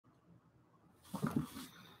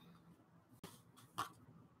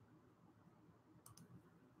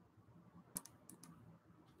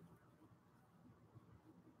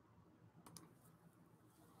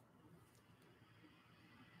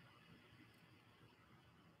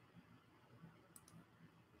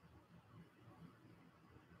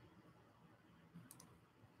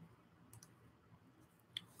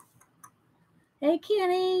Hey,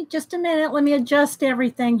 Kenny, just a minute. Let me adjust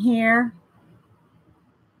everything here.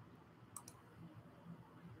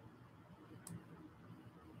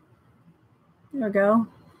 There we go.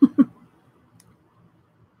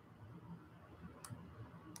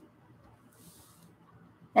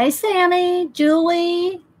 Hey, Sammy,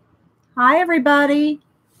 Julie. Hi, everybody.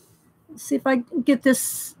 Let's see if I can get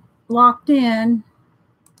this locked in.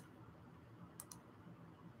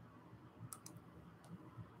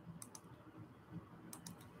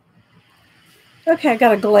 Okay, I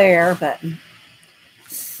got a glare button.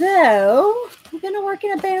 So we're going to work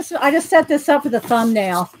in advance. I just set this up for the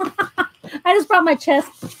thumbnail. I just brought my chess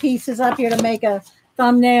pieces up here to make a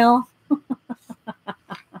thumbnail.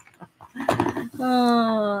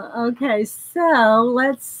 Okay, so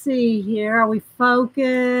let's see here. Are we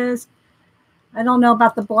focused? I don't know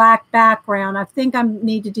about the black background. I think I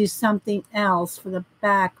need to do something else for the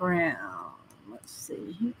background. Let's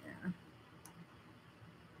see here.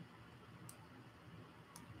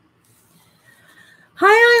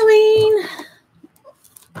 Hi, Eileen.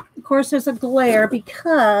 Of course, there's a glare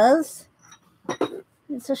because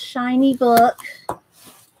it's a shiny book.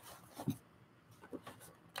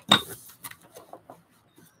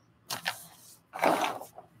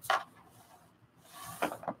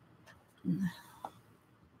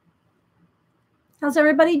 How's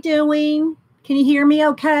everybody doing? Can you hear me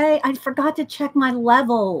okay? I forgot to check my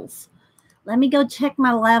levels. Let me go check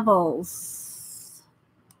my levels.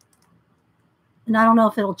 And I don't know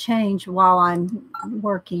if it'll change while I'm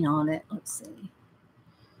working on it. Let's see.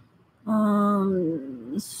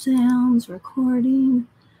 Sounds, recording,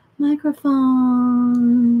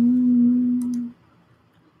 microphone,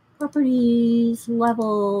 properties,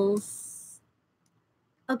 levels.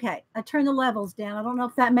 Okay, I turned the levels down. I don't know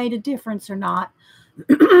if that made a difference or not.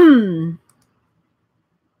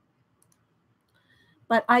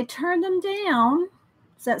 But I turned them down.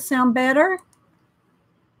 Does that sound better?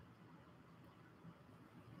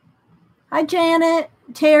 Hi, Janet,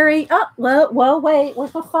 Terry. Oh, whoa, wait.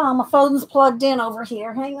 Where's my phone? My phone's plugged in over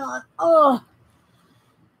here. Hang on. Oh,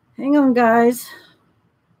 hang on, guys.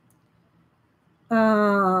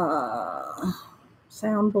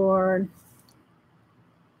 Soundboard.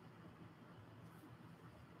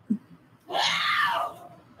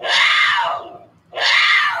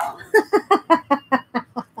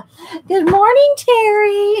 Good morning,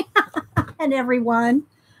 Terry, and everyone.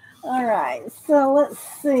 All right, so let's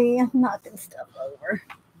see. I'm knocking stuff over.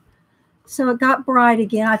 So it got bright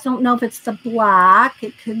again. I don't know if it's the black.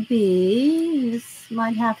 It could be. Just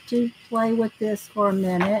might have to play with this for a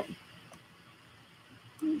minute.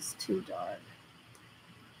 It's too dark.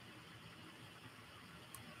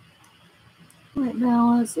 White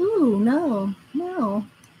balance. Ooh, no.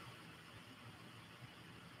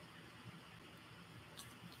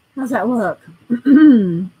 How's that look?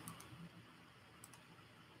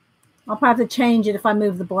 I'll probably have to change it if I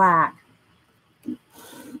move the black.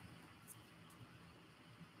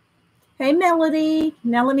 Hey, Melody.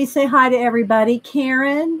 Now let me say hi to everybody.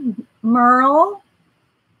 Karen, Merle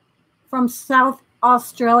from South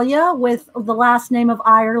Australia with the last name of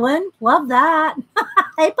Ireland. Love that.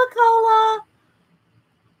 Hey, Pacola.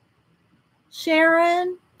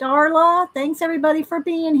 Sharon, Darla. Thanks, everybody, for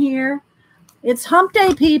being here. It's hump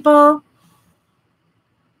day, people.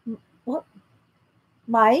 What?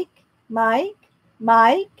 Mike. Oh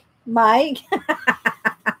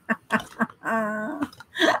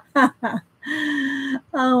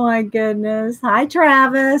my goodness. Hi,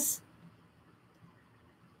 Travis.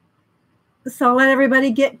 So let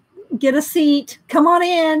everybody get a seat. Come on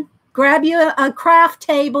in. Grab you a craft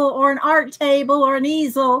table or an art table or an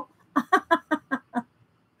easel.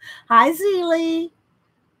 Hi, Zeely.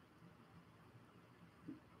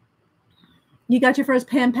 You got your first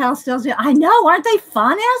pan pastels. I know, aren't they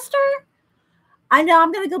fun, Esther? I know.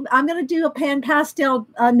 I'm gonna do a pan pastel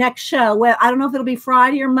next show. Well, I don't know if it'll be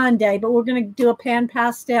Friday or Monday, but we're gonna do a pan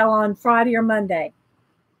pastel on Friday or Monday.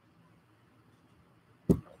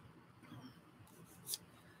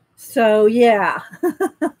 So yeah.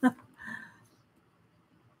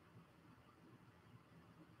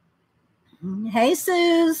 Hey,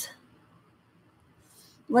 Suze.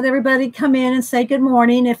 Let everybody come in and say good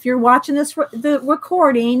morning. If you're watching the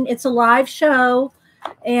recording, it's a live show.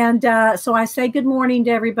 And so I say good morning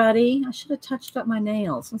to everybody. I should have touched up my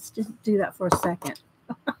nails. Let's just do that for a second.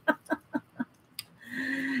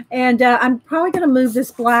 And I'm probably going to move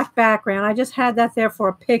this black background. I just had that there for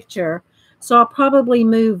a picture. So I'll probably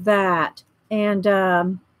move that and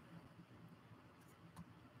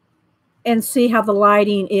see how the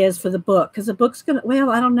lighting is for the book. Because the book's going to, well,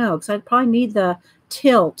 I don't know. Because I probably need the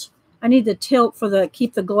tilt. I need the tilt for the,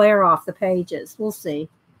 keep the glare off the pages. We'll see.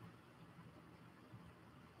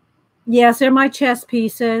 Yes, they're my chess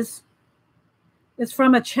pieces. It's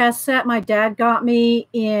from a chess set my dad got me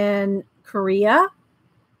in Korea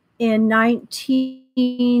in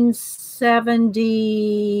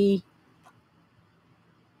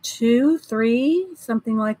 1972, 3,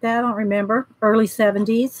 something like that. I don't remember. Early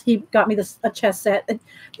 70s. He got me a chess set.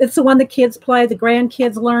 It's the one the kids play. The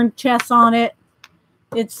grandkids learn chess on it.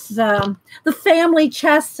 It's the family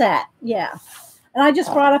chess set. Yeah. And I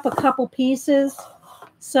just brought up a couple pieces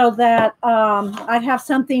so that I'd have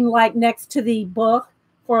something like next to the book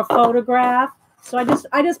for a photograph. So I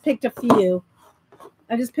just picked a few.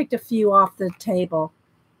 I just picked a few off the table.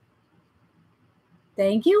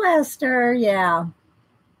 Thank you, Esther. Yeah.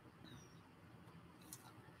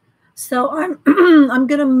 So I'm I'm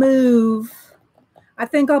gonna move. I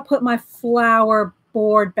think I'll put my flower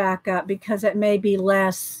board back up because it may be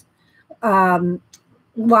less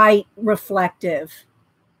light reflective.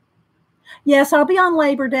 Yes, I'll be on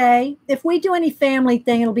Labor Day. If we do any family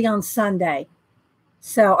thing, it'll be on Sunday.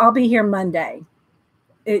 So I'll be here Monday.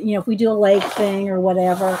 If we do a lake thing or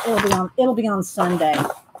whatever, it'll be on Sunday.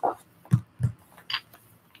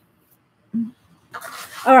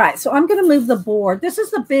 All right, so I'm going to move the board. This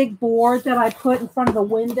is the big board that I put in front of the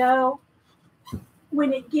window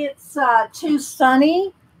when it gets too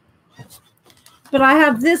sunny. But I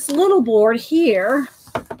have this little board here,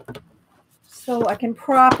 so I can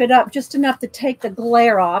prop it up just enough to take the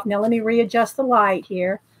glare off. Now let me readjust the light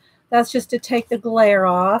here. That's just to take the glare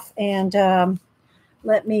off, and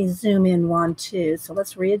let me zoom in 1, 2. So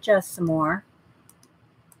let's readjust some more.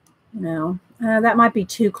 That might be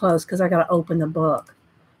too close because I got to open the book.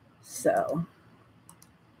 So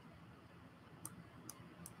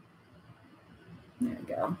there we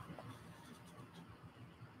go.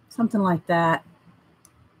 Something like that.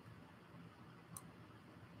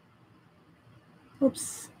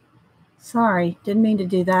 Oops. Sorry, didn't mean to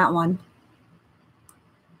do that one.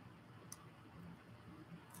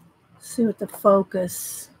 Let's see what the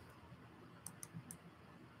focus.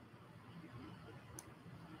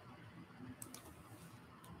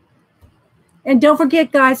 And don't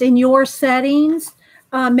forget, guys, in your settings,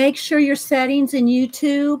 make sure your settings in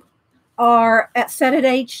YouTube are set at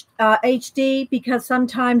HD, because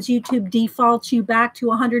sometimes YouTube defaults you back to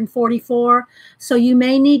 144. So you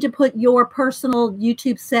may need to put your personal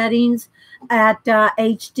YouTube settings at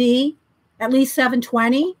HD, at least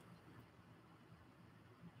 720.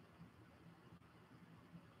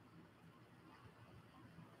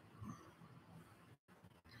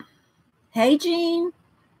 Hey, Jean,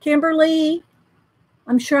 Kimberly.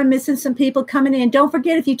 I'm sure I'm missing some people coming in. Don't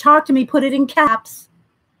forget, if you talk to me, put it in caps.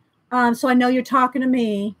 So I know you're talking to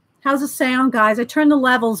me. How's the sound, guys? I turned the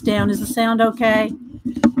levels down. Is the sound okay?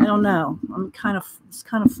 I don't know. It's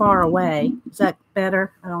kind of far away. Is that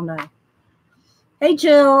better? I don't know. Hey,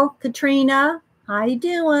 Jill, Katrina, how you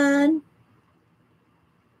doing?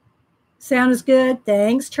 Sound is good.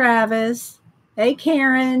 Thanks, Travis. Hey,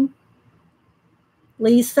 Karen,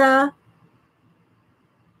 Lisa.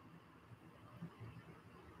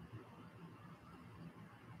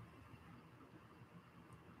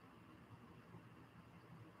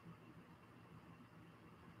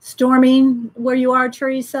 Storming where you are,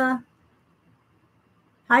 Teresa.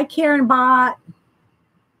 Hi, Karen Bott.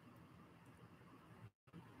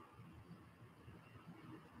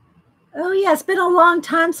 Oh, yeah, it's been a long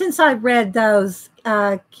time since I've read those,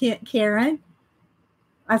 Karen.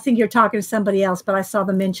 I think you're talking to somebody else, but I saw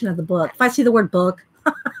the mention of the book. If I see the word book.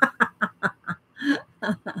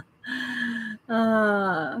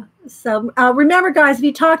 So remember, guys, if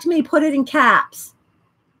you talk to me, put it in caps.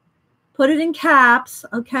 Put it in caps,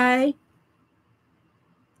 okay?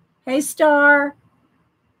 Hey, Star.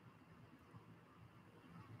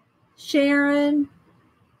 Sharon.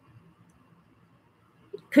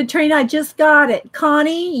 Katrina, I just got it.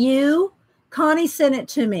 Connie sent it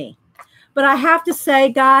to me. But I have to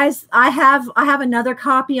say, guys, I have another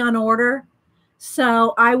copy on order.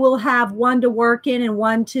 So I will have one to work in and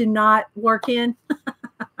one to not work in.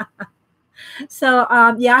 So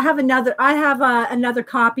yeah, I have another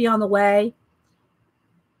copy on the way.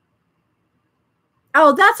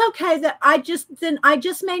 Oh, that's okay. That I just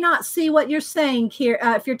may not see what you're saying here.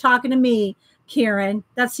 If you're talking to me, Kieron.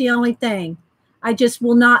 That's the only thing. I just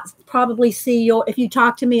will not probably see you. If you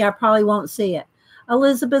talk to me, I probably won't see it.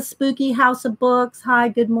 Elizabeth, Spooky House of Books. Hi,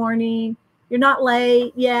 good morning. You're not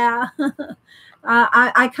late. Yeah.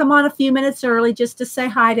 I come on a few minutes early just to say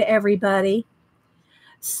hi to everybody.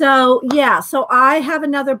 So, yeah. So I have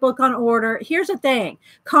another book on order. Here's the thing.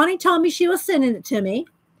 Connie told me she was sending it to me.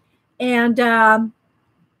 And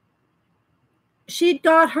she'd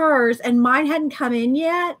got hers and mine hadn't come in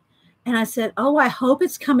yet. And I said, oh, I hope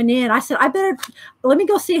it's coming in. I said, let me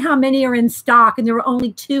go see how many are in stock. And there were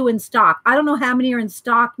only 2 in stock. I don't know how many are in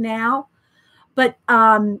stock now. But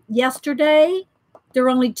yesterday, there were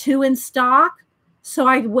only 2 in stock. So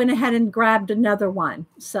I went ahead and grabbed another one.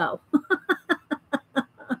 So,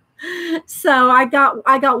 so I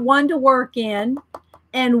got one to work in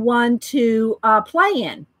and one to play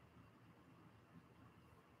in.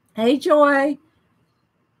 Hey, Joy.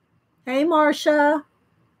 Hey, Marcia.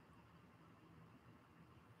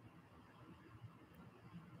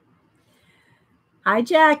 Hi,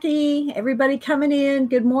 Jackie. Everybody coming in.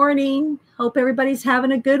 Good morning. Hope everybody's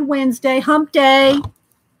having a good Wednesday. Hump day.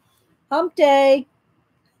 Hump day.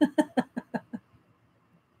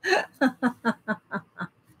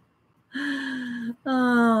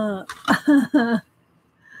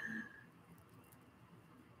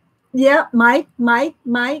 Yeah, Mike.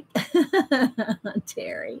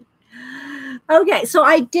 Terry. Okay, so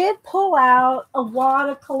I did pull out a lot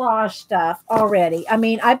of collage stuff already. I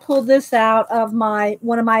mean, I pulled this out of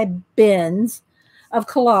one of my bins of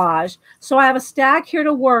collage. So I have a stack here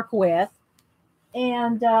to work with.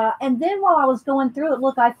 And then while I was going through it,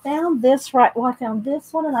 look, I found this I found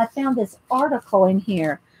this one and I found this article in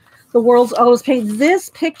here. The world's oldest painting. This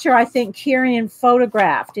picture, I think Kieron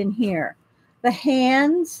photographed in here. The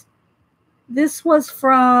hands. This was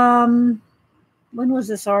from, when was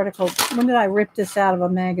this article? When did I rip this out of a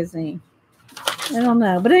magazine? I don't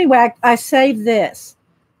know. But anyway, I saved this.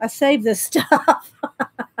 I saved this stuff.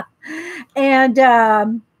 And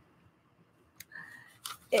a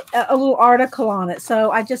little article on it.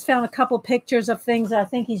 So I just found a couple pictures of things that I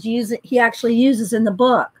think he actually uses in the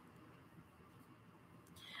book.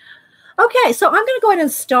 Okay, so I'm going to go ahead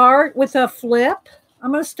and start with a flip.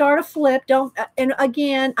 I'm going to start a flip. And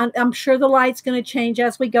again, I'm sure the light's going to change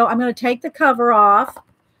as we go. I'm going to take the cover off.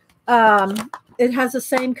 It has the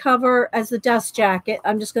same cover as the dust jacket.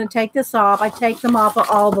 I'm just going to take this off. I take them off of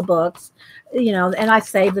all the books, and I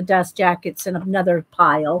save the dust jackets in another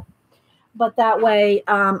pile. But that way,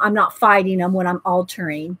 I'm not fighting them when I'm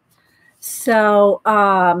altering. So,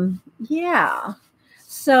 yeah.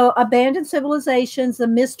 So, Abandoned Civilizations, The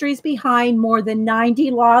Mysteries Behind More Than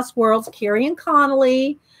 90 Lost Worlds, Kieron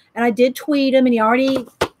Connolly. And I did tweet him, and he already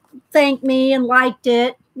thanked me and liked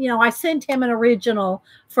it. I sent him an original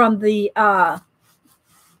from the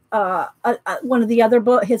one of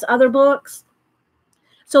the his other books.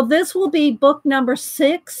 So this will be book number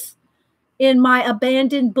 6 in my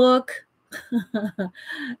abandoned book.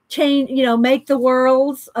 Make the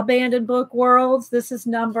worlds, abandoned book worlds. This is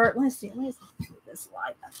number, let me see this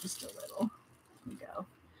light up just a little. There we go.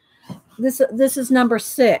 This is number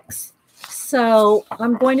 6. So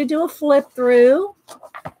I'm going to do a flip through.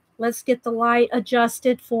 Let's get the light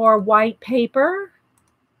adjusted for white paper.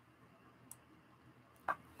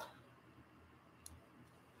 I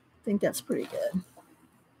think that's pretty good.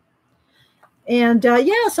 And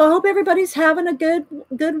yeah, so I hope everybody's having a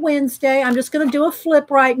good Wednesday. I'm just going to do a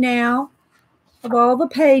flip right now of all the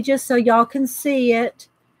pages so y'all can see it.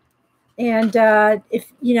 And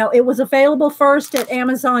if it was available first at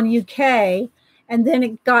Amazon UK, and then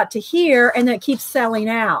it got to here, and then it keeps selling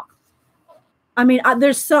out. I mean,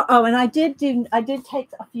 there's so. Oh, and I did take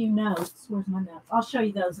a few notes. Where's my notes? I'll show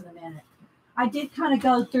you those in a minute. I did kind of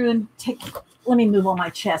go through and take. Let me move all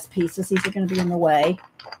my chess pieces. These are going to be in the way.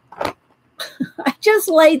 I just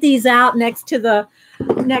laid these out next to the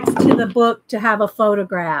book to have a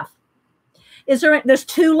photograph. There's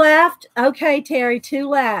 2 left? Okay, Terry, 2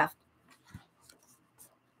 left.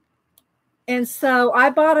 And so I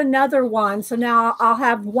bought another one. So now I'll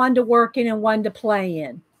have one to work in and one to play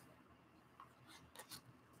in.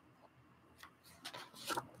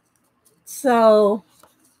 So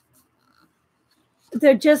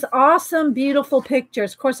they're just awesome, beautiful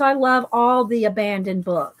pictures. Of course, I love all the abandoned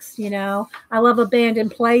books. I love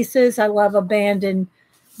abandoned places. I love abandoned,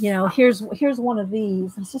 here's one of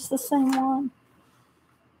these. Is this the same one?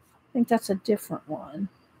 I think that's a different one. I'm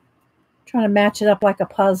trying to match it up like a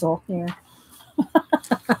puzzle here.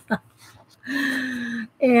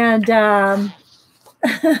 And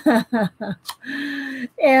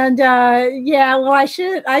yeah, well, I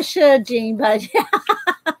should, Jean, but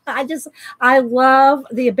I love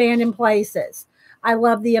the abandoned places. I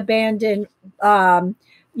love the abandoned,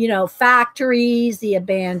 factories, the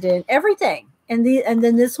abandoned everything. And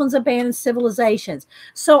then this one's abandoned civilizations.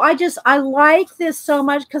 So I like this so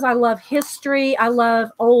much because I love history. I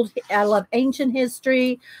love ancient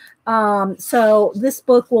history. So this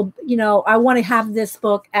book will, I want to have this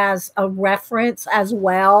book as a reference as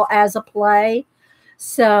well as a play.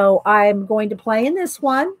 So I'm going to play in this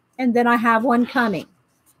one, and then I have one coming.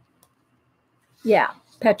 Yeah,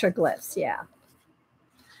 petroglyphs. Yeah.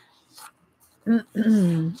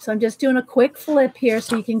 So I'm just doing a quick flip here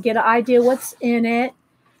so you can get an idea what's in it.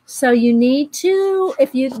 So you need to,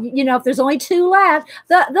 if if there's only 2 left,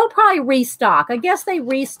 they'll probably restock. I guess they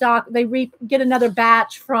restock. They get another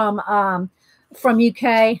batch from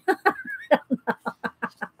UK.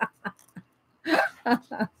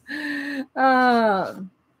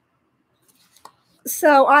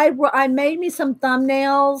 So I made me some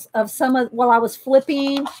thumbnails of some of while I was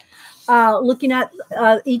flipping. Looking at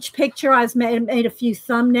each picture, I made a few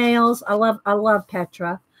thumbnails. I love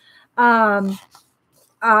Petra. I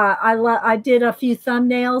did a few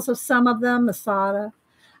thumbnails of some of them. Masada.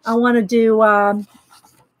 I want to do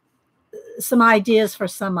some ideas for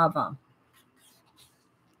some of them.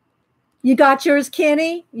 You got yours,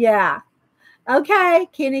 Kenny? Yeah. Okay,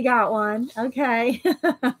 Kenny got one. Okay.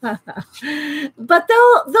 But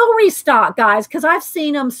they'll restock, guys, because I've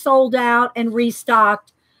seen them sold out and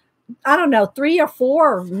restocked. I don't know, 3 or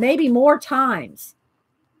 4, maybe more times,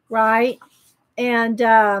 right? And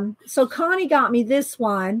so Connie got me this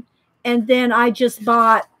one, and then I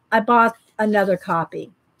bought another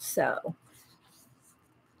copy. So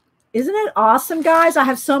isn't it awesome, guys? I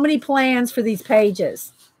have so many plans for these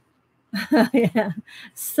pages. Yeah,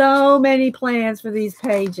 so many plans for these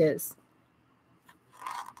pages.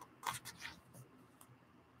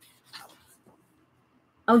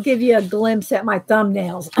 I'll give you a glimpse at my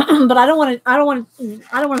thumbnails, but I don't want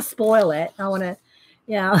to spoil it. I want to,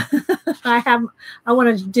 I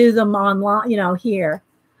want to do them online, here.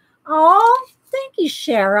 Oh, thank you,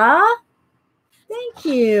 Shara. Thank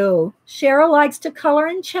you. Shara likes to color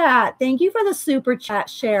and chat. Thank you for the super chat,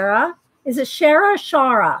 Shara. Is it Shara or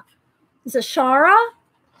Shara? Is it Shara?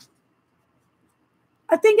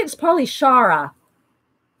 I think it's probably Shara.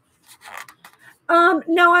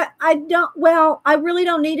 No, I don't. Well, I really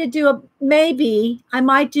don't need to do maybe I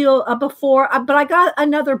might do a before, but I got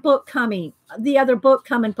another book coming, the other book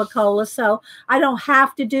coming, Pacola. So I don't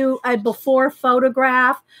have to do a before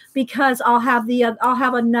photograph because I'll have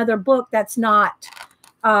another book that's not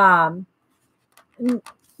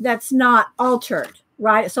altered,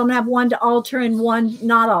 right? So I'm gonna have one to alter and one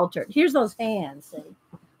not altered. Here's those hands. See,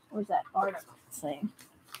 where's that article? See.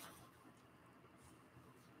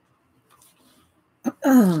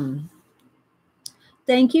 Thank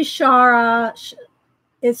you, Shara.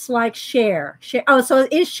 It's like share. Oh, so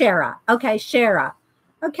it is Shara. Okay, Shara.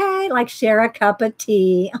 Okay, like share a cup of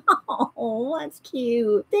tea. Oh, that's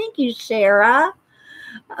cute. Thank you, Shara.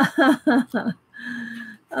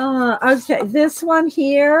 Okay, this one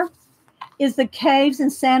here is the caves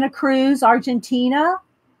in Santa Cruz, Argentina.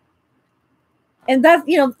 And that,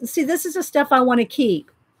 see, this is the stuff I want to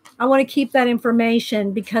keep. I want to keep that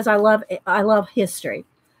information because I love history.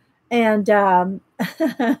 And so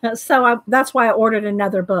that's why I ordered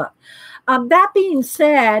another book. That being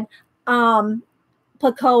said,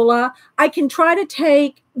 Pacola, I can try to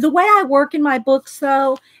take the way I work in my books,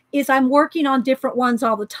 though, is I'm working on different ones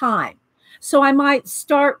all the time. So I might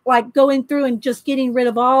start like going through and just getting rid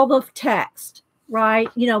of all the text, right?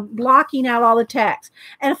 Blocking out all the text.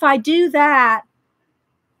 And if I do that,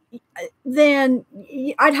 then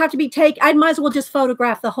I'd have to I might as well just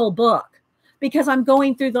photograph the whole book because I'm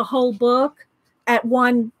going through the whole book at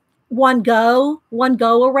one go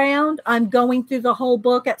around. I'm going through the whole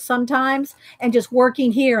book at sometimes and just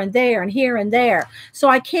working here and there and here and there. So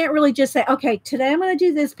I can't really just say, okay, today I'm going to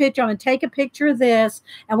do this picture. I'm going to take a picture of this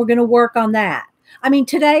and we're going to work on that. I mean,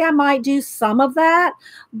 today I might do some of that,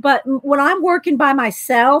 but when I'm working by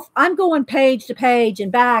myself, I'm going page to page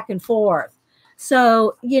and back and forth.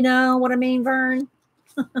 So, you know what I mean, Vern?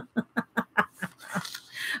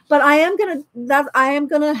 But I am going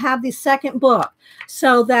to have the second book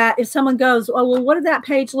so that if someone goes, oh, well, what did that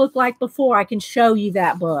page look like before? I can show you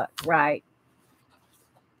that book, right?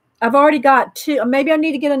 I've already got 2. Maybe I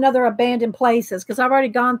need to get another abandoned places because I've already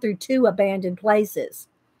gone through 2 abandoned places.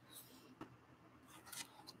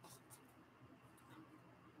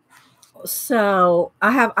 So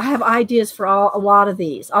I have ideas for a lot of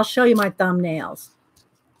these. I'll show you my thumbnails.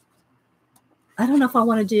 I don't know if I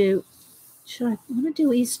want to do Should I want to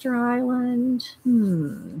do Easter Island?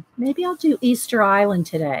 Maybe I'll do Easter Island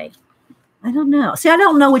today. I don't know. See, I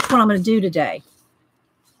don't know which one I'm going to do today.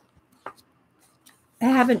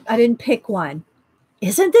 I didn't pick one.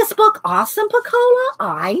 Isn't this book awesome, Pacola?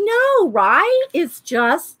 I know, right? It's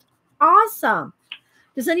just awesome.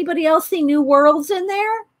 Does anybody else see new worlds in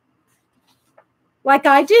there? Like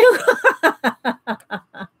I do?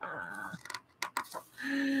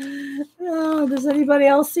 Oh, does anybody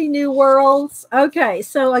else see new worlds? Okay,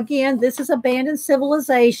 so again, this is Abandoned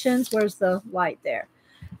Civilizations. Where's the light there?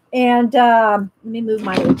 And let me move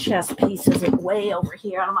my little chess pieces way over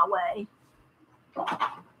here out of my way.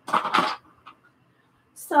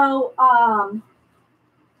 So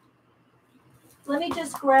let me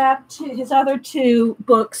just grab his other two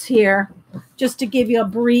books here, just to give you a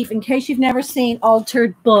brief, in case you've never seen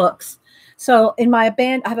altered books. So in my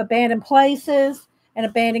I have Abandoned Places and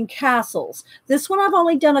Abandoned Castles. This one I've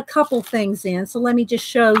only done a couple things in, so let me just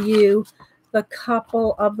show you the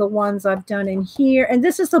couple of the ones I've done in here. And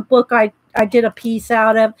this is a book I did a piece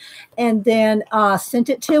out of and then sent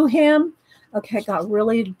it to him. Okay, it got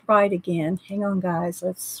really bright again. Hang on, guys.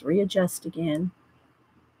 Let's readjust again.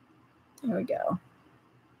 There we go.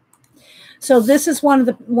 So this is one of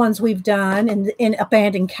the ones we've done in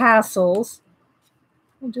Abandoned Castles.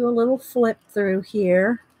 We'll do a little flip through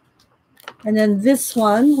here. And then this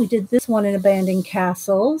one, we did this one in Abandoned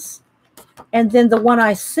Castles. And then the one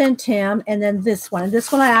I sent him, and then this one. And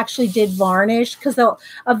this one I actually did varnish, because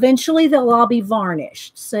eventually they'll all be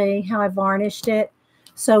varnished. See how I varnished it?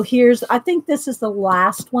 So I think this is the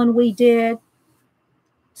last one we did.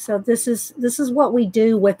 So this is what we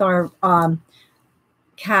do with our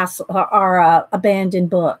abandoned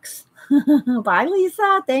books. Bye,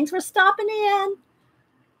 Lisa. Thanks for stopping in.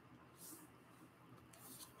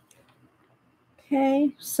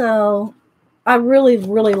 Okay, so I really,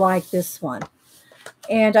 really like this one.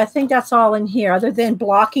 And I think that's all in here, other than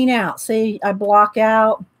blocking out. See, I block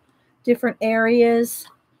out different areas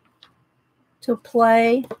to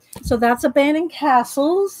play. So that's Abandoned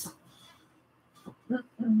Castles.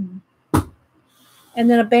 And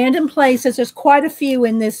then Abandoned Places. There's quite a few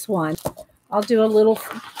in this one. I'll do a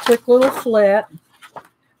quick little flip.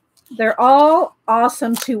 They're all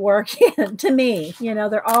awesome to work in, to me. You know,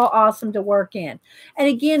 they're all awesome to work in. And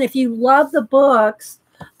again, if you love the books,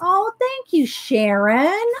 oh, thank you, Sharon.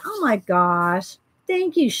 Oh, my gosh.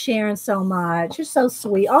 Thank you, Sharon, so much. You're so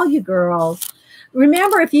sweet. All you girls.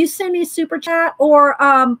 Remember, if you send me a super chat or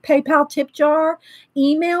PayPal tip jar,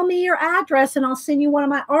 email me your address and I'll send you one of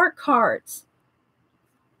my art cards.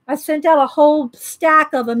 I sent out a whole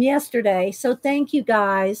stack of them yesterday. So thank you,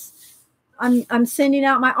 guys. I'm sending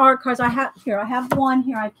out my art cards. I have one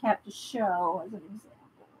here I kept to show as an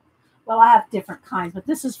example. Well, I have different kinds, but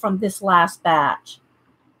this is from this last batch.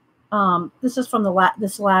 This is from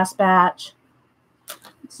this last batch.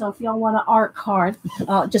 So if y'all want an art card,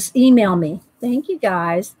 just email me. Thank you,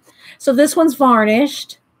 guys. So this one's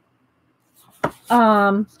varnished.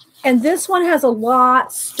 And this one has a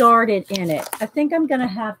lot started in it. I think I'm going to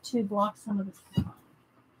have to block some of this.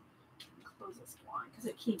 Close this one because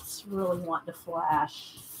it keeps really wanting to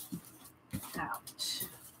flash out.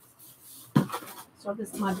 So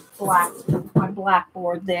this is my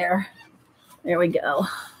blackboard there. There we go.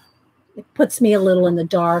 It puts me a little in the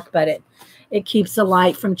dark, but it keeps the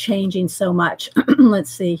light from changing so much.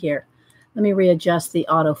 Let's see here. Let me readjust the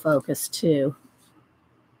autofocus too.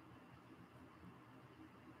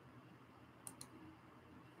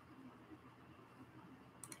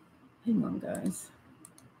 Hang on, guys.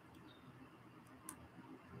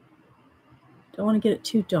 Don't want to get it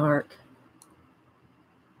too dark.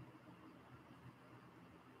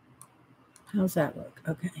 How's that look?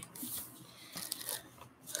 Okay.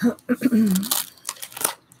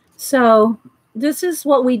 So this is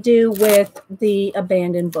what we do with the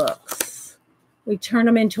abandoned books. We turn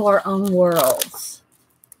them into our own worlds.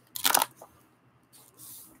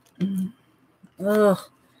 Ugh,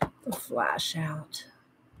 the flash out.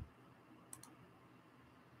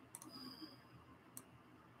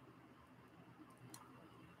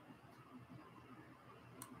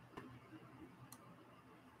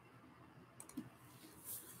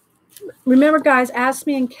 Remember, guys, ask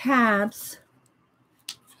me in cabs.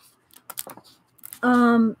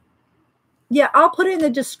 Yeah, I'll put it in the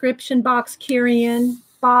description box, Kieron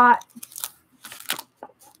bot,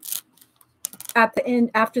 at the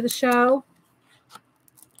end after the show.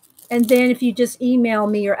 And then if you just email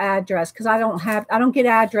me your address, because I don't get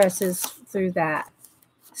addresses through that.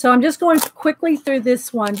 So I'm just going quickly through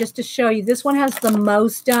this one just to show you. This one has the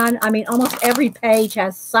most done. I mean, almost every page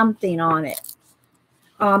has something on it.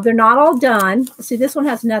 They're not all done. See, this one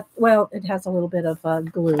has not, well, it has a little bit of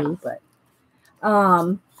glue, but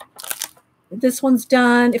this one's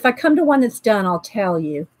done. If I come to one that's done, I'll tell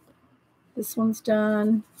you. This one's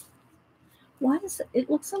done. Why is it? It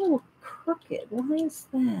looks a little crooked. Why is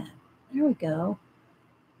that? There we go.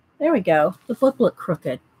 There we go. The book looked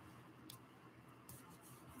crooked.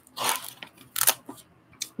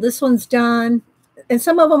 This one's done. And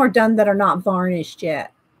some of them are done that are not varnished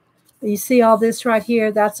yet. You see all this right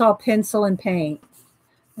here? That's all pencil and paint.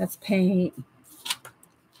 That's paint.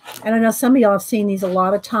 And I know some of y'all have seen these a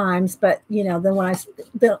lot of times, but you know, then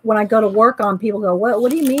when I go to work on, people go, what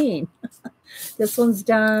do you mean? This one's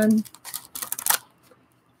done.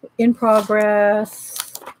 In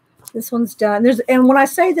progress. This one's done. And when I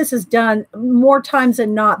say this is done, more times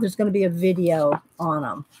than not, there's going to be a video on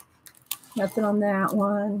them. Nothing on that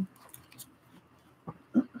one.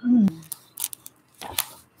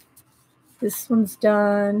 This one's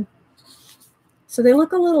done. So they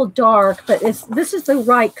look a little dark, but this is the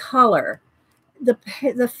right color.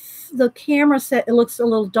 The camera set, it looks a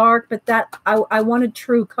little dark, but that I wanted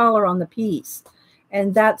true color on the piece,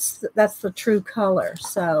 and that's the true color.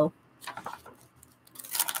 So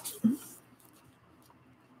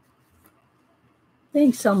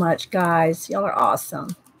thanks so much, guys. Y'all are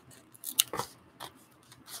awesome.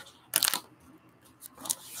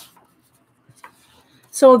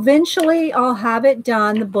 So eventually I'll have it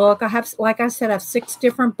done, the book. I have, like I said, I have 6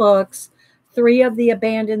 different books, 3 of the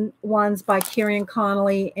abandoned ones by Kieron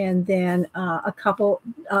Connolly, and then a couple,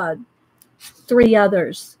 3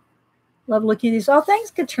 others. Love looking at these. Oh,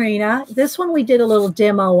 thanks, Katrina. This one we did a little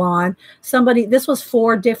demo on. This was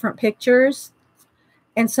 4 different pictures,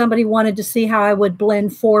 and somebody wanted to see how I would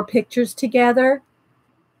blend 4 pictures together.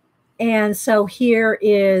 And so here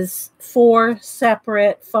is 4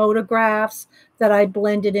 separate photographs that I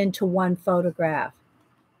blended into one photograph.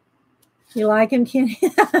 You like him, Kenny?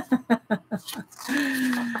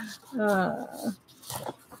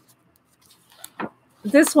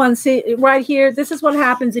 This one, see right here, this is what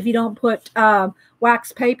happens if you don't put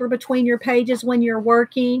wax paper between your pages when you're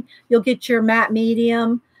working. You'll get your matte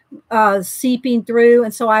medium seeping through.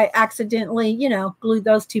 And so I accidentally, you know, glued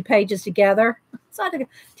those 2 pages together. So I had to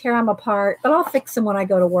tear them apart, but I'll fix them when I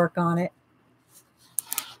go to work on it.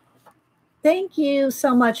 Thank you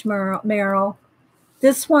so much, Meryl.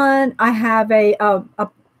 This one, I have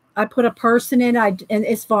I put a person in, and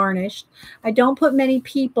it's varnished. I don't put many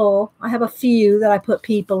people. I have a few that I put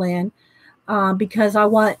people in because I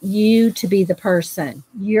want you to be the person.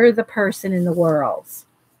 You're the person in the world,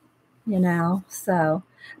 you know, so.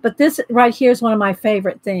 But this right here is one of my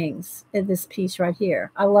favorite things in this piece right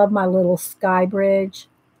here. I love my little sky bridge.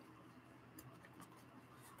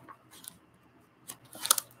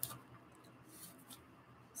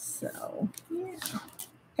 So, yeah.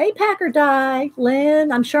 Hey, Packer Die,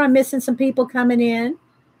 Lynn. I'm sure I'm missing some people coming in.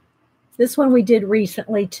 This one we did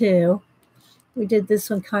recently, too. We did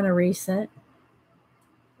this one kind of recent.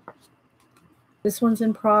 This one's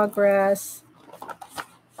in progress.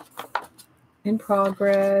 In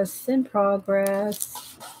progress. In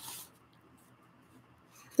progress.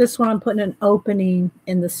 This one I'm putting an opening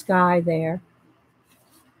in the sky there.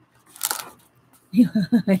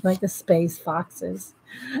 I like the space foxes.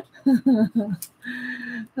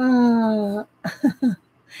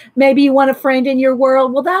 Maybe you want a friend in your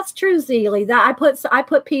world. Well, that's true, Zeely. That I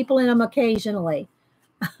put people in them occasionally.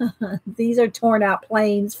 These are torn out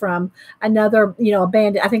planes from another, you know,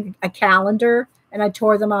 abandoned, I think a calendar, and I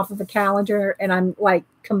tore them off of a calendar, and I'm like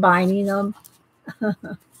combining them.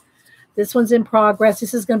 This one's in progress.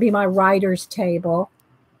 This is going to be my writer's table.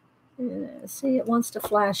 See, it wants to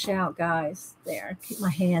flash out, guys. There, keep my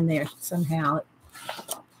hand there somehow.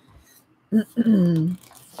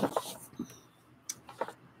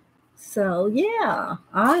 So yeah,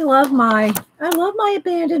 I love my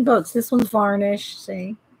abandoned books. This one's varnished.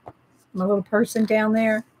 See my little person down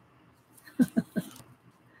there.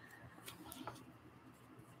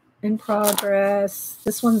 In progress.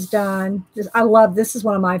 This one's done. I love this. Is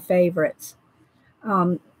one of my favorites.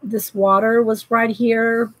 This water was right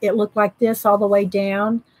here. It looked like this all the way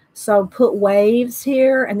down. So put waves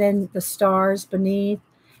here, and then the stars beneath.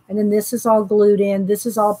 And then this is all glued in. This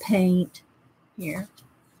is all paint here.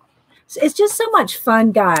 So it's just so much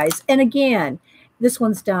fun, guys. And again, this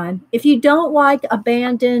one's done. If you don't like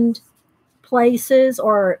abandoned places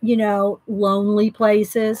or, you know, lonely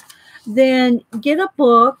places, then get a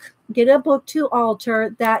book to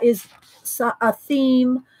alter that is a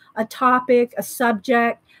theme, a topic, a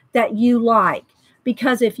subject that you like.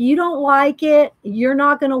 Because if you don't like it, you're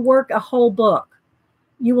not going to work a whole book.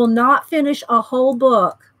 You will not finish a whole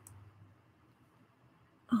book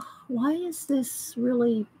why is this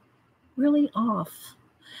really, really off?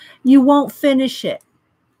 You won't finish it,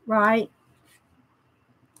 right?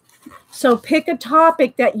 So pick a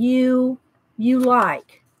topic that you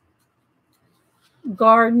like.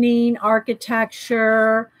 Gardening,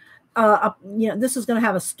 architecture, this is going to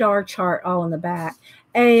have a star chart all in the back.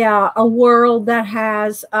 A world that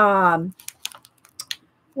has what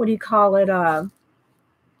do you call it?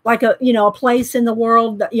 Like a place in the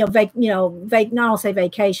world that not I'll say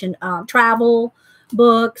vacation, travel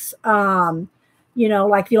books. Like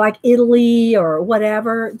if you like Italy or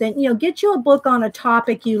whatever, then get you a book on a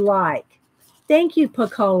topic you like. Thank you,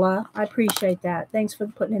 Pacola. I appreciate that. Thanks for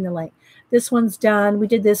putting in the link. This one's done. We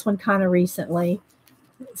did this one kind of recently.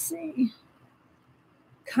 Let's see.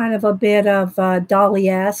 Kind of a bit of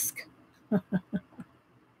Dolly-esque.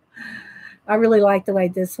 I really like the way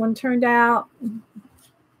this one turned out.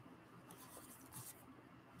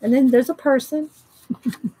 And then there's a person.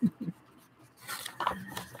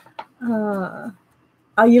 These are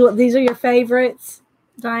your favorites,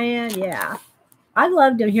 Diane? Yeah. I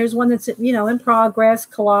loved them. Here's one that's, in progress.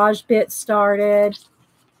 Collage bit started.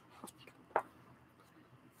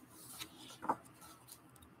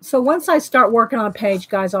 So once I start working on a page,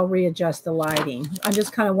 guys, I'll readjust the lighting. I'm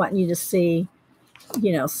just kind of wanting you to see,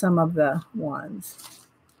 some of the ones.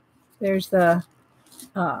 There's the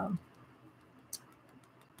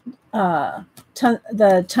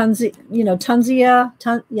Tunisia,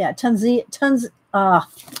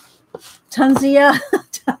 Tunisia,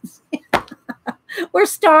 where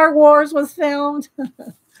Star Wars was filmed.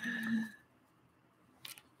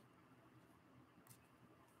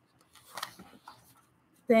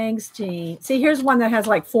 Thanks, Jean. See, here's one that has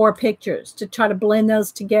like 4 pictures to try to blend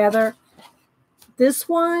those together. This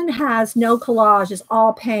one has no collage. It's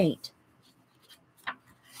all paint.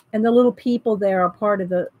 And the little people there are part of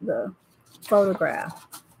the photograph.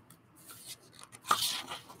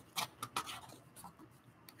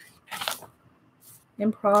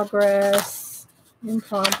 In progress. In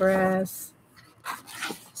progress.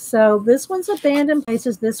 So this one's Abandoned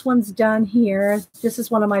Places. This one's done here. This is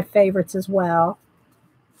one of my favorites as well.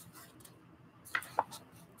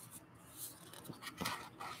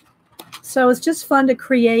 So it's just fun to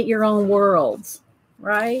create your own worlds,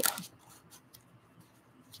 right?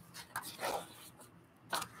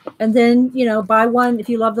 And then, buy one. If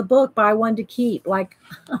you love the book, buy one to keep. Like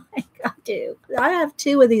I do. I have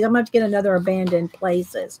 2 of these. I'm going to get another Abandoned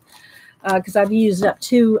Places because I've used up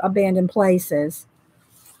 2 Abandoned Places.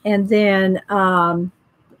 And then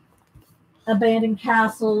Abandoned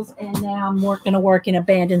Castles. And now I'm going to work in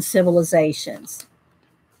Abandoned Civilizations.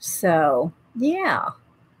 So, yeah.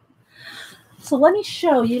 So let me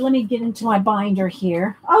show you. Let me get into my binder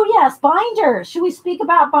here. Oh, yes, binders. Should we speak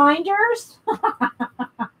about binders?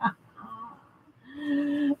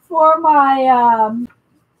 For my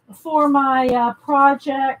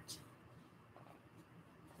project,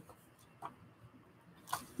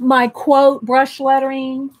 my quote brush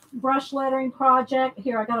lettering project.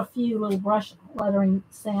 Here, I got a few little brush lettering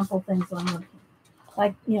sample things that I'm looking.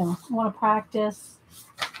 Like, I want to practice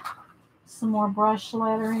some more brush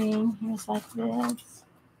lettering. Here's like this.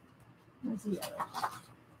 Where's the other?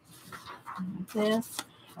 Like this.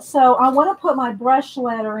 So I want to put my brush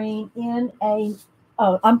lettering in a.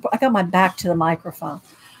 I got my back to the microphone.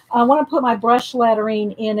 I want to put my brush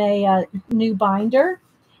lettering in a new binder,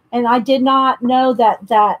 and I did not know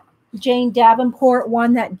that Jane Davenport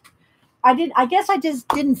one that I did. I guess I just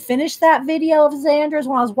didn't finish that video of Xander's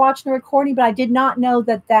when I was watching the recording, but I did not know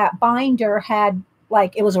that binder had.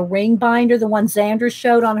 Like it was a ring binder, the one Xandra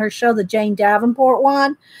showed on her show, the Jane Davenport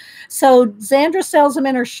one. So Xandra sells them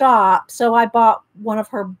in her shop. So I bought one of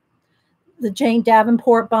the Jane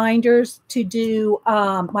Davenport binders to do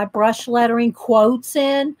my brush lettering quotes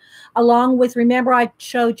in, along with, remember I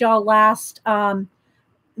showed y'all the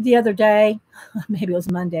other day, maybe it was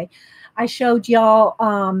Monday, I showed y'all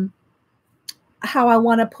how I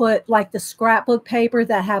want to put like the scrapbook paper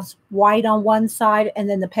that has white on one side and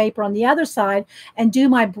then the paper on the other side, and do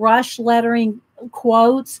my brush lettering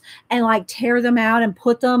quotes and like tear them out and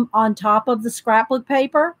put them on top of the scrapbook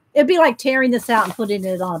paper. It'd be like tearing this out and putting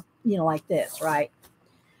it on, like this, right?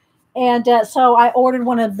 And so I ordered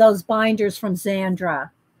one of those binders from Xandra.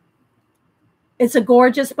 It's a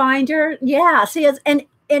gorgeous binder. Yeah, see, and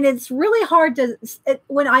it's really hard to,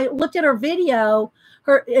 when I looked at her video,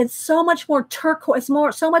 it's so much more turquoise,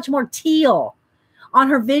 so much more teal on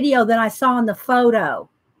her video than I saw in the photo.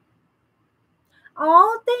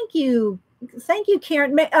 Oh, thank you,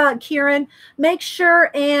 Kieran. Kieran, make sure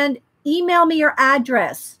and email me your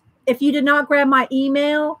address. If you did not grab my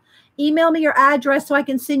email me your address so I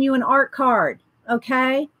can send you an art card.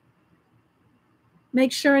 Okay.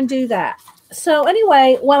 Make sure and do that. So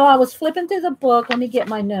anyway, while I was flipping through the book, let me get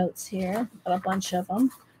my notes here. Got a bunch of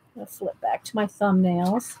them. I'll flip back to my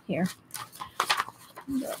thumbnails here.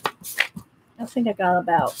 I think I got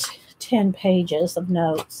about 10 pages of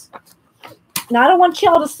notes. Now, I don't want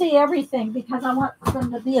y'all to see everything because I want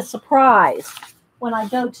them to be a surprise when I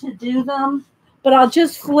go to do them. But I'll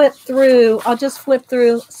just flip through. I'll just flip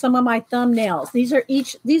through some of my thumbnails. These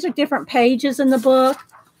are different pages in the book.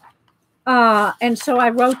 And so I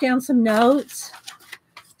wrote down some notes.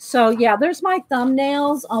 So yeah, there's my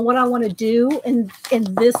thumbnails on what I want to do in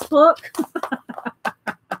this book.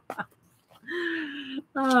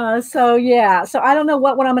 So yeah, so I don't know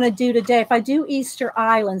what I'm going to do today. If I do Easter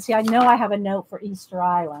Island, see, I know I have a note for Easter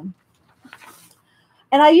Island.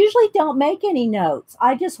 And I usually don't make any notes.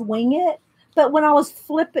 I just wing it. But when I was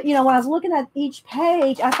flipping, when I was looking at each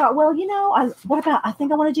page, I thought, well, I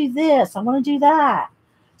think I want to do this. I want to do that.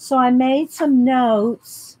 So I made some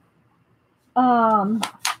notes. Where's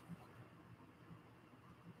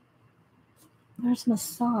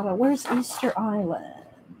Masada? Where's Easter Island?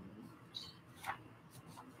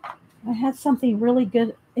 I had something really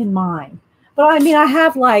good in mind. But I mean, I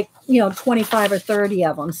have 25 or 30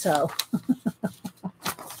 of them. So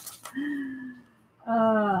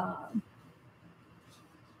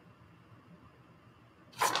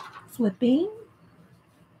flipping.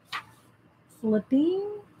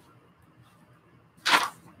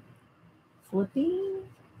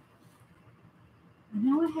 I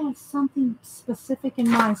know I had something specific in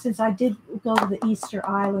mind since I did go to the Easter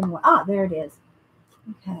Island one. Ah, there it is.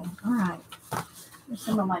 Okay, all right. Here's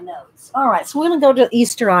some of my notes. All right, so we're going to go to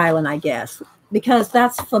Easter Island, I guess, because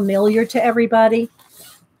that's familiar to everybody.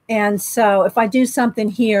 And so if I do something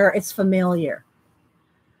here, it's familiar.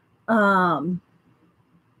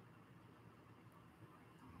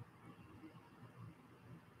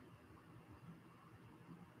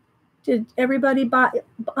 Did everybody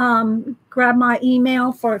grab my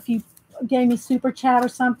email for if you gave me super chat or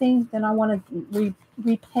something? Then I want to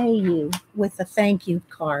repay you with a thank you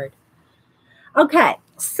card. Okay,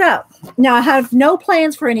 so now I have no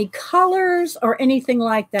plans for any colors or anything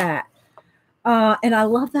like that. And I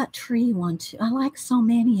love that tree one too. I like so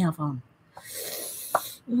many of them.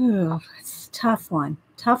 Ooh, it's a tough one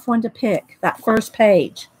to pick. That first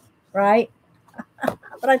page, right?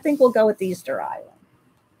 But I think we'll go with Easter Island.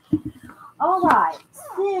 All right,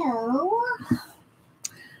 so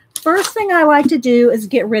first thing I like to do is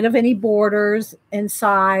get rid of any borders and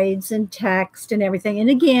sides and text and everything. And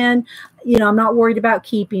again, I'm not worried about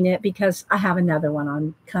keeping it because I have another one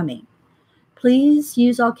on coming. Please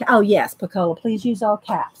use all caps. Oh, yes, Picola, please use all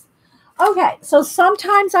caps. Okay, so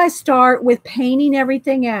sometimes I start with painting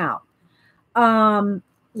everything out.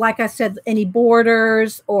 Like I said, any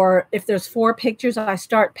borders, or if there's 4 pictures, I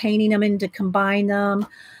start painting them in to combine them.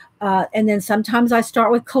 And then sometimes I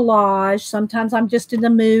start with collage. Sometimes I'm just in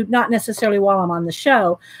the mood, not necessarily while I'm on the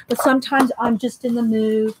show, but sometimes I'm just in the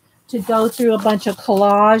mood to go through a bunch of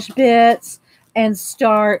collage bits and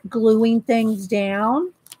start gluing things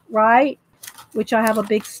down, right? Which I have a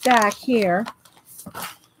big stack here.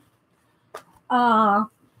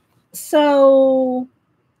 So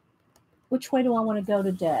which way do I want to go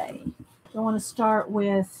today? I want to start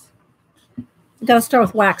with, got to start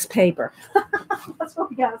with wax paper. That's what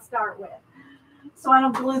we got to start with. So I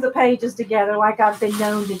don't glue the pages together like I've been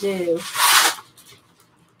known to do.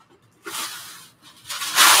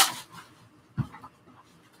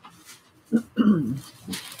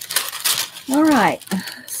 All right.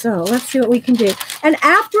 So let's see what we can do. And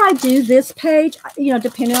after I do this page,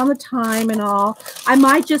 depending on the time and all, I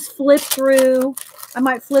might just flip through. I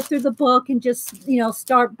might flip through the book and just,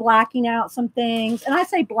 start blacking out some things. And I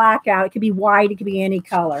say black out. It could be white. It could be any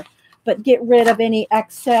color. But get rid of any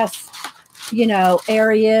excess,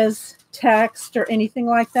 areas, text, or anything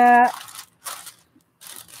like that.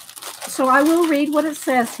 So I will read what it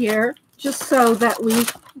says here, just so that we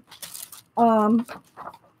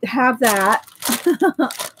have that.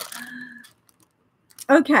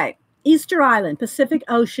 Okay. Easter Island, Pacific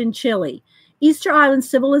Ocean, Chile. Easter Island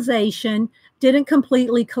civilization didn't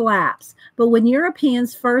completely collapse, but when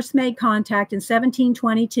Europeans first made contact in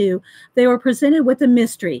 1722, they were presented with a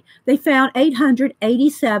mystery. They found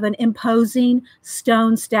 887 imposing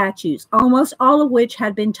stone statues, almost all of which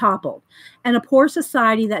had been toppled, and a poor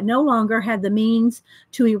society that no longer had the means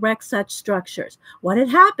to erect such structures. What had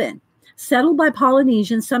happened? Settled by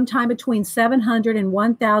Polynesians sometime between 700 and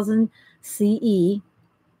 1000 CE,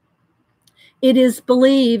 It is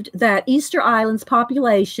believed that Easter Island's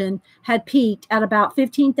population had peaked at about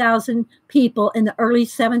 15,000 people in the early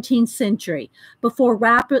 17th century, before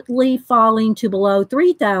rapidly falling to below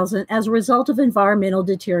 3,000 as a result of environmental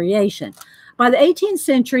deterioration. By the 18th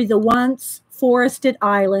century, the once forested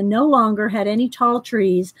island no longer had any tall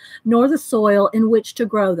trees nor the soil in which to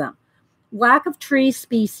grow them. Lack of tree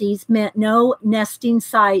species meant no nesting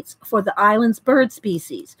sites for the island's bird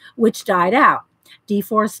species, which died out.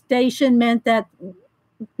 Deforestation meant that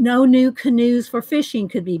no new canoes for fishing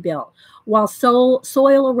could be built, while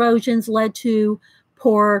soil erosions led to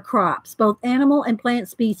poorer crops. Both animal and plant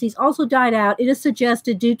species also died out, it is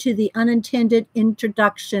suggested, due to the unintended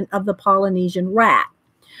introduction of the Polynesian rat.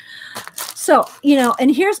 So, you know,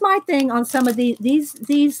 and here's my thing on some of these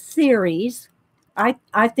theories.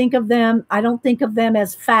 I think of them, I don't think of them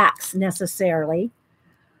as facts necessarily.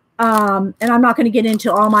 And I'm not going to get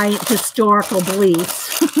into all my historical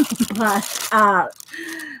beliefs, but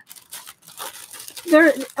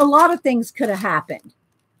there, a lot of things could have happened.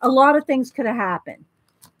 A lot of things could have happened.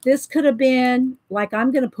 This could have been, like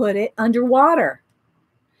I'm going to put it, underwater.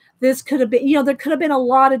 This could have been, you know, there could have been a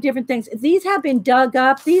lot of different things. If these have been dug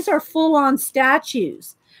up, these are full-on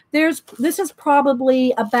statues. This is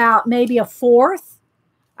probably about maybe a fourth.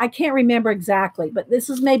 I can't remember exactly, but this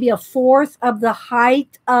is maybe a fourth of the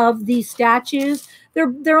height of these statues.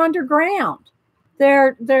 They're underground.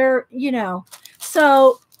 They're, you know,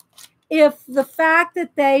 so if the fact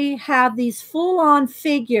that they have these full-on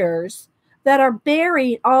figures that are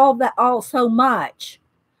buried all so much,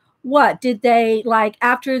 what did they, like,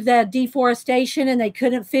 after the deforestation and they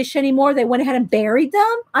couldn't fish anymore, they went ahead and buried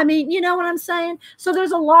them? I mean, you know what I'm saying? So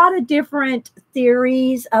there's a lot of different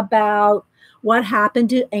theories about what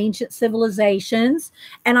happened to ancient civilizations,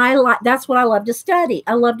 and that's what I love to study.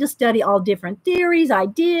 I love to study all different theories,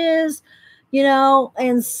 ideas, you know,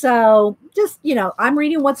 and so just, you know, I'm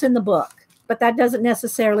reading what's in the book, but that doesn't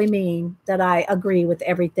necessarily mean that I agree with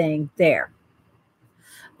everything there.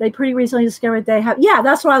 They pretty recently discovered they have, yeah,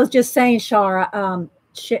 that's what I was just saying, Shara,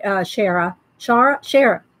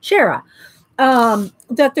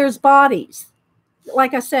 that there's bodies.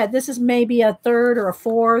 Like I said, this is maybe a third or a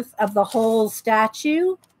fourth of the whole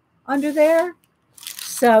statue under there.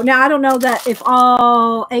 So now I don't know that if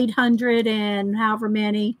all 800 and however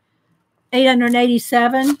many,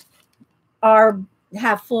 887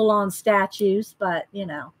 have full-on statues, but you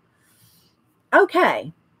know.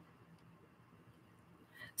 Okay.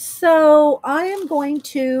 So I am going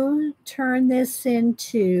to turn this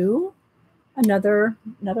into another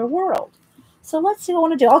world. So let's see what I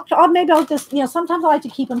want to do. Maybe I'll just, you know, sometimes I like to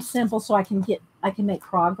keep them simple so I can make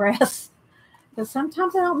progress, because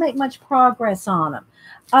sometimes I don't make much progress on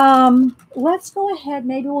them. Let's go ahead.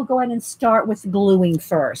 Maybe we'll go ahead and start with gluing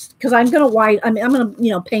first, because I'm going to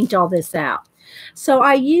you know, paint all this out. So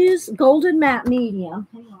I use golden matte medium.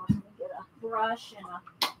 Hang on, let me get a brush and a.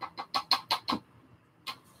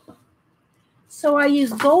 So I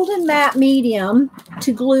use golden matte medium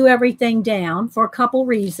to glue everything down for a couple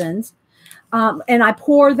reasons. And I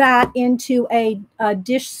pour that into a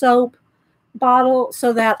dish soap bottle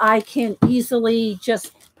so that I can easily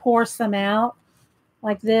just pour some out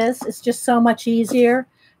like this. It's just so much easier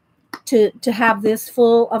to have this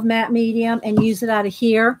full of matte medium and use it out of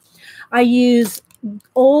here. I use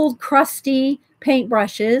old crusty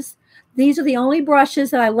paintbrushes. These are the only brushes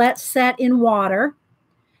that I let set in water.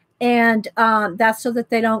 And that's so that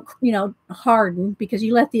they don't, you know, harden, because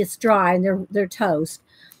you let these dry and they're toast.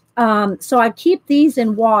 So I keep these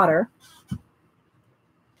in water,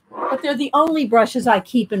 but they're the only brushes I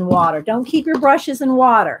keep in water. Don't keep your brushes in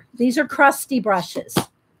water. These are crusty brushes.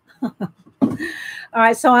 All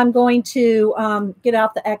right, so I'm going to get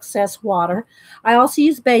out the excess water. I also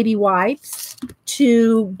use baby wipes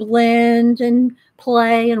to blend and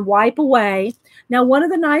play and wipe away. Now, one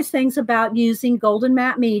of the nice things about using golden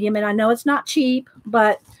matte medium, and I know it's not cheap,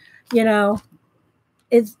 but, you know,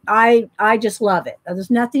 I just love it. There's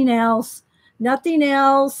nothing else.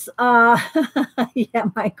 Yeah,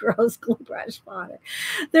 my gross glue brush fodder.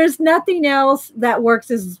 There's nothing else that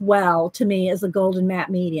works as well to me as a golden matte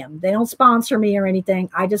medium. They don't sponsor me or anything.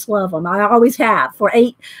 I just love them. I always have. For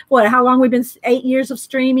how long we've been, 8 years of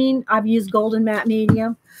streaming, I've used golden matte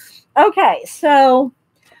medium. Okay, so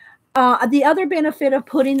the other benefit of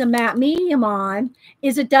putting the matte medium on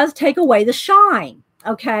is it does take away the shine.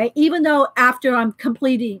 Okay, even though after I'm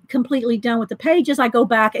completely done with the pages, I go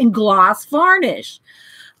back and gloss varnish.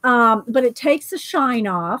 But it takes the shine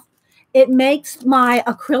off. It makes my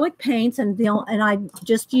acrylic paints, and I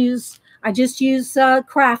just use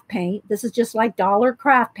craft paint. This is just like dollar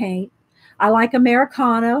craft paint. I like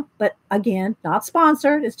Americana, but again, not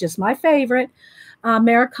sponsored. It's just my favorite.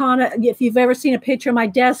 Americana, if you've ever seen a picture of my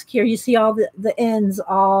desk here, you see all the ends,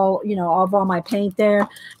 all, you know, all my paint there.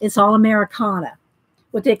 It's all Americana,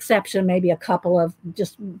 with the exception of maybe a couple of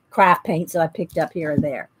just craft paints that I picked up here and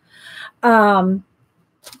there.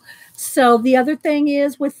 So the other thing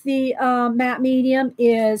is with the matte medium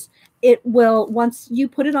is it will, once you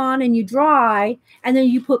put it on and you dry, and then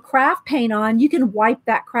you put craft paint on, you can wipe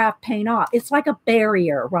that craft paint off. It's like a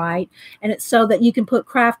barrier, right? And it's so that you can put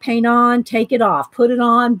craft paint on, take it off, put it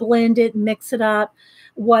on, blend it, mix it up,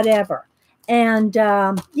 whatever. And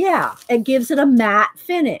yeah, it gives it a matte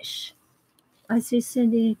finish. I see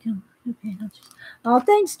Cindy. Okay. Oh,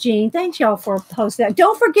 thanks, Jean. Thanks, y'all, for posting that.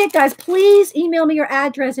 Don't forget, guys, please email me your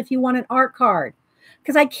address if you want an art card.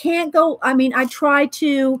 Because I can't go, I mean, I try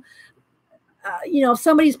to, you know, if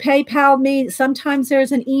somebody's PayPal'd me, sometimes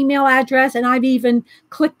there's an email address, and I've even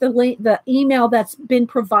clicked the link, the email that's been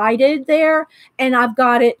provided there, and I've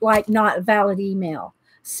got it like not a valid email.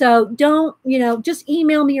 So don't, you know, just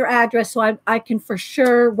email me your address so I can for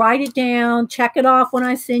sure write it down, check it off when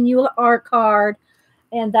I send you an art card,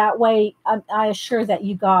 and that way I assure that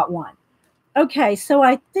you got one. Okay, so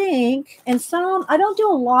I think, and some, I don't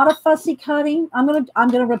do a lot of fussy cutting. I'm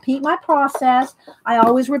gonna repeat my process. I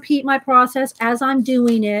always repeat my process as I'm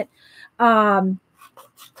doing it, and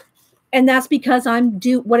that's because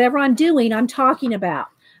whatever I'm doing, I'm talking about.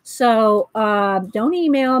 So don't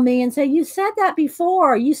email me and say, you said that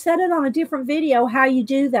before. You said it on a different video, how you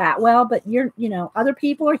do that. Well, but you know, other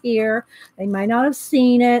people are here. They might not have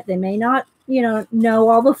seen it. They may not, you know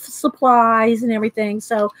all the supplies and everything.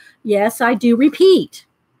 So yes, I do repeat.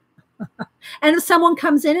 And if someone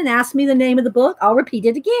comes in and asks me the name of the book, I'll repeat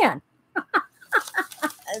it again.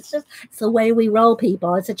 It's the way we roll,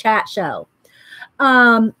 people. It's a chat show.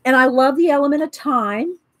 And I love the element of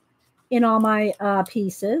time in all my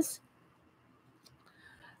pieces.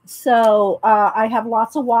 So I have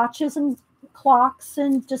lots of watches and clocks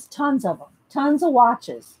and just tons of them. Tons of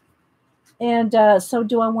watches. And so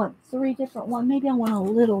do I want 3 different ones? Maybe I want a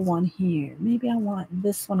little one here. Maybe I want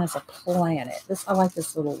this one as a planet. I like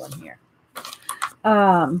this little one here.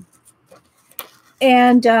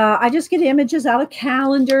 And I just get images out of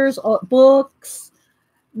calendars, books,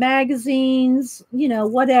 magazines, you know,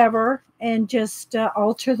 whatever, and just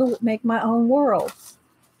make my own world.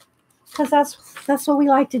 Because that's what we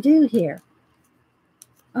like to do here.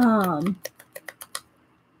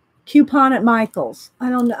 Coupon at Michael's. I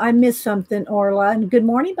don't know. I missed something, Orla. And good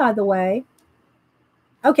morning, by the way.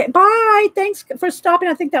 Okay, bye. Thanks for stopping.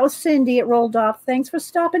 I think that was Cindy. It rolled off. Thanks for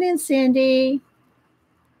stopping in, Cindy.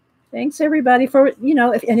 Thanks, everybody, for, you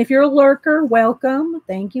know, if you're a lurker, welcome.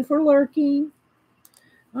 Thank you for lurking.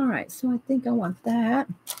 All right, so I think I want that.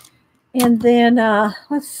 And then,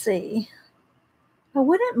 let's see. I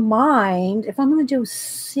wouldn't mind, if I'm going to do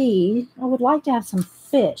C, I would like to have some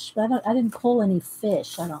fish, but I didn't pull any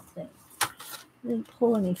fish, I don't think. I didn't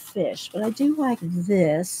pull any fish, but I do like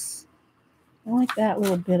this. I like that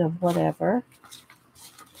little bit of whatever.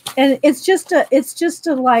 And it's just a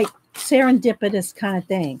like serendipitous kind of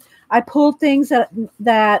thing. I pulled things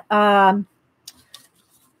that I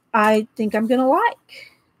think I'm going to like.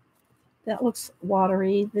 That looks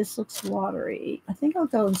watery. This looks watery. I think I'll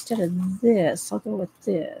go, instead of this, I'll go with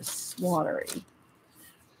this, watery.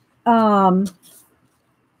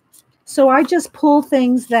 So I just pull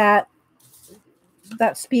things that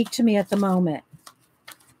speak to me at the moment.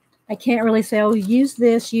 I can't really say, oh, use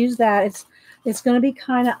this, use that. It's going to be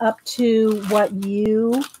kind of up to what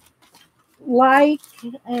you like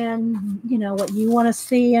and, you know, what you want to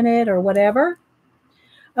see in it or whatever.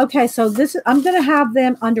 Okay, so I'm going to have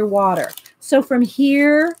them underwater. So from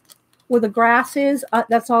here, where the grass is,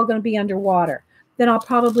 that's all going to be underwater. Then I'll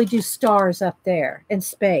probably do stars up there and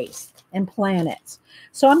space and planets.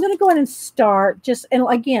 So I'm going to go ahead and start and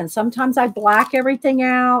again, sometimes I black everything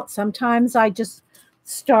out. Sometimes I just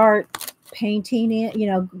start painting it, you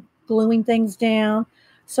know, gluing things down.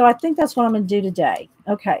 So I think that's what I'm going to do today.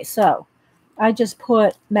 Okay, so I just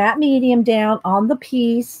put matte medium down on the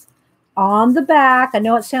piece. On the back, I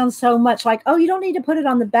know it sounds so much like, oh, you don't need to put it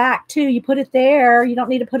on the back too. You put it there. You don't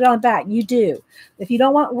need to put it on the back. You do. If you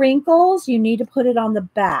don't want wrinkles, you need to put it on the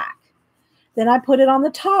back. Then I put it on the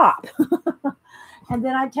top. And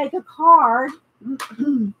then I take a card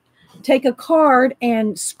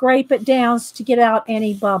and scrape it down to get out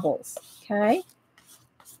any bubbles. Okay.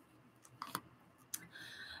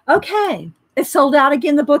 Okay. It's sold out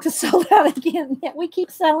again. The book is sold out again. Yeah, we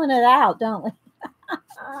keep selling it out, don't we?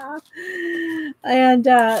 And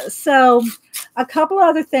so a couple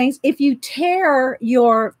other things. If you tear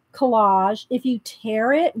your collage, if you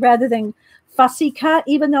tear it rather than fussy cut,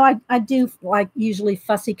 even though I do like usually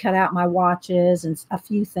fussy cut out my watches and a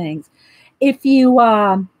few things. If you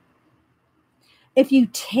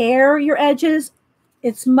tear your edges,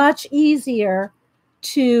 it's much easier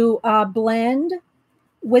to blend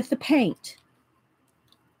with the paint.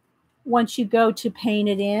 Once you go to paint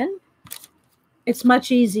it in, it's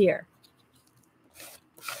much easier.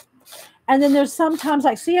 And then there's sometimes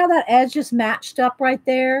like, see how that edge just matched up right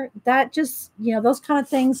there? That just, you know, those kind of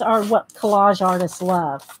things are what collage artists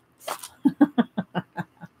love.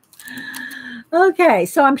 Okay,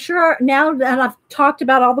 so I'm sure now that I've talked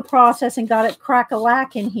about all the process and got it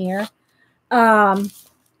crack-a-lack in here,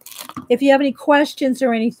 if you have any questions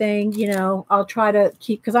or anything, you know, I'll try to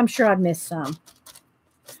keep, because I'm sure I've missed some.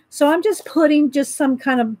 So I'm just putting just some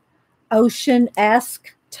kind of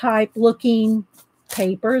ocean-esque type looking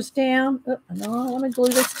papers down. Oh, no, I want to glue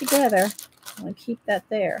this together. I want to keep that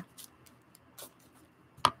there.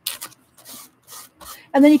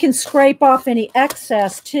 And then you can scrape off any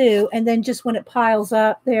excess too. And then just when it piles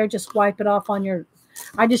up there, just wipe it off on your,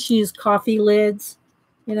 I just use coffee lids,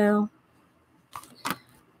 you know,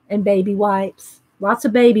 and baby wipes. Lots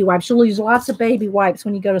of baby wipes. You'll use lots of baby wipes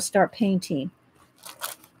when you go to start painting.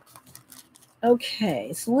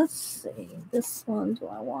 Okay, so let's see. This one, do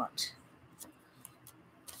I want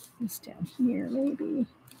this down here maybe?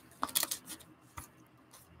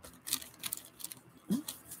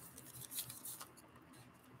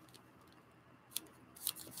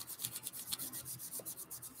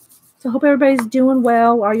 So I hope everybody's doing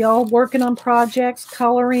well. Are y'all working on projects,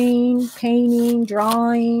 coloring, painting,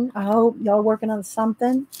 drawing? I hope y'all working on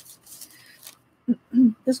something.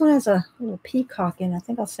 This one has a little peacock in. I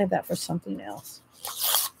think I'll save that for something else.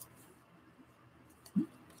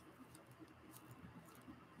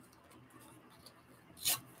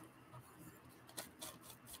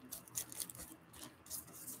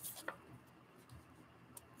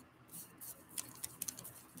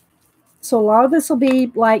 So a lot of this will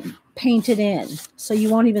be like painted in. So you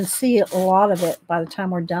won't even see a lot of it by the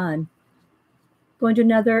time we're done. Going to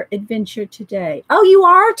another adventure today. Oh, you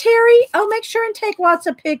are, Terry? Oh, make sure and take lots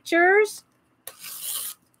of pictures.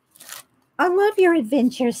 I love your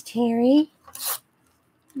adventures, Terry.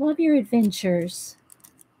 Love your adventures.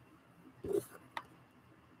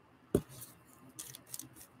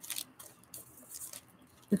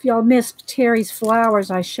 If y'all missed Terry's flowers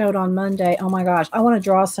I showed on Monday, oh my gosh, I want to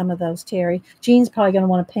draw some of those, Terry. Jean's probably going to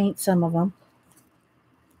want to paint some of them.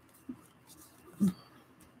 Let's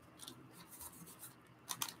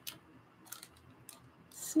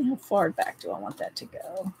see how far back do I want that to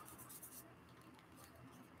go.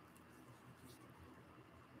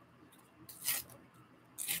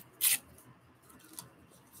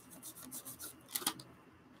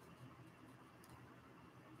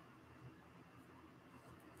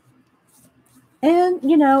 And,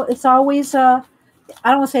 you know, it's always I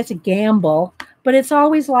don't want to say it's a gamble, but it's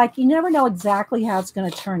always like you never know exactly how it's going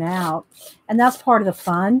to turn out. And that's part of the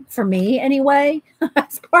fun for me anyway.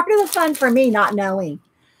 That's part of the fun for me, not knowing.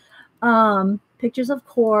 Pictures, of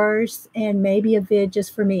course, and maybe a vid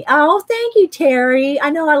just for me. Oh, thank you, Terry. I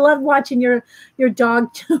know I love watching your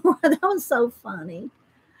dog tour. That was so funny.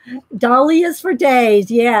 Dahlias for days.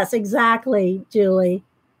 Yes, exactly, Julie.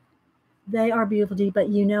 They are beautiful, but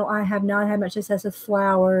you know I have not had much success with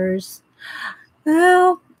flowers.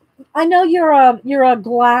 Well, I know you're a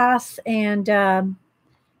glass and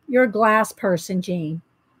you're a glass person, Jean.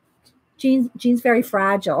 Jean's very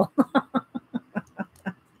fragile.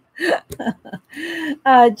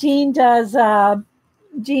 Jean does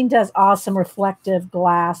awesome reflective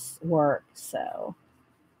glass work. So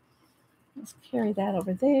let's carry that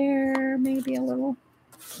over there. Maybe a little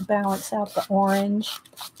balance out the orange.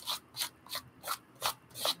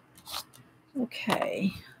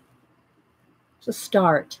 Okay. It's a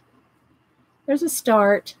start. There's a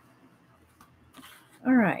start.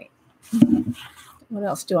 All right. What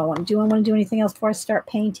else do I want to do? I want to do anything else before I start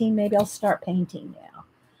painting? Maybe I'll start painting now.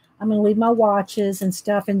 I'm going to leave my watches and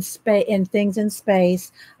stuff in space and things in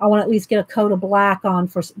space. I want to at least get a coat of black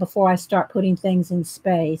on before I start putting things in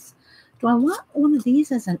space. Do I want one of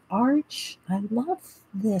these as an arch? I love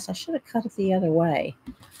this. I should have cut it the other way.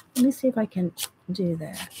 Let me see if I can do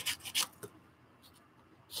that.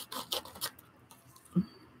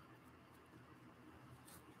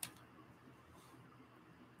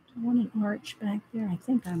 I want an arch back there. I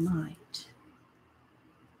think I might.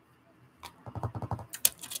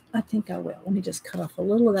 I think I will. Let me just cut off a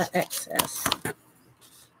little of that excess.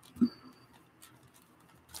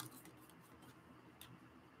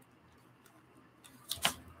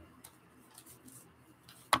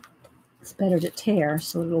 It's better to tear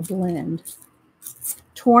so it'll blend.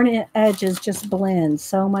 Torn edges just blend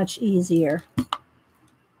so much easier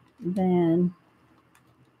than,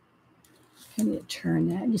 I need to turn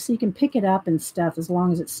that. You see, you can pick it up and stuff as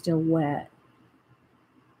long as it's still wet.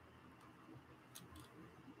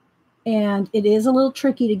 And it is a little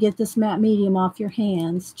tricky to get this matte medium off your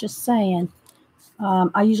hands, just saying.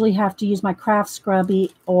 I usually have to use my craft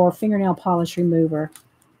scrubby or fingernail polish remover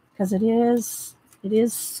because it is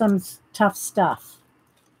some tough stuff.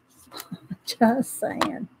 Just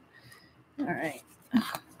saying. All right.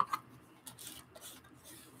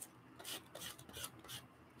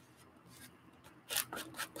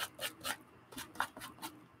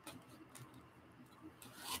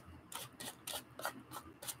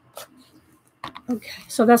 Okay,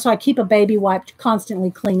 so that's why I keep a baby wipe,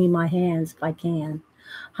 constantly cleaning my hands if I can.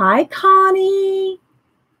 Hi, Connie.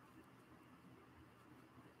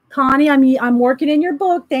 Connie, I'm working in your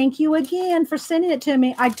book. Thank you again for sending it to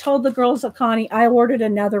me. I told the girls at Connie I ordered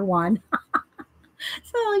another one.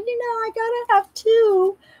 So, I got to have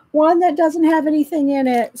two. One that doesn't have anything in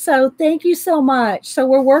it. So thank you so much. So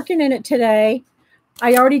we're working in it today.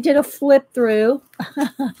 I already did a flip through.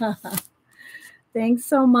 Thanks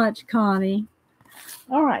so much, Connie.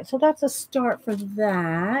 All right, so that's a start for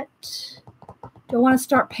that. Do I want to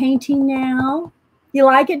start painting now? You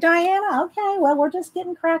like it, Diana? Okay, well, we're just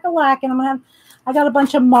getting crack-a-lacking. I got a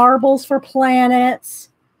bunch of marbles for planets.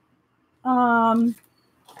 I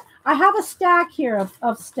have a stack here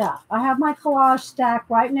of stuff. I have my collage stack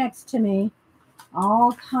right next to me.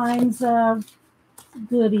 All kinds of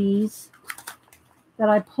goodies that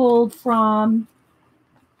I pulled from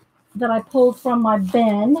my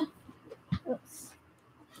bin. Oops.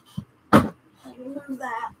 Remove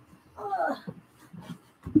that.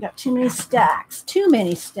 Got too many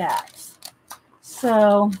stacks.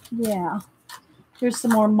 So, yeah. Here's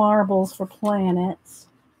some more marbles for planets.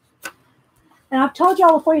 And I've told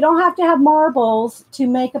y'all before, you don't have to have marbles to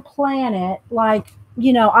make a planet. Like,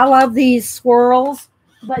 I love these swirls,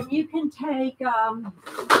 but you can take a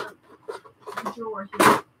drawer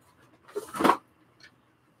here.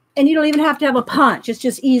 And you don't even have to have a punch. It's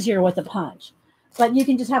just easier with a punch. But you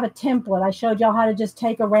can just have a template. I showed y'all how to just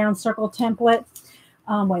take a round circle template.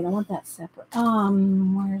 Wait, I want that separate.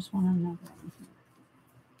 Where's one another one?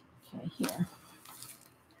 Okay, here.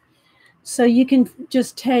 So you can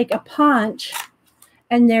just take a punch,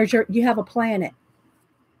 and you have a planet,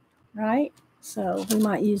 right? So we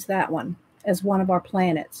might use that one as one of our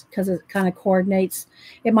planets because it kind of coordinates.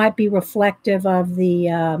 It might be reflective of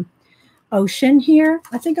the ocean here.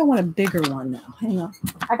 I think I want a bigger one now. Hang on.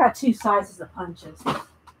 I got two sizes of punches.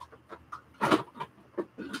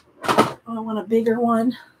 I want a bigger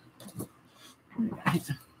one.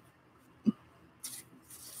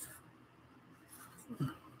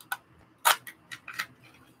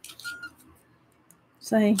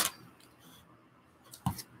 Say,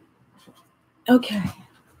 okay.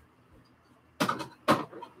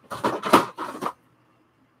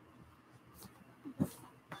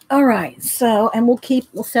 All right, so, and we'll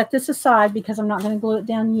set this aside because I'm not going to glue it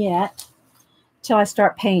down yet till I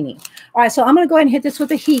start painting. All right, so I'm going to go ahead and hit this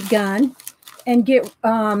with a heat gun and get,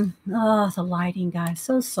 the lighting, guys,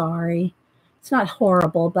 so sorry. It's not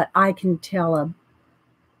horrible, but I can tell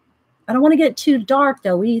I don't want to get too dark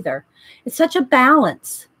though either. It's such a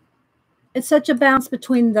balance. It's such a balance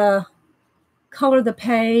between the color of the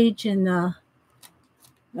page and the,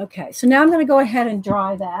 okay, so now I'm going to go ahead and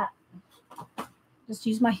dry that. Just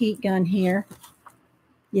use my heat gun here.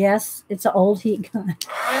 Yes, it's an old heat gun.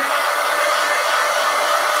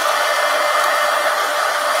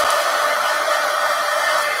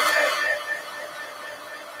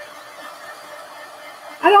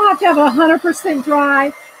 I don't have to have 100%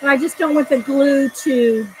 dry, but I just don't want the glue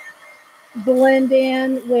to blend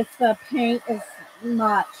in with the paint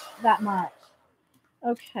that much.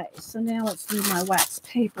 Okay, so now let's move my wax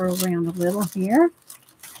paper around a little here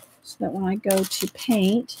so that when I go to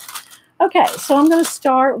paint. Okay, so I'm going to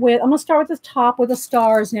start with the top with the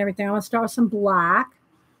stars and everything. I'm going to start with some black.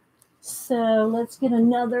 So let's get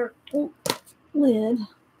another lid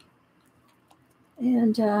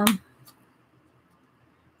and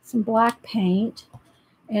some black paint.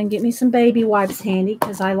 And get me some baby wipes handy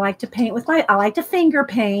because I like to paint with I like to finger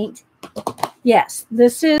paint. Yes,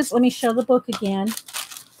 this is, let me show the book again.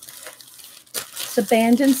 It's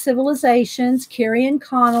Abandoned Civilizations, Kieron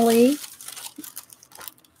Connolly.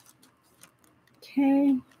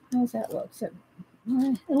 Okay, how does that look?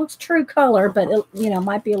 It looks true color, but it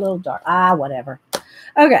might be a little dark. Whatever.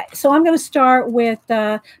 Okay, so I'm going to start with,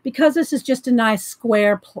 because this is just a nice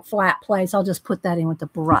square flat place, I'll just put that in with the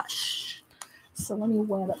brush. So let me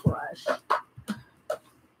wet a brush.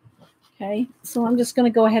 Okay, so I'm just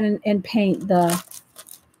going to go ahead and paint the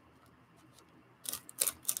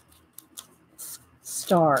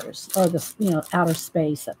stars, or the outer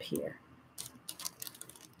space up here.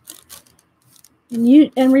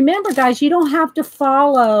 And remember, guys, you don't have to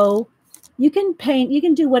follow. You can paint, you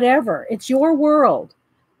can do whatever. It's your world.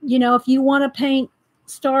 If you want to paint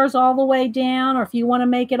stars all the way down, or if you want to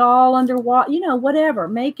make it all underwater, whatever.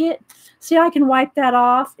 Make it. See, I can wipe that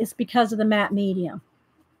off. It's because of the matte medium.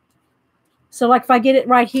 So like if I get it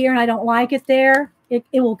right here and I don't like it there, it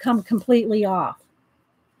will come completely off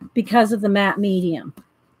because of the matte medium.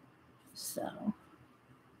 So.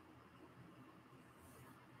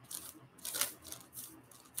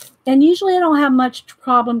 And usually I don't have much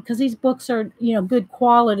problem because these books are, good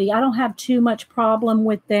quality. I don't have too much problem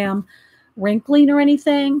with them wrinkling or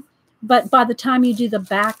anything. But by the time you do the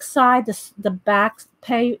back side, the back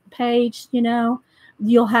page,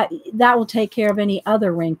 you'll have, that will take care of any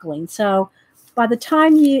other wrinkling. So by the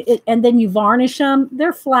time and then you varnish them,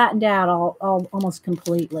 they're flattened out almost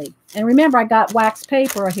completely. And remember, I got wax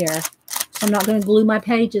paper here, so I'm not going to glue my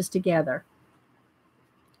pages together.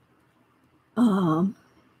 Alrighty.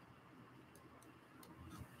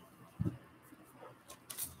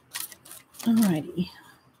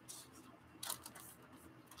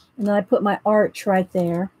 And then I put my arch right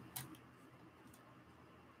there.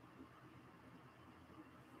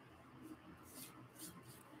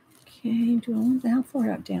 Okay, how far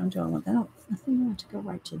out down do I want that? I think I want to go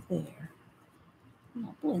right to there.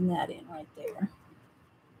 I'll blend that in right there.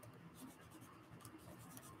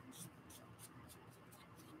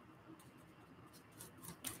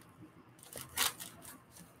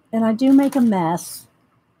 And I do make a mess.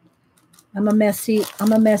 I'm a messy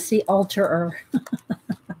alterer.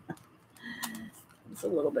 There's a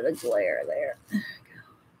little bit of glare there. There we go.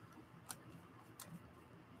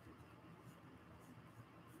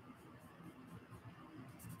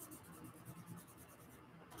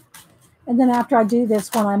 And then after I do this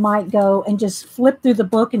one, I might go and just flip through the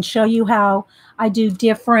book and show you how I do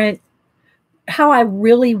how I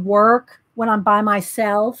really work when I'm by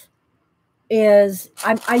myself.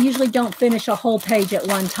 I usually don't finish a whole page at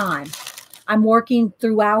one time. I'm working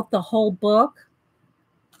throughout the whole book.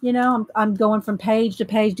 I'm going from page to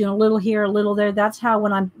page, doing a little here, a little there. That's how,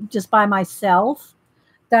 when I'm just by myself,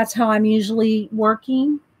 that's how I'm usually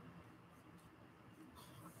working.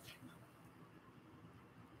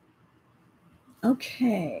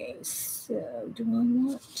 Okay, so do I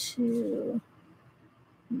want to...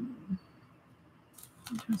 I'm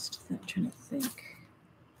just trying to think.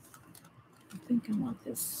 I think I want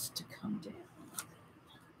this to come down.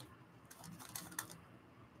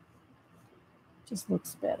 Just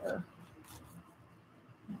looks better.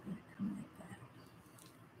 Come like that.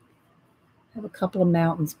 I have a couple of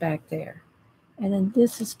mountains back there. And then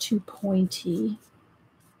this is too pointy.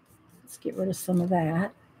 Let's get rid of some of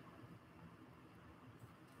that.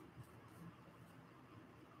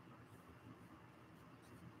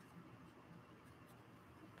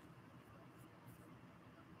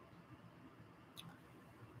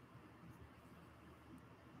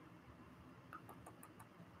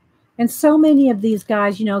 And so many of these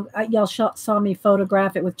guys, y'all saw me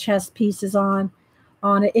photograph it with chess pieces on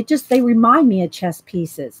it. They remind me of chess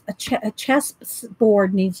pieces. A chess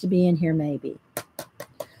board needs to be in here, maybe.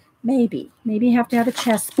 Maybe you have to have a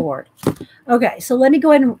chess board. Okay, so let me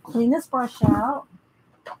go ahead and clean this brush out.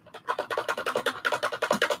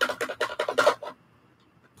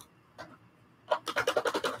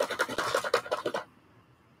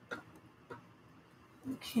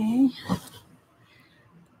 Okay.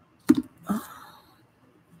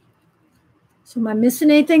 So am I missing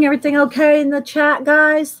anything? Everything okay in the chat,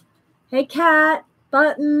 guys? Hey, Cat,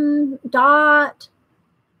 Button, Dot.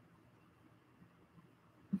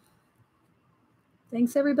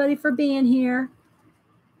 Thanks, everybody, for being here.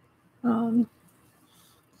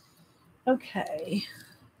 Okay.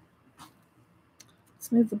 Let's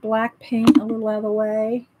move the black paint a little out of the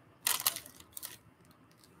way.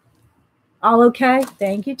 All okay?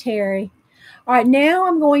 Thank you, Terry. All right, now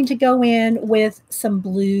I'm going to go in with some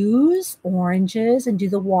blues, oranges, and do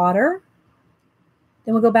the water.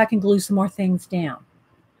 Then we'll go back and glue some more things down.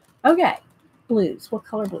 Okay, blues. What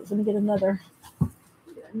color blues? Let me get another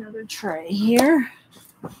tray here.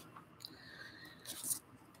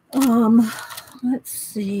 Let's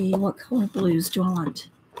see. What color blues do I want?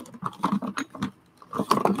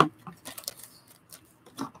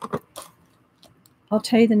 I'll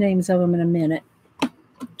tell you the names of them in a minute.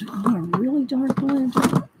 I want a really dark blue.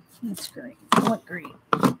 That's great. I want green.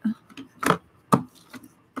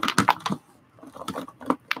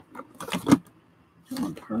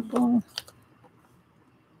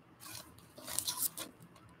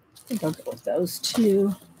 think I'll go with those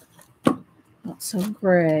two. Not so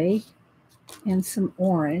gray. And some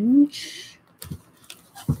orange.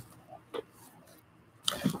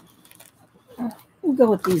 We'll go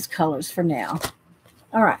with these colors for now.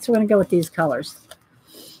 All right, so we're going to go with these colors.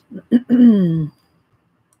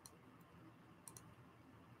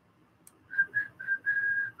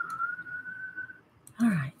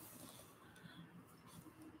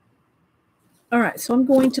 All right, so I'm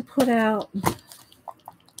going to put out,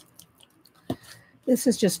 this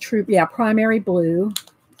is just true, primary blue.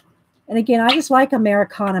 And again, I just like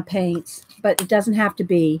Americana paints, but it doesn't have to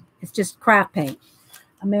be. It's just craft paint.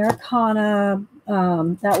 Americana,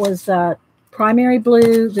 that was primary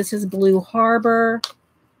blue. This is Blue Harbor.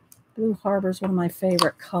 Blue Harbor is one of my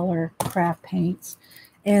favorite color craft paints.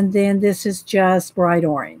 And then this is just bright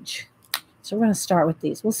orange. So we're going to start with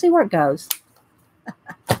these. We'll see where it goes.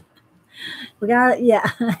 We got it. Yeah.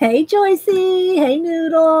 Hey, Joycey. Hey,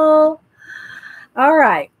 Noodle. All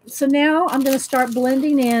right. So now I'm going to start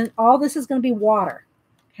blending in. All this is going to be water.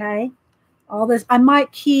 Okay. All this. I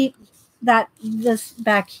might keep this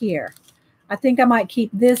back here. I think I might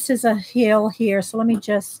keep this as a hill here. So let me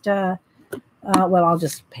just, well, I'll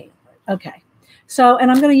just paint it. Okay. So,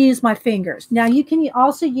 and I'm going to use my fingers. Now you can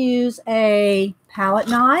also use a palette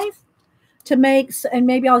knife to make, and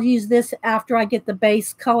maybe I'll use this after I get the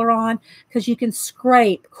base color on, because you can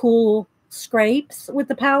scrape cool scrapes with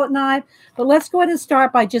the palette knife. But let's go ahead and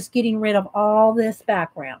start by just getting rid of all this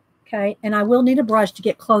background. Okay. And I will need a brush to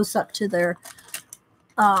get close up to their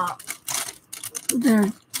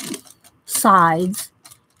sides.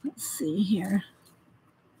 Let's see here.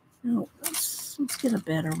 Oh, let's get a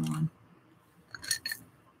better one.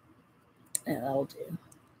 Yeah, that'll do.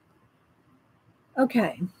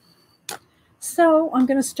 Okay. So I'm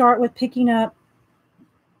going to start with picking up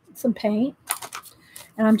some paint,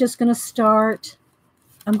 and I'm just going to start,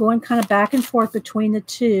 I'm going kind of back and forth between the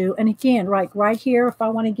two. And again, right here, if I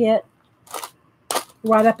want to get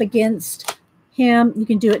right up against him, you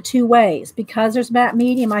can do it two ways. Because there's matte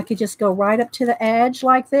medium, I could just go right up to the edge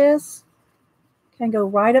like this. Can go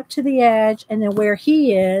right up to the edge, and then where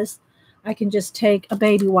he is, I can just take a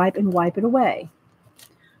baby wipe and wipe it away.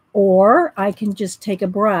 Or I can just take a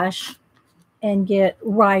brush and get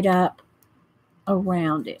right up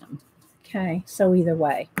around him. Okay, so either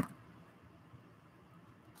way.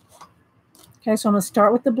 Okay, so I'm going to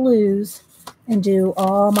start with the blues and do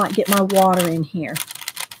get my water in here.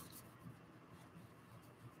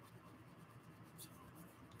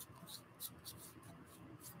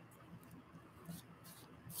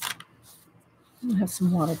 I'll have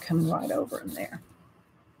some water coming right over in there.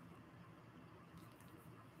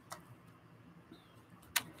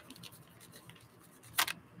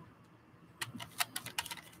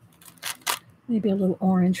 Maybe a little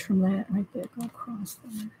orange from that right there, go across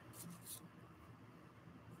there.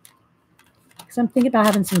 Because I'm thinking about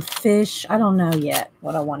having some fish. I don't know yet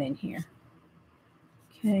what I want in here.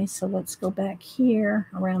 Okay, so let's go back here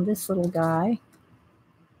around this little guy.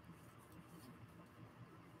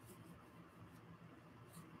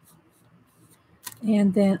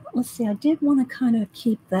 And then, let's see, I did want to kind of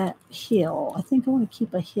keep that hill. I think I want to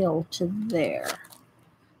keep a hill to there.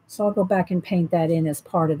 So I'll go back and paint that in as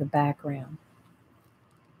part of the background.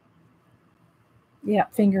 Yeah,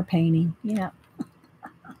 finger painting. Yeah.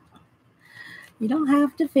 You don't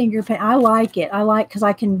have to finger paint. I like it. I like, because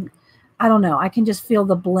I can, I don't know, I can just feel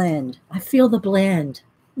the blend. I feel the blend.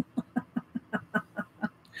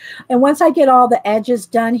 And once I get all the edges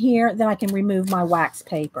done here, then I can remove my wax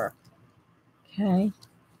paper. Okay.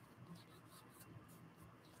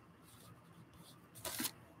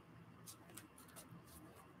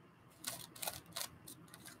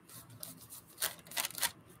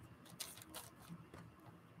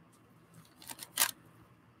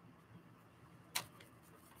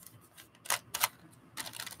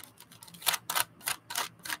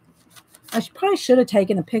 I probably should have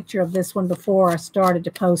taken a picture of this one before I started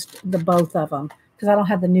to post the both of them, because I don't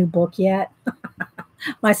have the new book yet.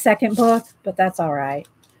 My second book, but that's all right.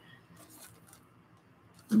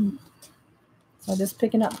 So just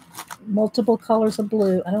picking up multiple colors of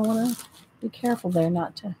blue. I don't want to be careful there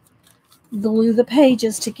not to glue the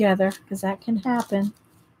pages together, because that can happen.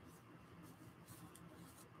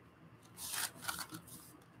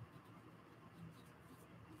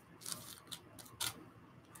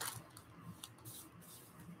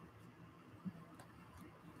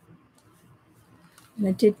 And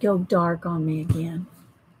it did go dark on me again.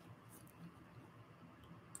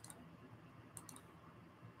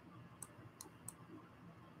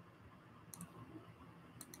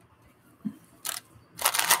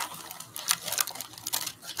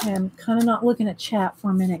 Okay, I'm kind of not looking at chat for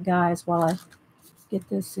a minute, guys, while I get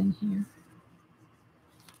this in here.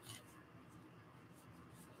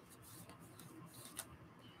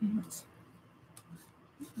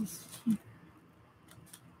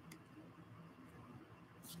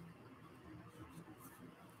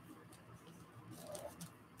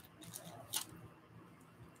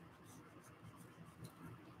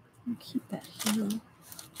 Keep that here. Okay,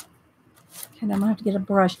 I'm going to have to get a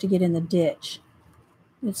brush to get in the ditch.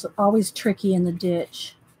 It's always tricky in the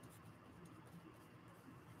ditch.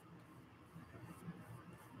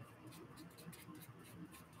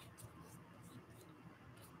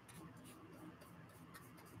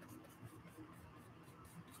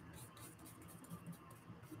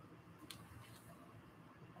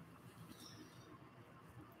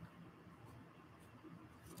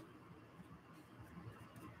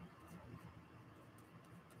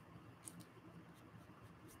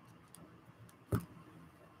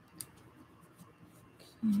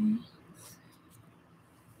 Okay.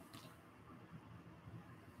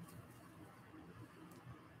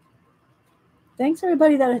 Thanks,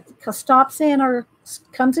 everybody that stops in or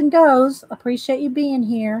comes and goes. Appreciate you being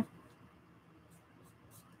here.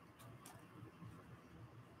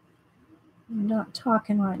 I'm not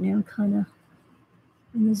talking right now. I'm kind of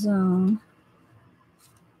in the zone.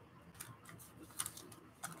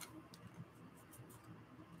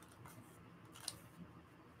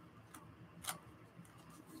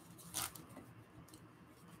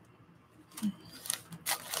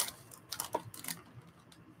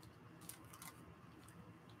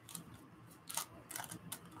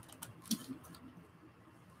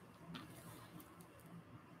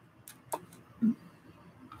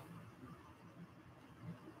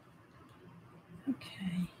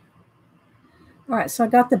 Okay. All right, so I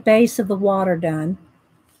got the base of the water done,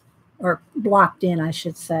 or blocked in, I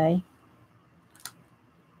should say.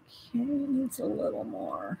 Okay, it needs a little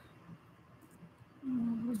more. A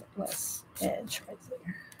little bit less edge right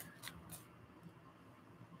there.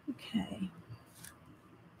 Okay.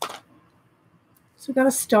 So we got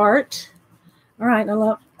to start. All right,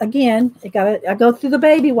 again, I go through the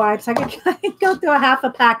baby wipes. I can go through a half a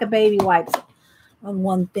pack of baby wipes on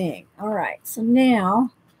one thing. All right, so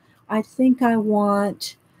now I think I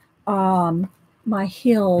want my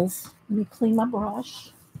heels. Let me clean my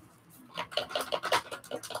brush.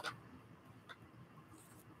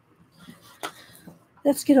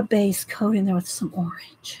 Let's get a base coat in there with some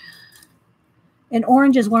orange. And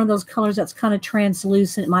orange is one of those colors that's kind of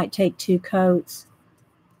translucent. It might take 2 coats.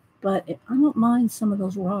 But I don't mind some of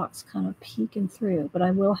those rocks kind of peeking through. But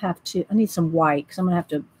I will have to, I need some white because I'm going to have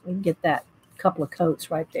to get that couple of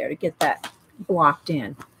coats right there to get that blocked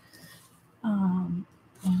in.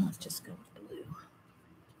 Let's just go with blue.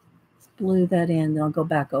 Let's blue that in, then I'll go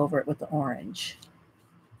back over it with the orange.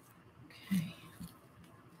 Okay.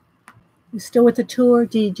 You still with the tour?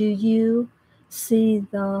 Did you see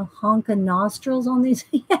the honking nostrils on these?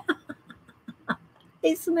 Yeah.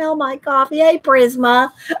 They smell my coffee. Hey,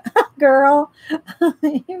 Prisma, girl.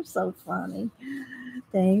 You're so funny.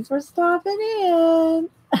 Thanks for stopping in.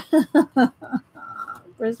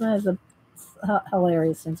 Prisma has a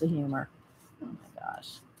hilarious sense of humor. Oh, my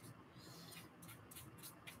gosh.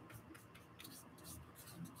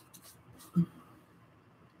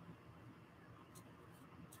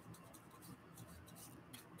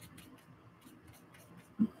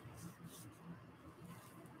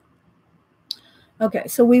 Okay,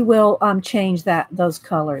 so we will change those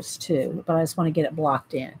colors too, but I just want to get it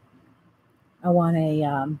blocked in. I want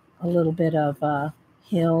a little bit of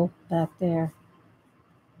hill back there,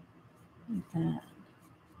 like that.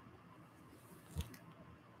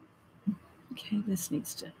 Okay, this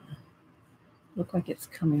needs to look like it's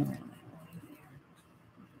coming around that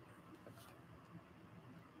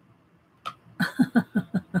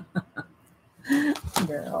way.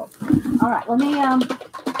 Girl. All right, let me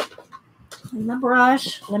clean my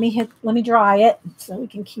brush. Let me dry it so we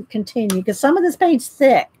can continue because some of this paint's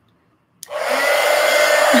thick.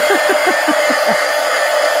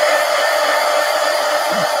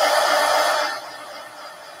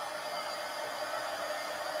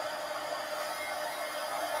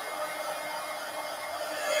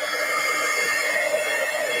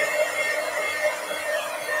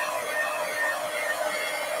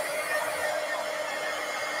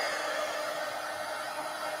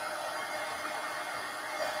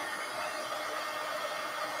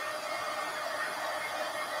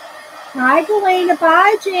 Hi, Galena.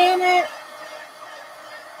 Bye, Janet.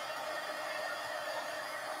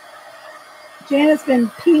 Janet's been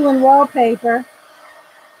peeling wallpaper,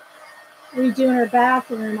 redoing her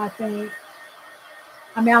bathroom, I think.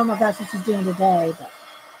 I mean, I don't know if that's what she's doing today, but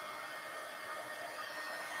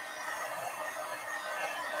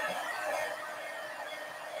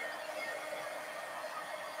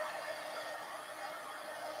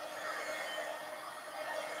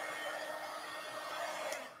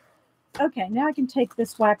Okay, now I can take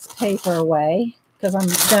this wax paper away because I'm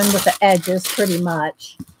done with the edges pretty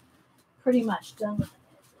much. Pretty much done with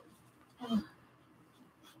the edges.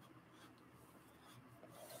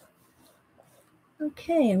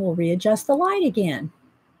 Okay, and we'll readjust the light again.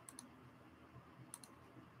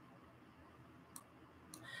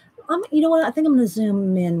 You know what? I think I'm going to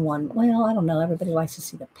zoom in one. Well, I don't know. Everybody likes to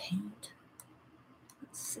see the paint.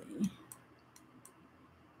 Let's see.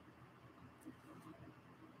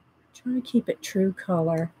 Trying to keep it true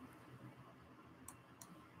color.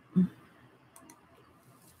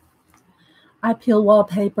 I peel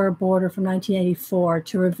wallpaper border from 1984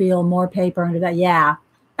 to reveal more paper under that. Yeah,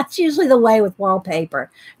 that's usually the way with wallpaper.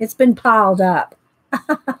 It's been piled up.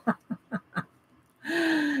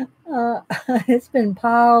 It's been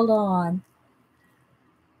piled on.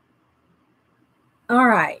 All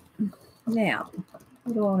right. Now,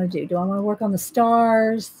 what do I want to do? Do I want to work on the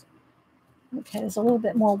stars? Okay, there's a little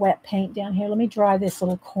bit more wet paint down here. Let me dry this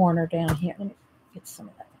little corner down here. Let me get some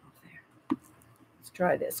of that off there. Let's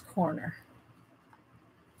dry this corner.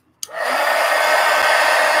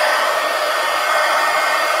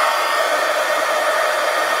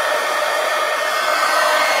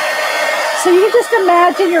 So you can just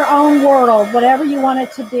imagine your own world, whatever you want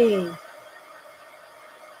it to be.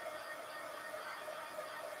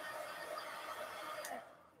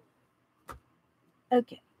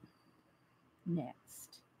 Okay.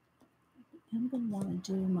 Next, I'm going to want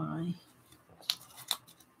to do my,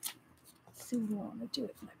 let's see what I want to do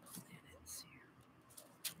with my planets here.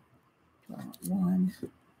 Do I want one?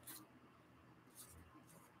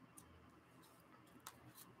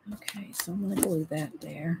 Okay, so I'm going to glue that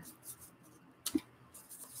there.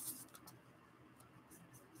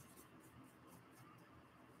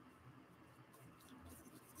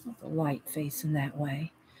 The light facing that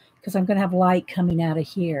way, because I'm going to have light coming out of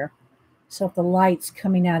here. So if the light's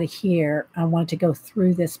coming out of here, I want it to go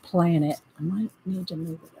through this planet. I might need to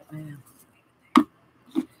move it around.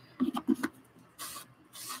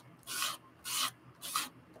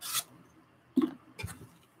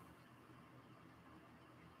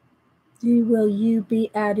 Will you be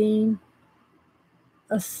adding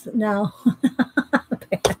a no?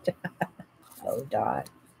 Oh, Dot.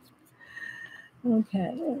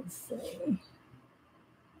 Okay, let's see.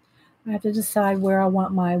 I have to decide where I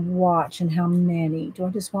want my watch and how many. Do I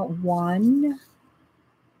just want one?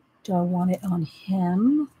 Do I want it on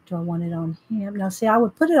him? Do I want it on him? Now, see, I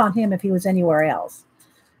would put it on him if he was anywhere else.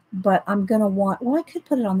 But I'm going to want, well, I could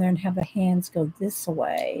put it on there and have the hands go this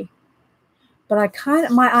way. But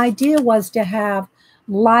my idea was to have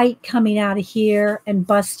light coming out of here and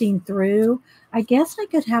busting through. I guess I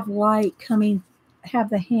could have light have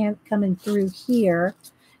the hand coming through here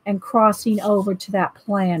and crossing over to that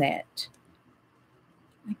planet.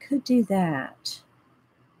 I could do that.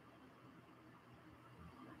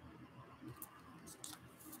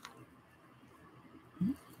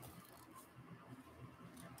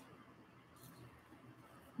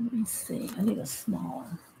 Let me see. I need a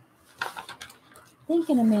smaller.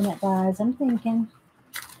 Thinking a minute, guys. I'm thinking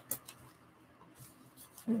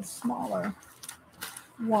a smaller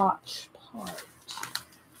watch part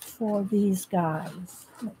for these guys.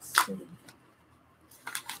 Let's see.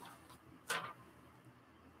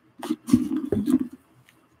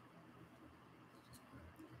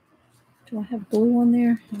 Do I have glue on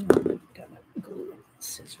there? Got my glue and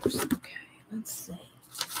scissors. Okay, let's see.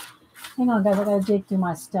 Hang on, guys. I gotta dig through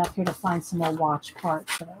my stuff here to find some more watch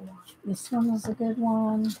parts that I want. This one was a good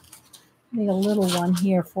one. I need a little one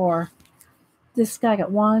here for this guy.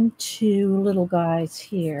 Got 1, 2 little guys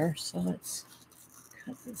here. So let's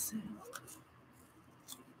cut this out.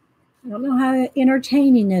 I don't know how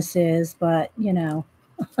entertaining this is, but you know,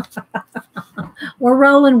 we're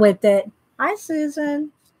rolling with it. Hi,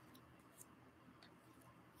 Susan.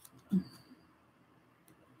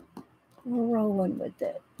 We're rolling with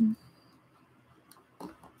it.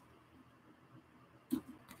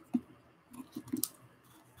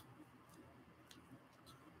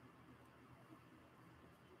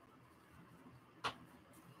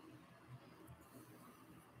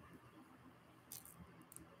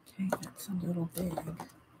 Okay, that's a little big. Cut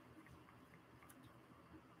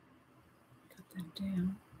that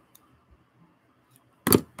down.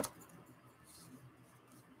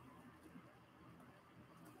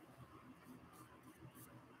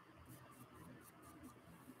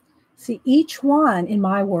 See, each one in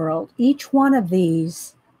my world, each one of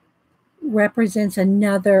these represents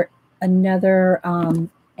another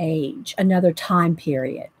age, another time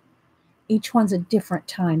period. Each one's a different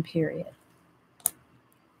time period.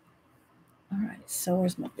 All right, so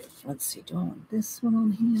where's my big? Let's see, do I want this one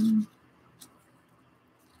on him?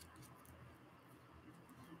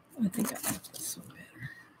 I think I like this one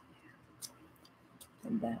better.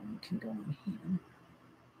 And that one can go on here.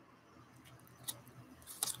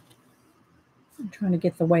 I'm trying to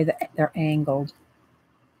get the way that they're angled.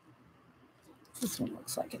 This one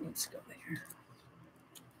looks like it needs to go there.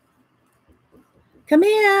 Come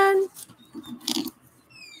in.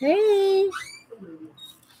 Hey.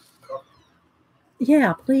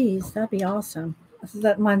 Yeah, please. That'd be awesome.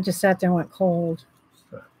 That mine just sat there and went cold.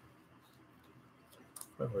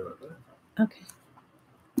 Okay.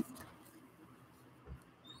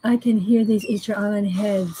 I can hear these Easter Island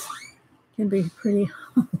heads can be pretty.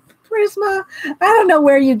 Prisma, I don't know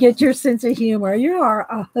where you get your sense of humor. You are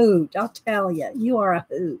a hoot. I'll tell you. You are a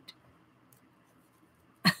hoot.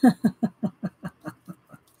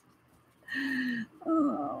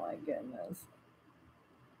 Oh, my goodness.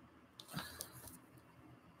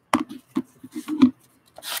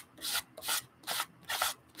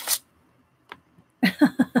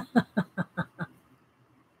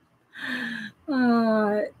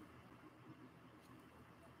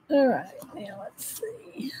 All right, now let's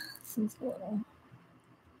see. This is a little,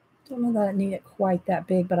 don't know that I need it quite that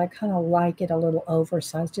big, but I kind of like it a little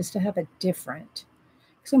oversized just to have it different.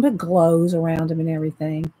 Some of it glows around them and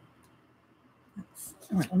everything.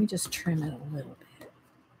 All right, let me just trim it a little bit.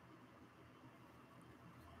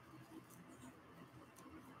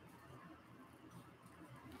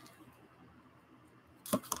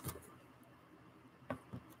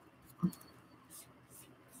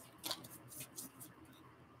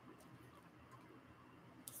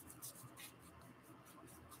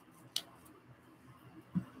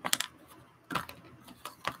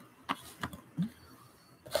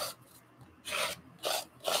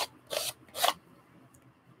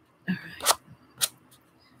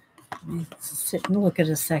 Sit and look at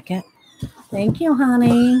a second. Thank you,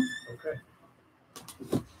 honey. Okay.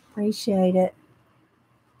 Appreciate it.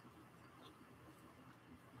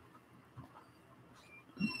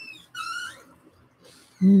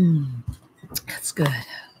 That's good.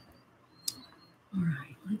 All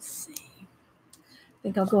right, let's see. I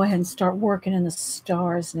think I'll go ahead and start working in the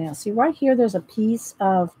stars now. See, right here, there's a piece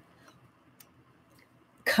of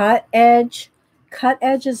cut edge. Cut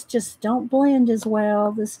edges just don't blend as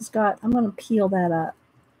well. This has got, I'm going to peel that up.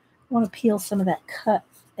 I want to peel some of that cut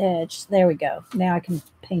edge. There we go. Now I can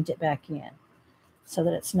paint it back in so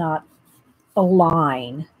that it's not a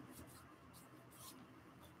line.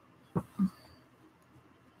 All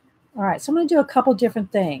right, so I'm going to do a couple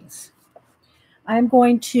different things. I'm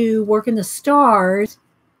going to work in the stars,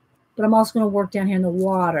 but I'm also going to work down here in the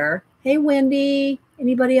water. Hey, Wendy.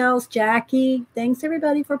 Anybody else? Jackie. Thanks,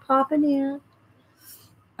 everybody, for popping in.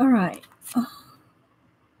 All right.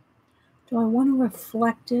 Do I want a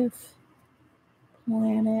reflective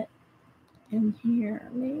planet in here?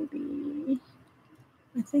 Maybe.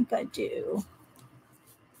 I think I do.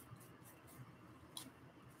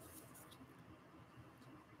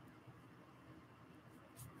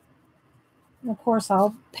 And of course,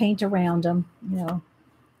 I'll paint around them, you know,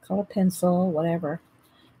 color pencil, whatever.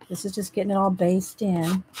 This is just getting it all based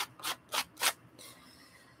in.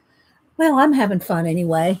 Well, I'm having fun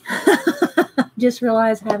anyway. Just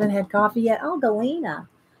realized I haven't had coffee yet. Oh, Galena,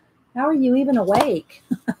 how are you even awake?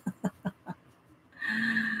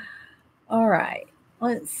 All right,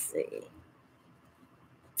 let's see.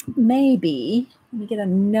 Maybe, let me get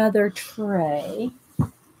another tray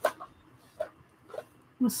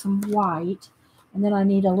with some white. And then I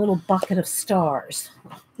need a little bucket of stars.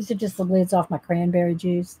 These are just the lids off my cranberry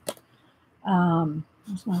juice.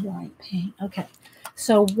 Where's my white paint? Okay.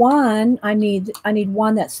 So one, I need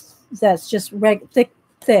one that's just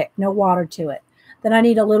thick, no water to it. Then I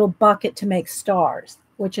need a little bucket to make stars,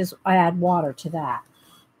 which is I add water to that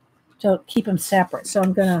to keep them separate. So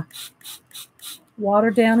I'm gonna water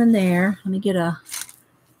down in there. Let me get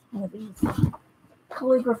one of these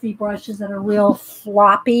calligraphy brushes that are real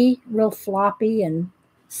floppy and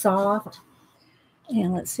soft.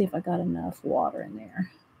 And let's see if I got enough water in there.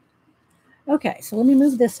 Okay, so let me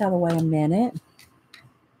move this out of the way a minute.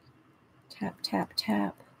 Tap, tap,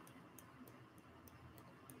 tap.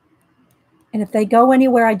 And if they go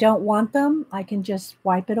anywhere I don't want them, I can just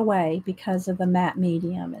wipe it away because of the matte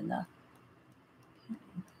medium and the...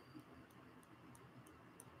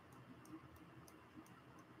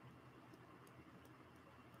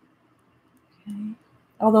 Okay.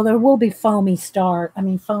 Although there will be foamy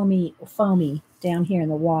down here in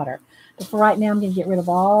the water. But for right now, I'm going to get rid of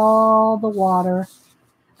all the water.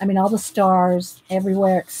 All the stars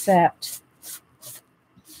everywhere except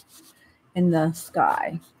in the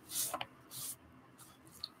sky.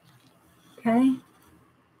 Okay.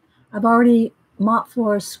 I've already mop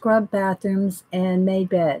floors, scrub bathrooms, and made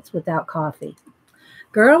beds without coffee.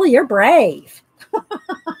 Girl, you're brave. All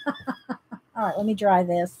right, let me dry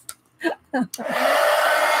this.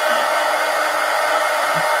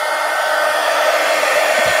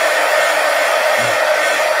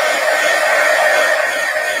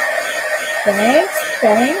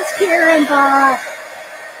 Thanks, Kieron Bot.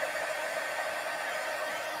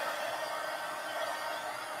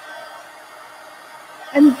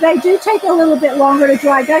 And they do take a little bit longer to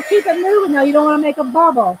dry. Gotta keep it moving though. You don't want to make a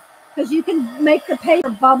bubble because you can make the paper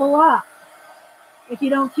bubble up if you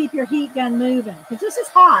don't keep your heat gun moving. Because this is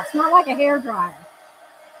hot. It's not like a hair dryer.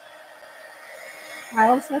 All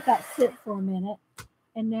right, let's let that sit for a minute.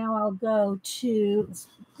 And now I'll go to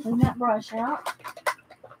bring that brush out.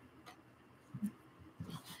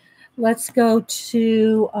 Let's go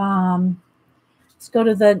to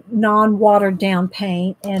the non-watered down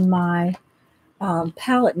paint and my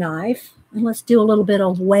palette knife, and let's do a little bit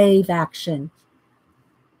of wave action.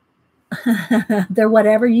 They're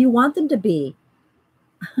whatever you want them to be.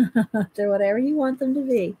 They're whatever you want them to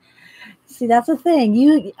be. See, that's the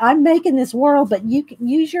thing. I'm making this world, but you can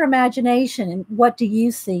use your imagination. And what do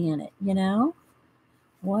you see in it? You know,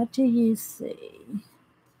 what do you see?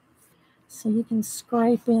 So you can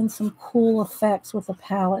scrape in some cool effects with a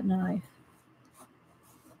palette knife.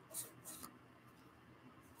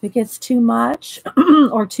 If it gets too much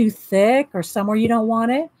or too thick or somewhere you don't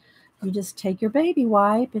want it, you just take your baby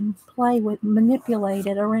wipe and manipulate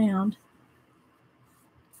it around.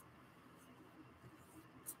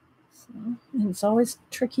 So, and it's always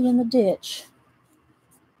tricky in the ditch,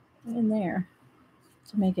 in there,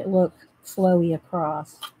 to make it look flowy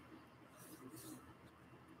across.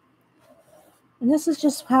 And this is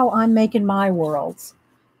just how I'm making my worlds.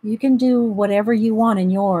 You can do whatever you want in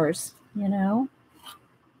yours, you know,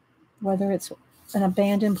 whether it's an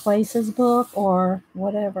abandoned places book or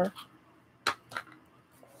whatever.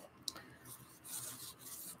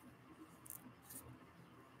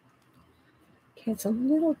 Okay, it's a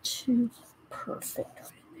little too perfect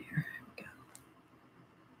right there. We go.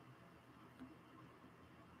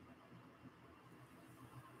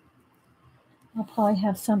 I'll probably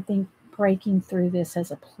have something breaking through this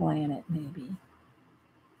as a planet, maybe.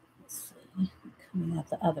 Let's see, coming out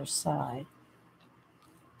the other side.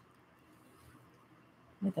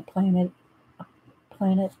 With a planet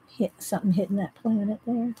hit something hitting that planet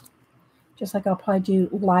there. Just like I'll probably do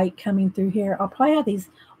light coming through here. I'll probably have these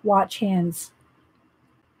watch hands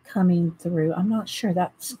coming through. I'm not sure.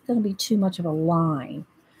 That's going to be too much of a line.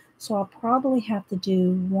 So I'll probably have to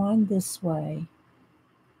do one this way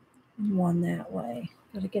and one that way.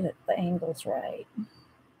 Got to get it, the angles right.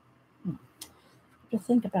 To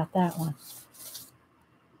think about that one.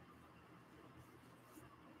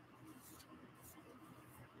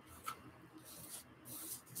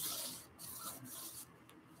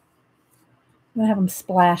 I'm going to have them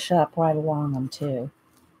splash up right along them too.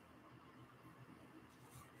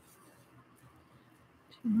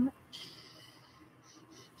 Too much.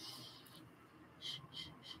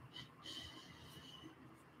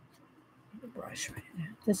 The brush right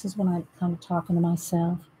there. This is when I'm talking to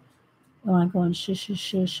myself. When I'm going shush, shush,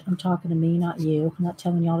 shush, I'm talking to me, not you. I'm not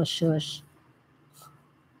telling y'all to shush.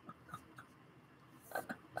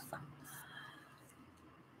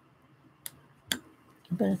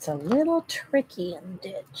 But it's a little tricky in the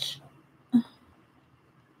ditch.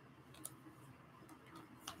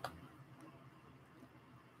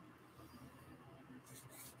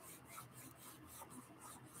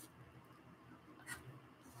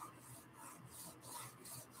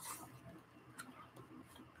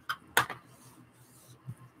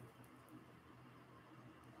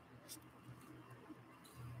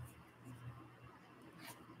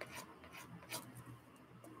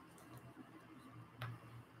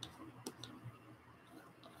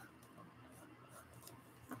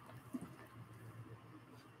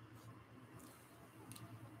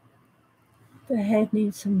 The head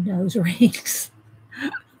needs some nose rings.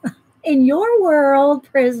 In your world,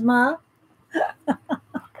 Prisma.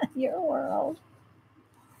 Your world.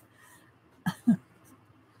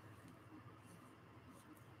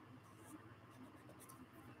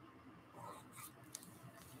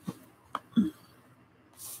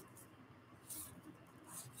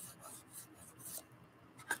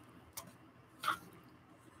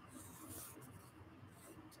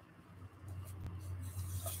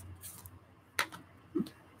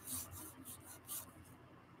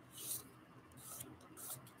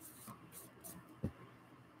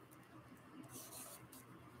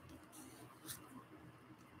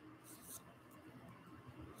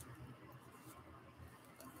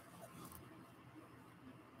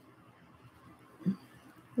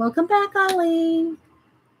 Welcome back, Eileen.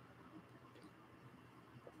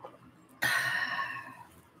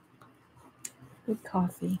 Good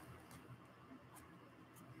coffee.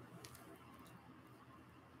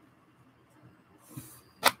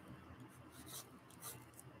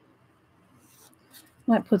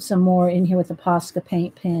 Might put some more in here with the Posca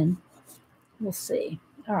paint pen. We'll see.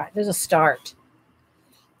 All right, there's a start.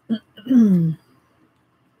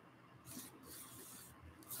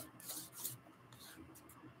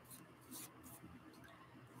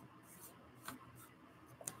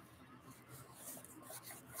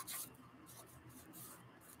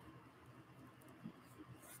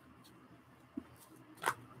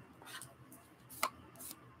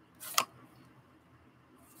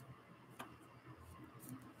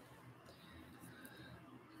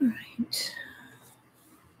 All right.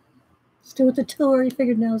 Still with the tiller, you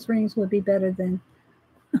figured nose rings would be better than.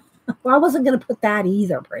 Well, I wasn't going to put that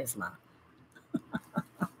either, Prisma.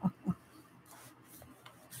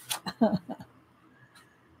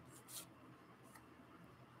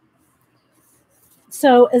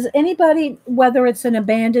 So is anybody, whether it's an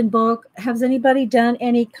abandoned book, has anybody done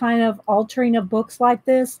any kind of altering of books like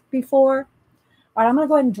this before? All right, I'm going to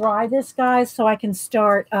go ahead and dry this, guys, so I can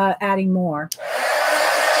start adding more.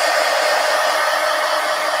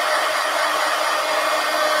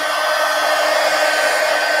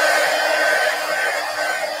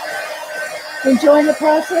 Enjoying the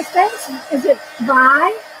process, thanks? Is it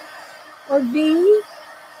Vi or V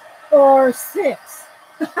or 6?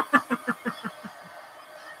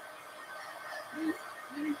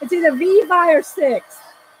 It's either V, Vi, or 6.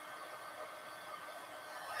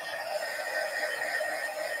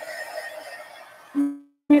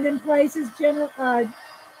 In places, Jamie.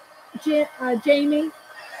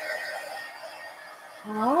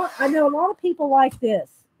 Oh, I know a lot of people like this.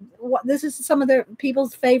 This is some of the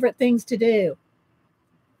people's favorite things to do.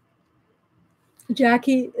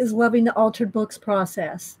 Jackie is loving the altered books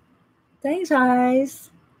process. Thanks, guys.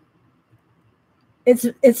 It's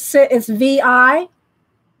VI.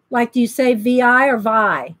 Like, do you say VI or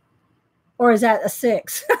Vi? Or is that a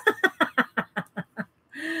 6?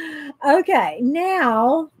 Okay,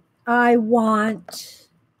 now I want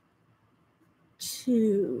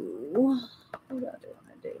to, what do I want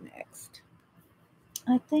to do next?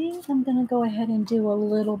 I think I'm going to go ahead and do a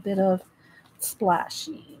little bit of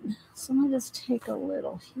splashing. So I'm going to just take a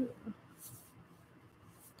little here.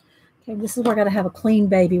 Okay, this is where I got to have a clean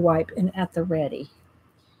baby wipe and at the ready.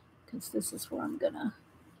 Because this is where I'm going to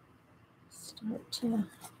start to,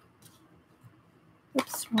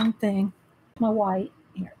 oops, wrong thing. My white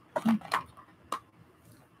here.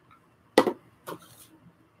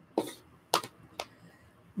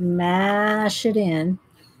 Mash it in.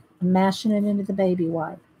 I'm mashing it into the baby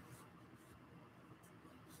wipe.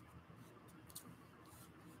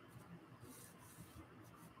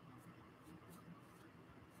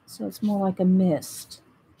 So it's more like a mist,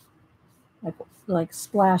 like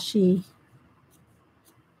splashy.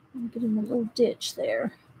 I'm getting a little ditch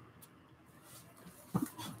there. I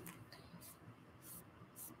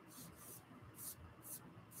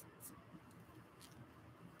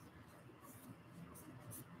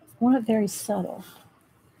want it very subtle,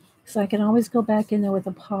 so I can always go back in there with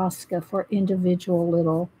a Posca for individual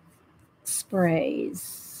little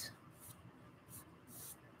sprays.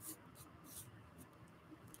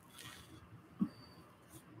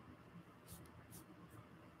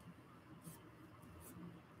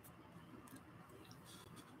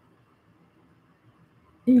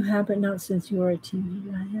 You have, but not since you were a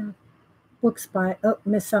teenager. I have books by, oh,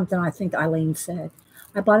 missed something I think Eileen said.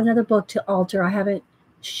 I bought another book to alter. I haven't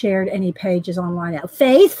shared any pages online now.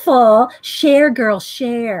 Faithful, share, girl,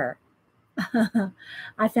 share.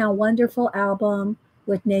 I found wonderful album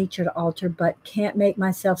with nature to alter, but can't make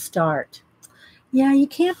myself start. Yeah, you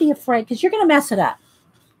can't be afraid because you're going to mess it up.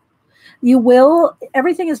 You will.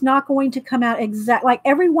 Everything is not going to come out exact. Like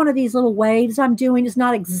every one of these little waves I'm doing is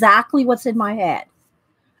not exactly what's in my head.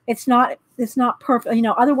 It's not perfect. You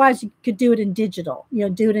know, otherwise you could do it in digital. You know,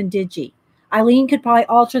 do it in Digi. Eileen could probably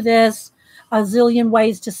alter this a zillion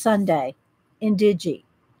ways to Sunday in Digi.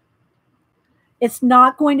 It's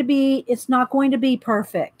not going to be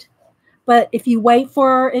perfect. But if you wait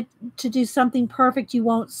for it to do something perfect, you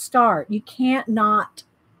won't start. You can't not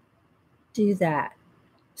do that.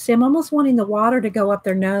 See, I'm almost wanting the water to go up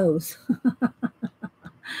their nose.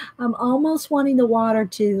 I'm almost wanting the water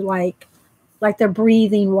to like they're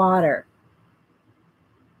breathing water.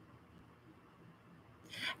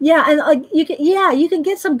 Yeah, and you can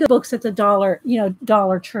get some good books at the Dollar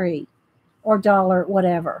Tree or dollar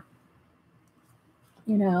whatever.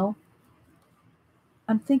 You know.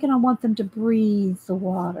 I'm thinking I want them to breathe the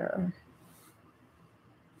water.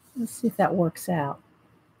 Let's see if that works out.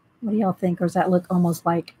 What do y'all think? Or does that look almost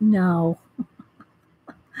like no?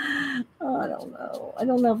 Oh, I don't know. I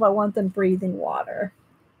don't know if I want them breathing water.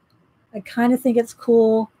 I kind of think it's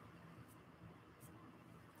cool.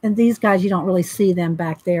 And these guys, you don't really see them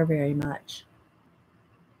back there very much.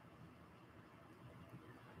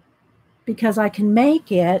 Because I can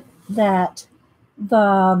make it that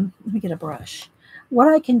let me get a brush. What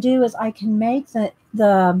I can do is I can make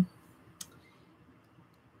the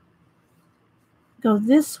go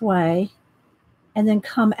this way and then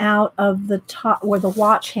come out of the top where the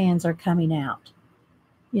watch hands are coming out.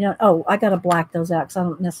 You know, oh, I got to black those out because I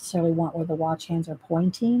don't necessarily want where the watch hands are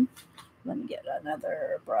pointing. Let me get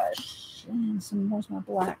another brush and some. Where's my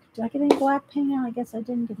black? Did I get any black paint out? I guess I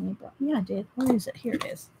didn't get any black. Yeah, I did. Where is it? Here it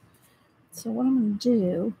is. So what I'm going to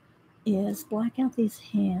do is black out these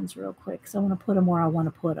hands real quick because I want to put them where I want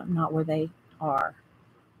to put them, not where they are.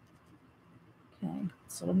 Okay,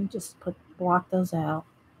 so let me just block those out.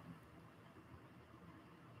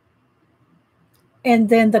 And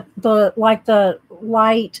then the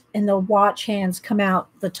light and the watch hands come out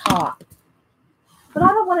the top. But I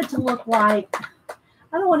don't want it to look like,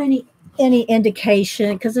 I don't want any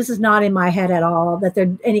indication, because this is not in my head at all, that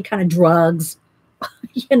they're any kind of drugs.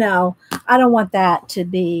 You know, I don't want that to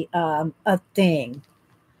be a thing.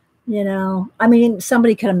 You know, I mean,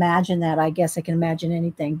 somebody could imagine that. I guess I can imagine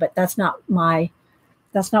anything, but that's not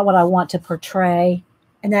what I want to portray.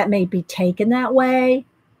 And that may be taken that way.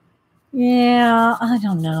 Yeah, I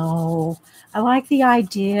don't know. I like the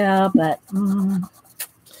idea, but I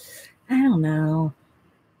don't know.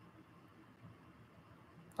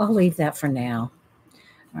 I'll leave that for now.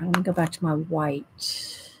 All right, let me go back to my white.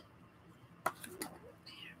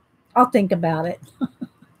 I'll think about it.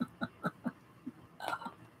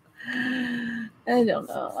 I don't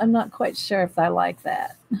know. I'm not quite sure if I like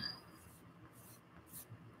that.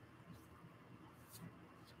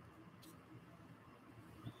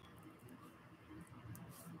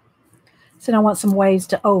 So I want some ways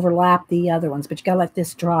to overlap the other ones, but you got to let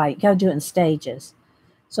this dry. You got to do it in stages.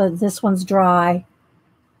 So this one's dry,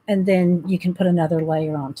 and then you can put another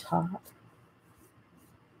layer on top.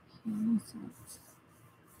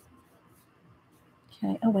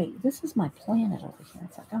 Okay. Oh, wait. This is my planet over here. I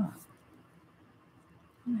forgot.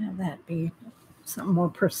 I'm going to have that be something more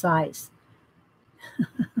precise.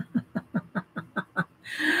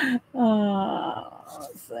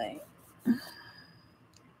 Let's see.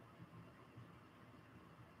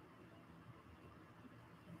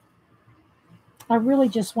 I really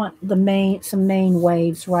just want some main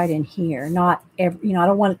waves right in here. Not every, I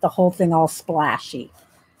don't want the whole thing all splashy.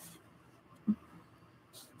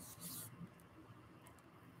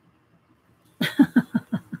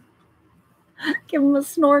 Give them a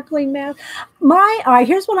snorkeling mask. All right,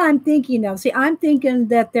 here's what I'm thinking of. See, I'm thinking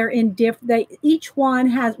that they're in that each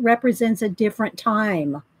one represents a different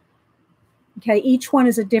time. Okay, each one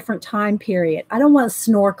is a different time period. I don't want a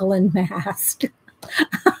snorkeling mask.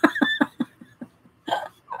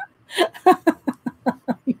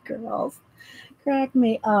 You girls crack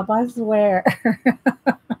me up, I swear.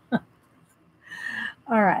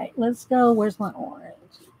 All right, let's go. Where's my orange?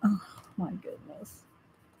 Oh, my goodness.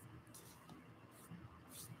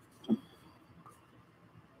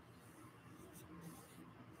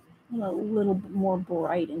 A little bit more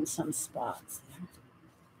bright in some spots there.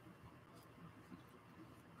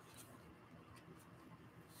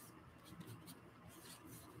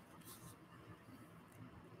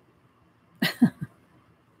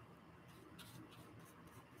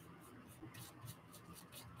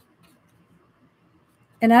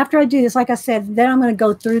 And after I do this, like I said, then I'm going to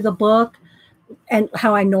go through the book and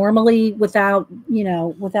how I normally, without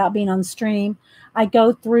being on stream, I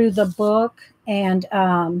go through the book and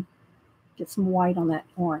get some white on that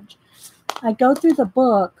orange. I go through the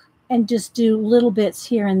book and just do little bits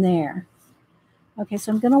here and there. Okay,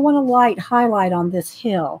 so I'm going to want to highlight on this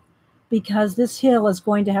hill because this hill is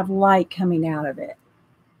going to have light coming out of it.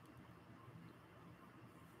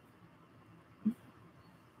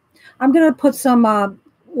 I'm going to put some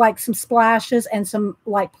some splashes and some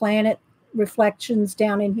like planet reflections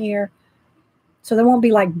down in here. So there won't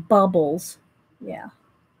be like bubbles. Yeah.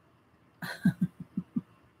 Oh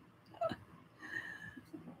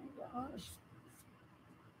gosh.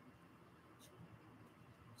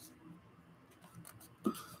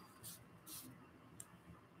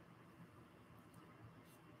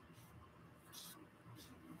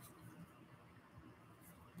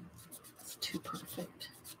 It's too perfect.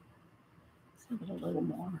 Let's have it a little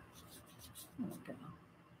more. There we go.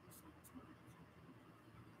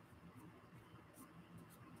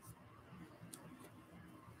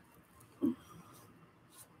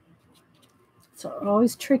 It's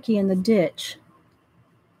always tricky in the ditch.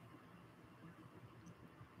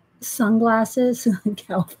 Sunglasses,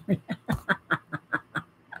 California.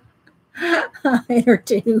 Inner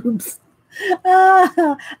tubes.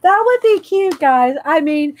 That would be cute, guys. I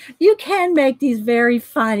mean, you can make these very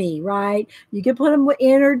funny, right? You can put them with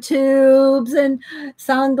inner tubes and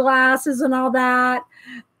sunglasses and all that.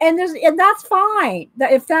 And that's fine.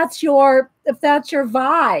 If that's your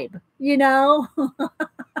vibe, you know.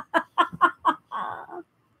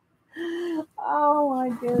 Oh my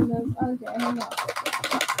goodness. Okay, hang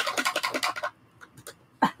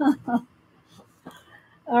on.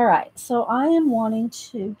 All right, so I am wanting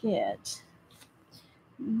to get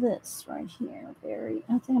this right here.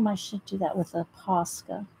 I think I should do that with a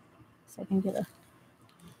Posca, so I can get a.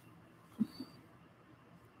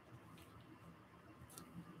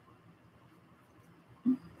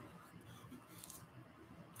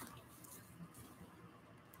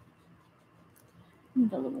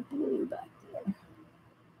 Need a little blue back there.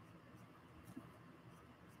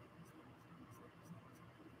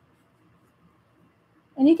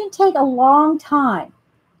 And you can take a long time.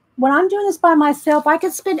 When I'm doing this by myself, I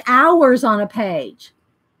could spend hours on a page.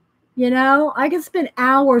 You know, I could spend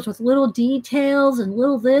hours with little details and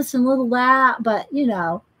little this and little that, but you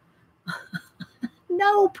know,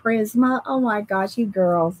 no, Prisma. Oh my gosh, you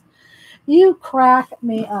girls. You crack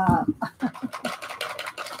me up.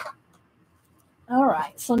 All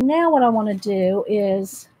right, so now what I want to do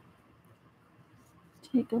is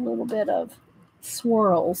take a little bit of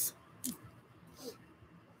swirls.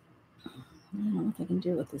 I don't know if I can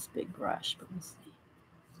do it with this big brush, but we'll see.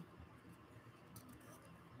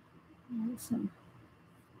 Then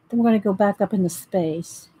we're going to go back up in the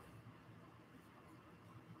space.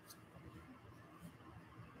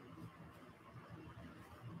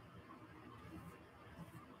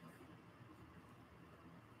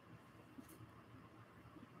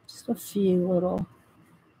 Just a few little.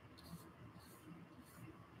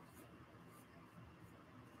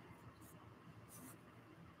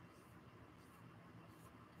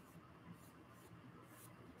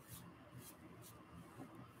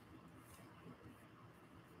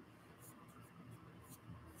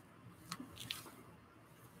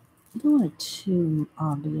 I don't want it too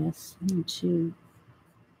obvious. I want too.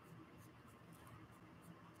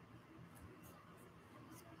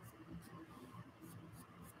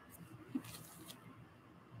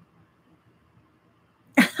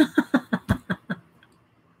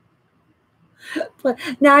 But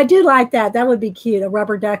now I do like that. That would be cute. A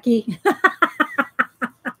rubber ducky.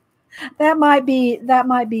 That might be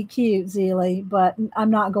cute, Zealy, but I'm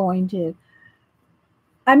not going to.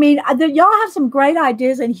 I mean, y'all have some great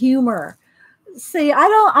ideas and humor. See,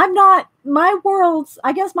 I'm not,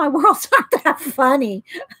 I guess my worlds aren't that funny.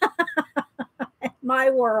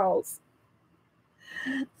 My worlds.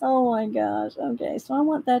 Oh my gosh. Okay, so I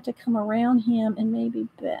want that to come around him and maybe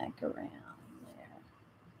back around there.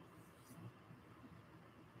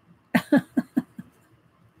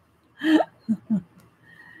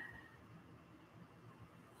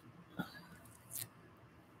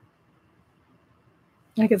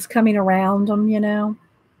 Like it's coming around them, you know?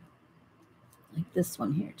 Like this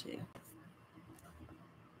one here too.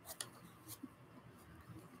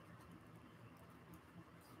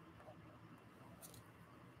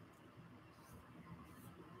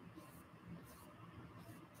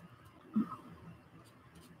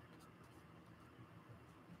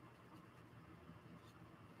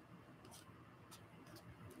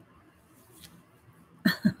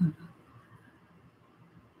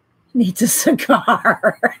 Needs a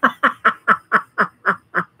cigar.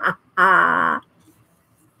 I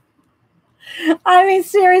mean,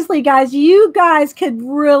 seriously, guys, you guys could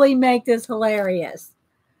really make this hilarious.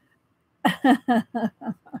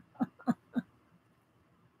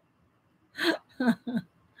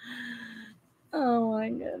 Oh my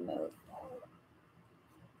goodness.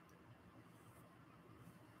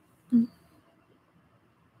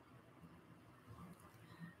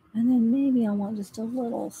 And then maybe I want just a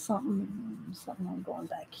little something I'm going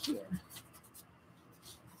back here.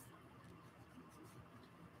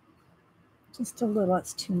 Just a little,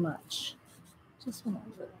 that's too much. Just want a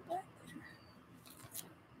little back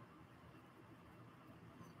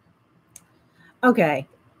there. Okay.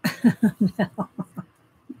 Now,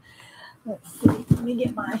 let's see. Let me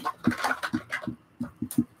get my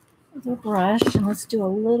other brush and let's do a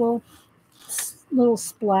little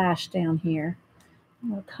splash down here.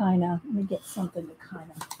 Let me get something to kind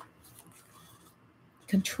of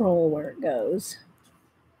control where it goes.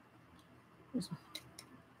 It's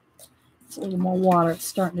a little more water. It's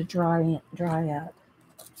starting to dry up.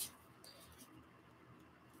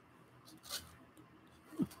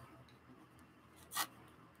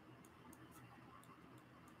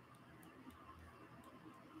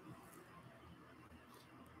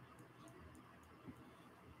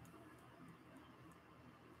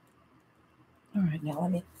 right, now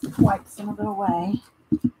let me wipe some of it away.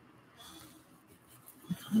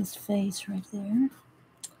 His face right there.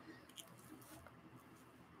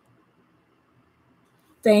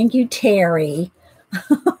 Thank you, Terry.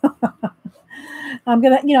 I'm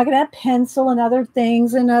gonna add pencil and other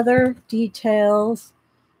things and other details.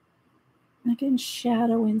 I can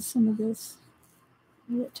shadow in some of this.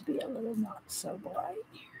 I need it to be a little not so bright.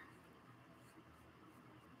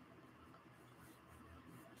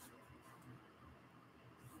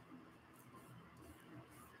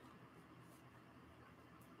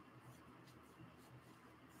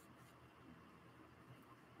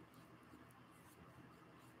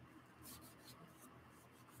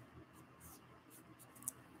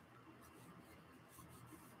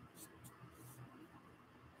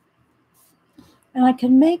 And I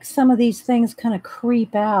can make some of these things kind of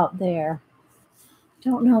creep out there.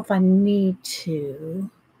 Don't know if I need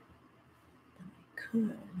to. I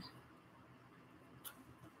could.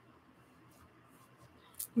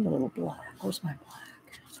 Need a little black. Where's my black?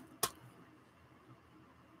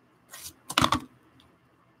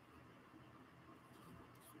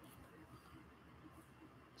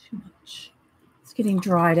 Too much. It's getting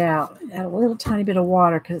dried out. Add a little tiny bit of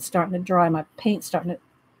water because it's starting to dry. My paint's starting to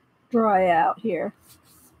dry out here.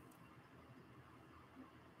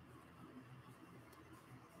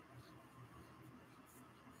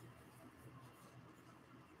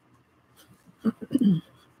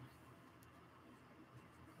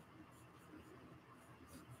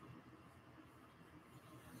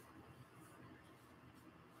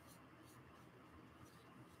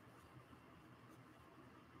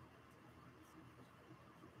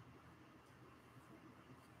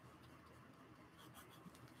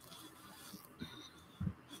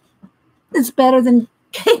 It's better than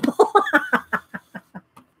cable.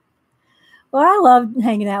 Well, I love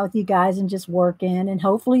hanging out with you guys and just working, and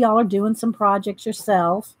hopefully y'all are doing some projects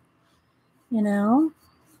yourself, you know.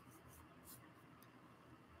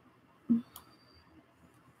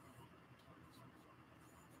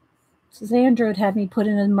 Sandra would have me put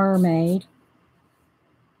in a mermaid.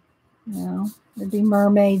 You know, there'd be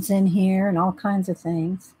mermaids in here and all kinds of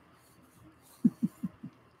things.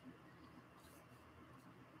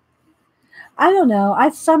 I don't know.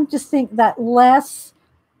 Some just think that less,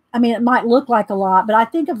 I mean, it might look like a lot, but I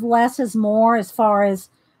think of less as more as far as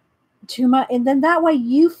too much. And then that way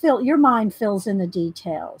your mind fills in the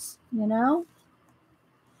details, you know?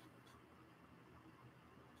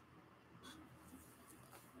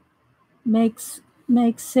 Makes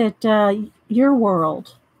it your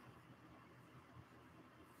world.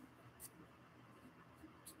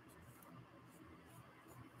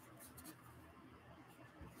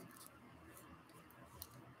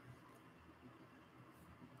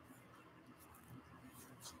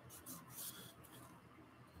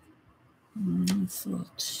 It's a little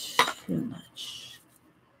too much.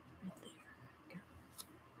 Right there.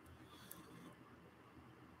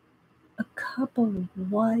 A cup of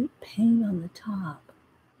white paint on the top.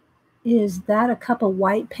 Is that a cup of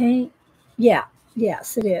white paint? Yeah.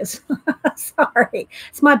 Yes, it is. Sorry.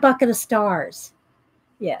 It's my bucket of stars.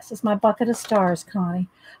 Yes, it's my bucket of stars, Connie.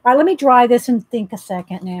 All right, let me dry this and think a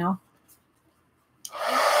second now.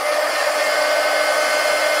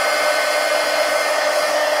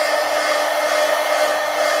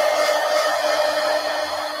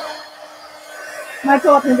 Might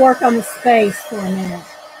go up and work on the space for a minute.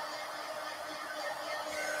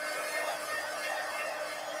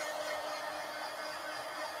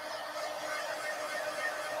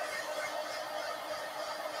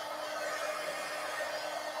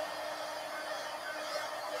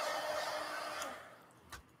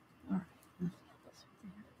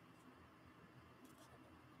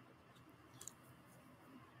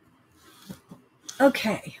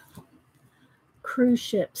 Okay. Cruise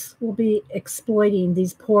ships will be exploiting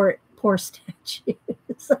these poor statues.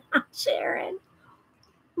 Sharon.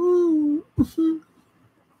 Mm-hmm.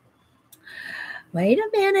 Wait a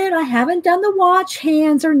minute. I haven't done the watch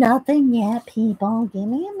hands or nothing yet, people. Give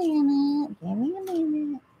me a minute. Give me a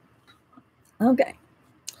minute. Okay.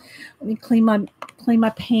 Let me clean my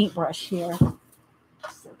paintbrush here.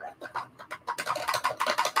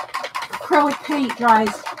 Acrylic paint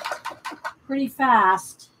dries pretty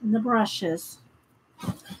fast in the brushes.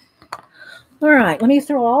 All right, let me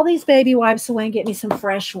throw all these baby wipes away and get me some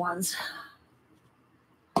fresh ones.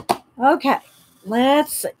 Okay,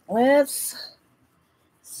 let's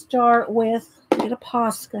start with, get a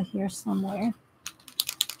Posca here somewhere.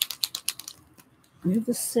 Move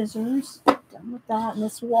the scissors. Done with that and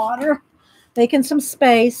this water. Making some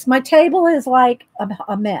space. My table is like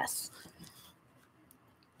a mess.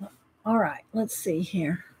 All right, let's see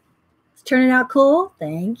here. It's turning out cool?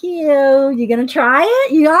 Thank you. You going to try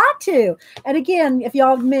it? You ought to. And again, if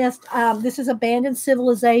y'all missed, this is Abandoned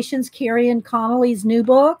Civilizations, Kieron Connolly's new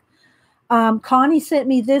book. Connie sent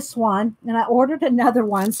me this one, and I ordered another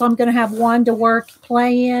one. So I'm going to have one to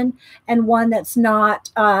play in, and one that's not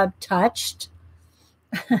touched.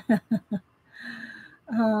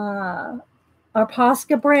 Our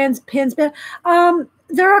Posca brands pens. They're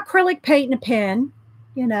acrylic paint and a pen,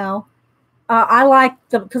 you know. I like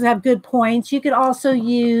them because they have good points. You could also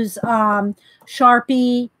use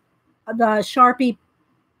Sharpie, the Sharpie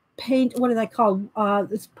paint. What are they called?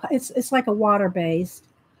 It's like a water-based.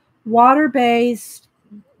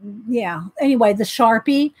 Yeah. Anyway, the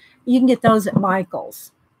Sharpie, you can get those at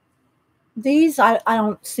Michael's. These I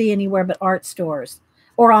don't see anywhere but art stores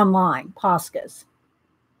or online, Posca's.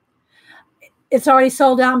 It's already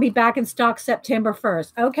sold out and be back in stock September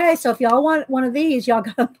 1st. Okay, so if y'all want one of these, y'all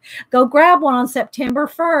go grab one on September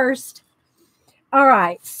 1st. All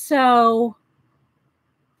right, so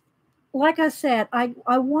like I said, I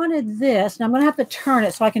wanted this, and I'm going to have to turn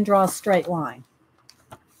it so I can draw a straight line.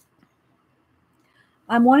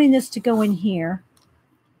 I'm wanting this to go in here.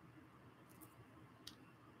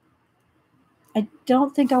 I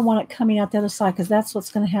don't think I want it coming out the other side because that's what's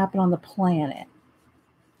going to happen on the planet.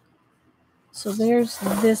 So there's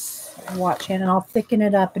this watch hand, and I'll thicken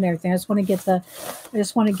it up and everything. I just want to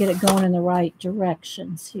get it going in the right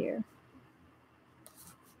directions here.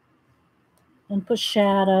 And put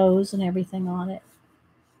shadows and everything on it.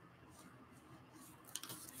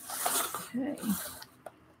 Okay.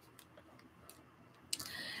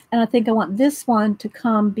 And I think I want this one to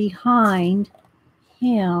come behind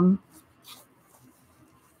him.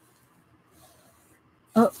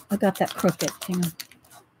 Oh, I got that crooked. Hang on.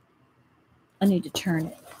 I need to turn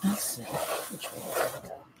it. Let's see which way to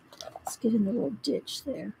go. Let's get in the little ditch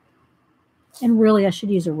there. And really, I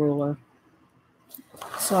should use a ruler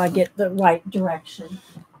so I get the right direction.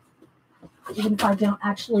 Even if I don't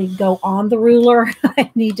actually go on the ruler,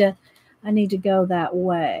 I need to go that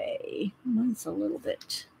way. That's a little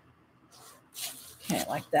bit okay,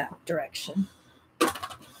 like that direction.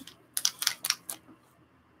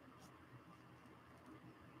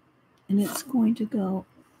 And it's going to go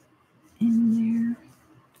in there.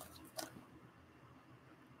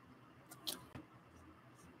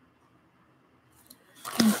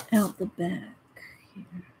 And out the back here.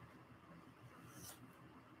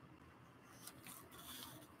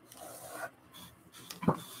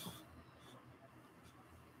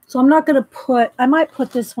 So I'm not going to I might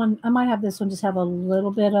put this one, I might have this one just have a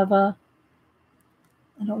little bit of a,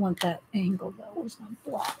 I don't want that angle though. Where's my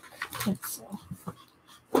black pencil?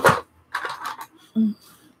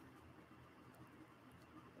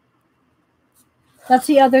 That's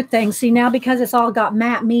the other thing. See, now because it's all got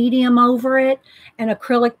matte medium over it and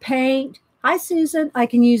acrylic paint. Hi, Susan. I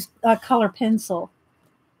can use a color pencil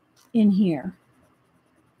in here.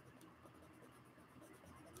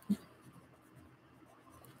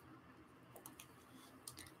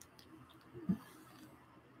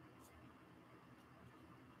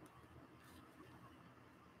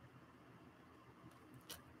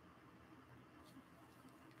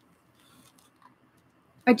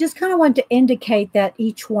 I just kind of want to indicate that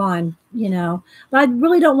each one, you know, but I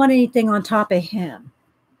really don't want anything on top of him.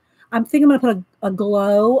 I'm thinking I'm going to put a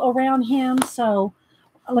glow around him. So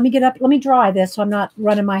let me get up. Let me dry this so I'm not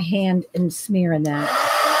running my hand and smearing that.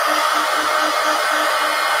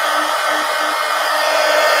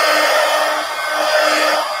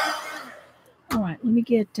 All right, let me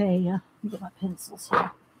get my pencils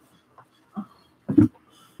here.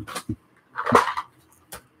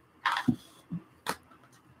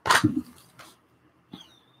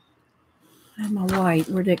 I have my white.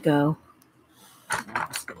 Where'd it go?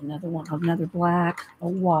 Let's get another one. Another black, a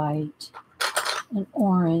white, an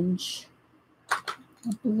orange,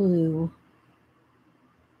 a blue.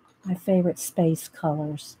 My favorite space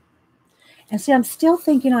colors. And see, I'm still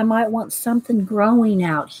thinking I might want something growing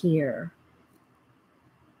out here.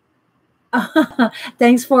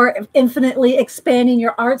 Thanks for infinitely expanding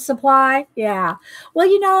your art supply. Yeah. Well,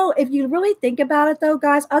 you know, if you really think about it, though,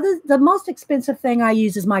 guys, the most expensive thing I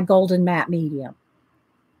use is my golden matte medium.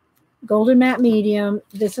 Golden matte medium.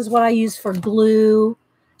 This is what I use for glue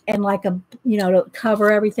and like to cover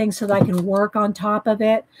everything so that I can work on top of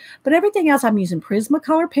it. But everything else, I'm using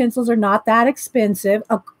Prismacolor pencils. Are not that expensive.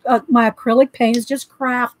 My acrylic paint is just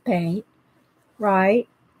craft paint, right?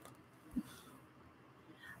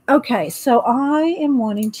 Okay, so I am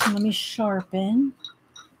wanting to, let me sharpen.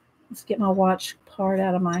 Let's get my watch part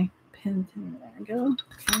out of my pen. There we go.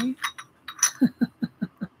 Okay.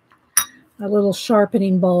 A little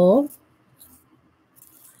sharpening bowl.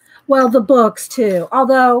 Well, the books too.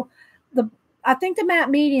 Although I think the matte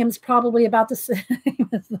medium's probably about the same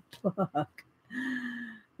as the book.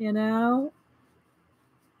 You know?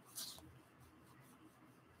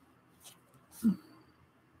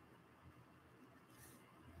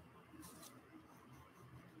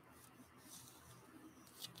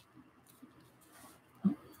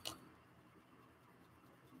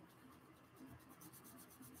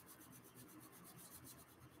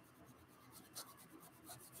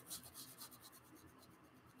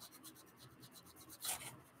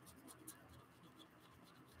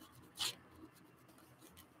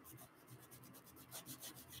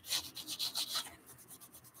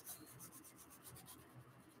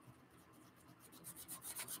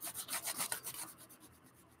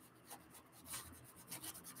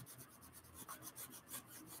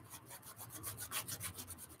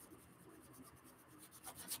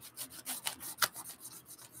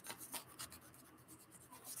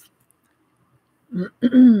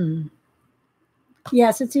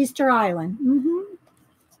 Yes, it's Easter Island.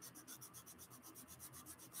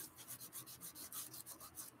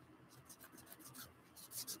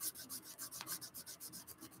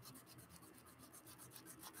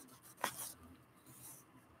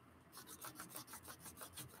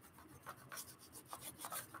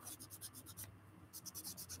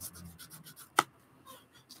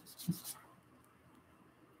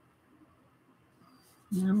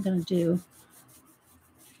 Now I'm going to do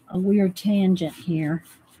a weird tangent here.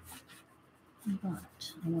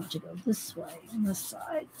 But I want to go this way on this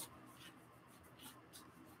side.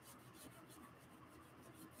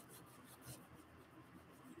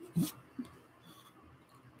 Okay,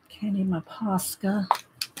 I need my Posca.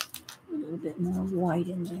 A little bit more white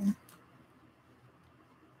in there.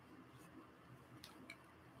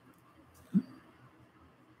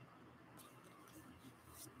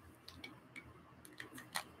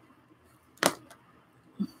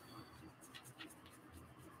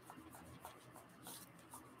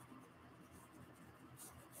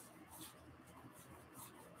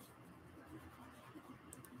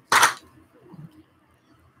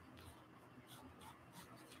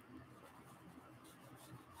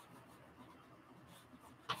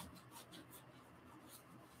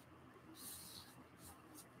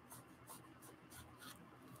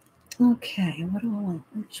 Okay, what do I want?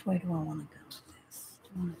 Which way do I want to go with this?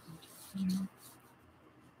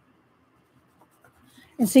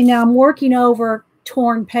 And see, now I'm working over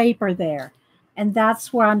torn paper there. And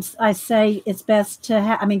that's where I say it's best to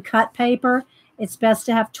have, cut paper. It's best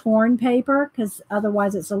to have torn paper because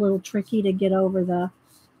otherwise it's a little tricky to get over the.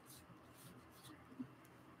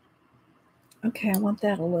 Okay, I want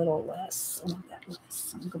that a little less. I want that less.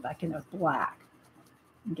 I'm going to go back into black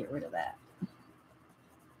and get rid of that.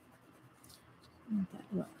 I want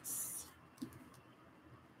that less.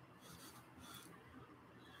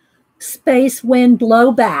 Space wind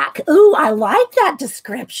blowback. Ooh, I like that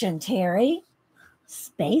description, Terry.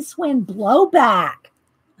 Space wind blowback.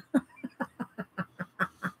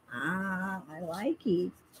 I like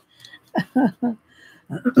it.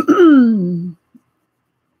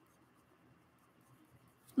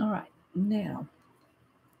 All right, now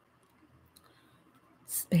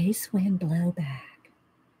space wind blowback.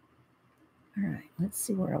 All right, let's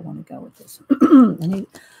see where I want to go with this.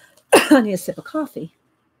 I need a sip of coffee.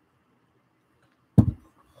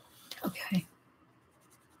 Okay.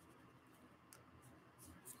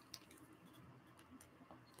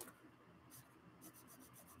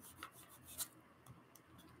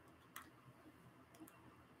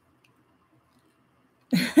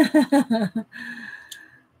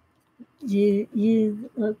 You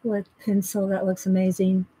look with pencil. That looks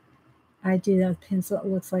amazing. I do that with pencil. It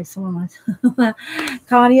looks like someone like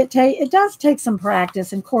Connie. It does take some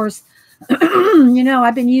practice. And of course,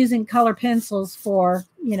 I've been using color pencils for,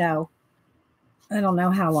 I don't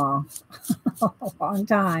know how long, a long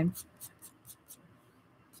time.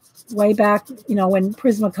 Way back, when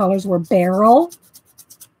Prismacolors were Barrel.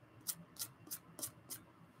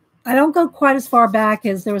 I don't go quite as far back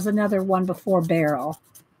as there was another one before Barrel.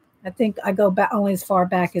 I think I go back only as far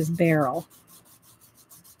back as Barrel.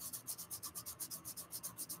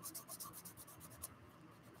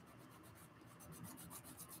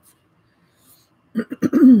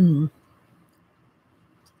 I'm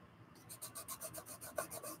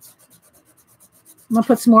going to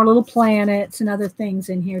put some more little planets and other things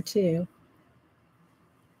in here too.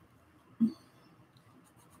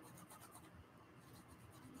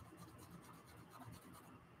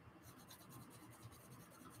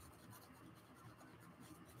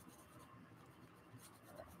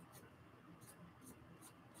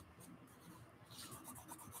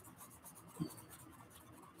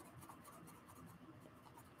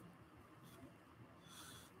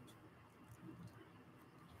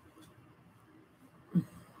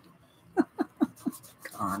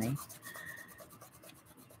 Connie.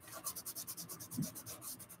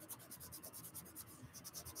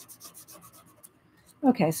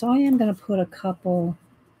 Okay, so I am going to put a couple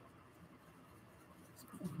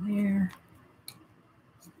there.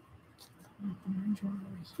 Orange one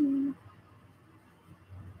over here.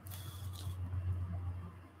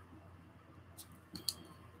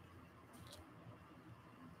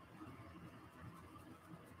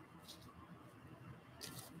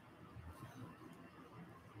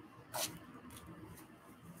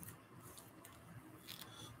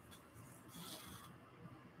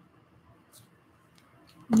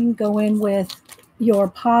 You can go in with your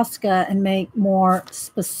Posca and make more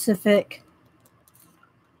specific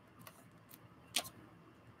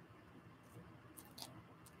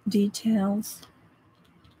details.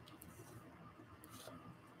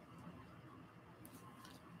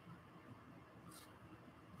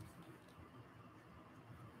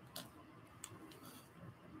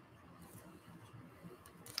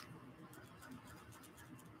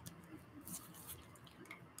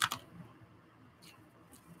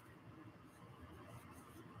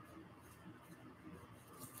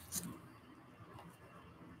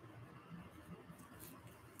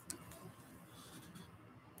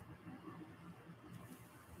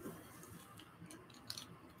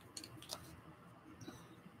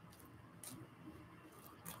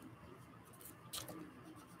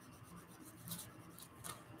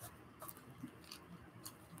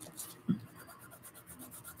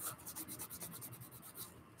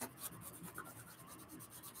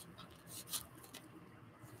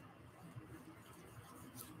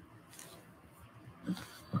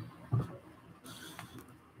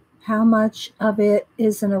 How much of it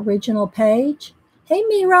is an original page? Hey,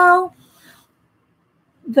 Miro.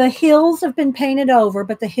 The hills have been painted over,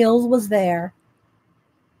 but the hills was there.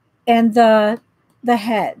 And the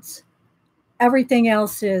heads. Everything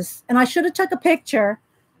else is, and I should have took a picture.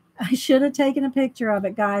 I should have taken a picture of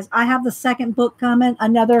it, guys. I have the second book coming,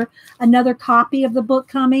 another copy of the book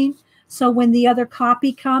coming. So when the other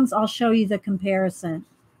copy comes, I'll show you the comparison.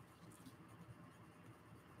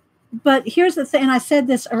 But here's the thing, and I said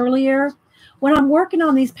this earlier, when I'm working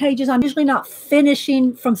on these pages, I'm usually not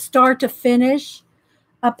finishing from start to finish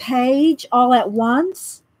a page all at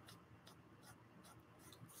once.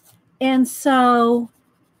 And so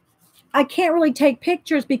I can't really take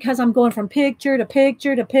pictures because I'm going from picture to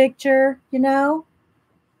picture to picture, you know?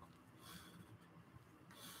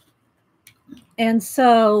 And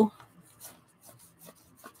so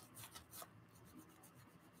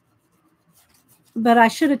but I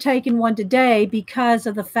should have taken one today because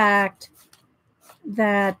of the fact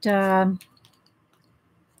that I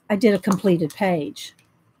did a completed page.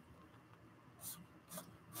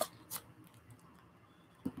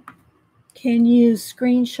 Can you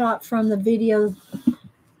screenshot from the video?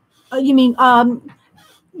 You mean,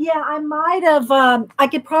 yeah, I might have, I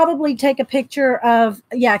could probably take a picture of,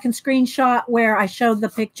 yeah, I can screenshot where I showed the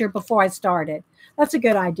picture before I started. That's a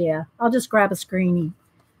good idea. I'll just grab a screenie.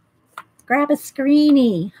 Grab a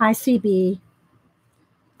screenie. Hi, CB.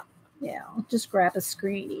 Yeah, I'll just grab a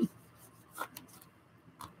screenie.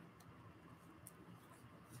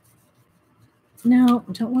 No,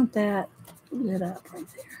 I don't want that lit up right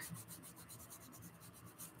there.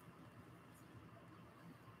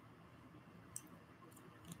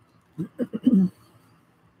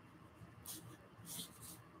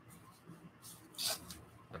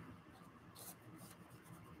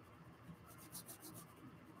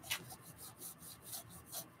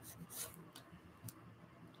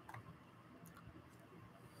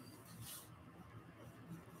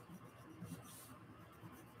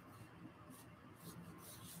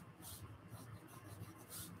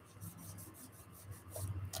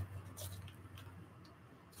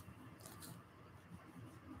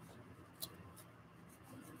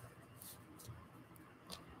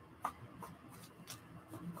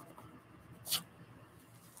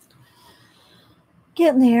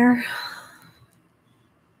 Getting there.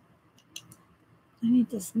 I need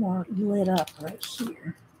this more lit up right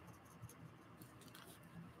here.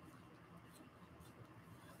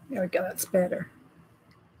 There we go. That's better.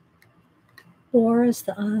 Boris,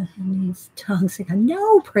 the needs tongue stick.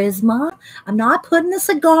 No, Prisma. I'm not putting a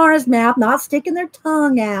cigar in his mouth. Not sticking their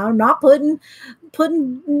tongue out. I'm not putting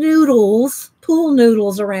noodles, pool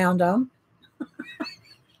noodles around them.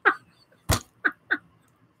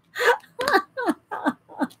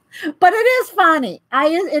 But it is funny.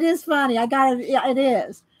 It is funny. I got it. Yeah, it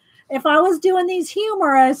is. If I was doing these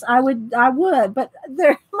humorous, I would. But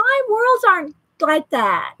my worlds aren't like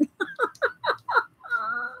that.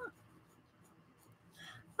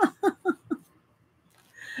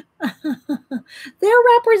 They're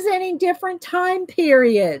representing different time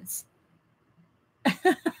periods.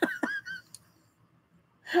 I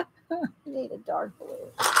need a dark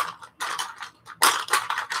blue.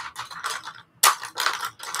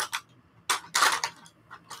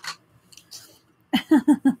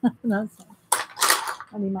 That's,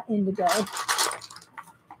 I need my indigo.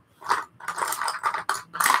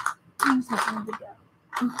 Where's my indigo?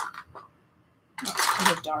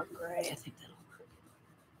 Oh, a dark gray. I think that'll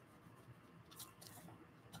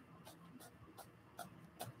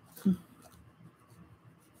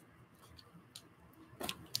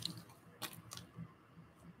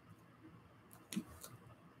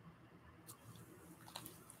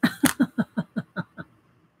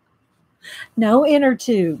no inner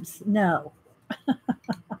tubes. No.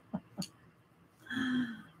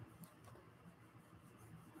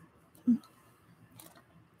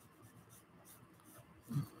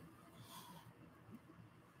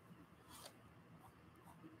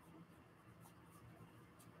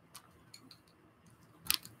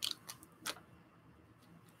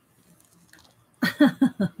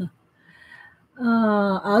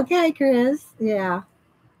 Okay, Chris. Yeah.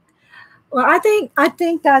 Well, I think,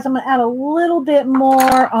 guys, I'm going to add a little bit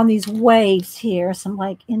more on these waves here. Some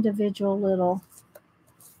like individual little,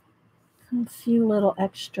 a few little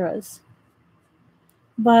extras.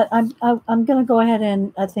 But I'm going to go ahead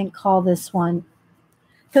and I think call this one,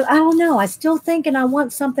 because I don't know. I still thinking I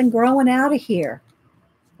want something growing out of here,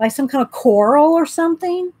 like some kind of coral or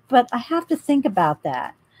something. But I have to think about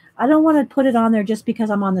that. I don't want to put it on there just because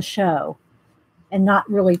I'm on the show and not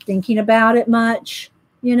really thinking about it much,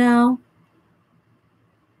 you know.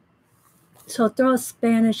 So throw a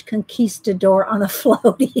Spanish conquistador on a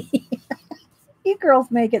floaty. You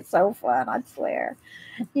girls make it so fun, I swear.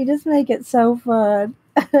 You just make it so fun.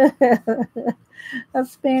 A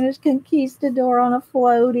Spanish conquistador on a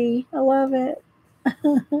floaty. I love it.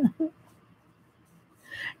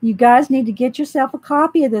 You guys need to get yourself a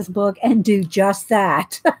copy of this book and do just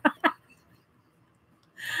that.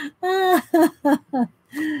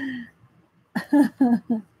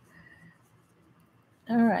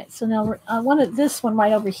 All right, so now I wanted this one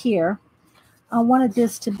right over here. I wanted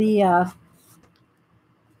this to be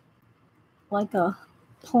like a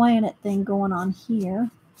planet thing going on here.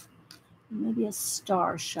 Maybe a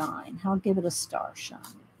star shine. I'll give it a star shine.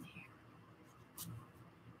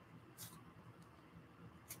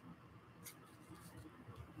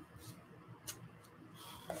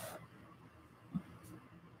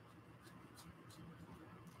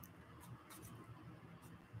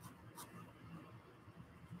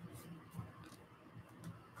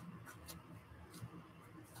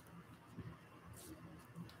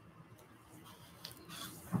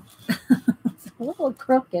 A little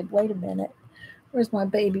crooked. Wait a minute. Where's my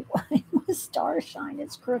baby white? My star shine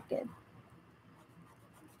is crooked.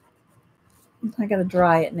 I gotta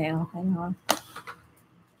dry it now. Hang on.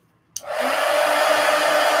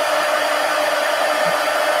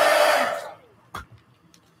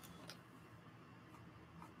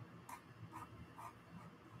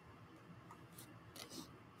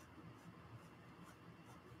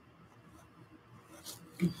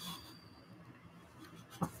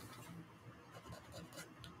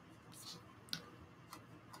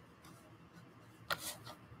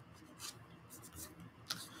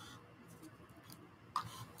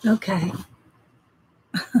 Okay.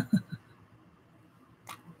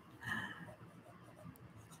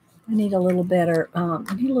 I need a little better, I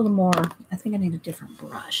need a little more, I think I need a different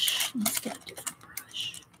brush. Let's get a different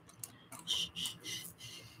brush.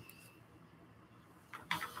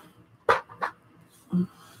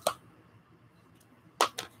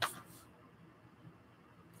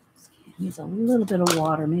 It needs a little bit of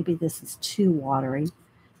water. Maybe this is too watery.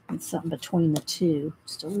 It's something between the two.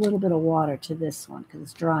 Just a little bit of water to this one because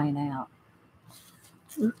it's drying out.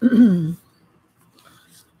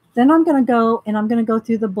 Then I'm going to go and I'm going to go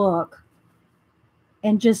through the book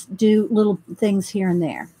and just do little things here and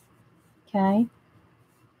there. Okay?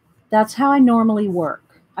 That's how I normally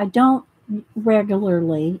work. I don't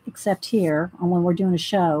regularly, except here when we're doing a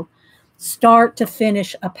show, start to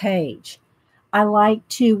finish a page. I like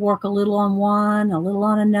to work a little on one, a little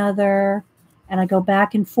on another, and I go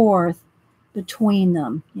back and forth between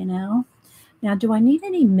them, you know? Now, do I need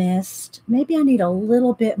any mist? Maybe I need a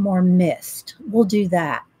little bit more mist. We'll do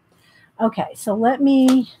that. Okay, so let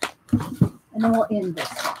me, and then we'll end this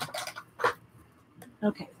one.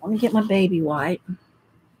 Okay, let me get my baby wipe.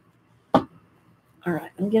 All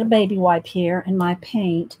right, I'm going to get a baby wipe here and my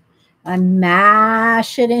paint. I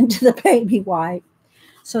mash it into the baby wipe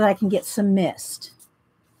so that I can get some mist.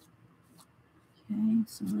 Okay,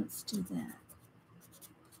 so let's do that.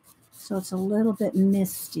 So it's a little bit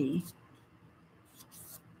misty.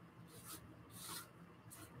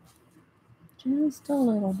 Just a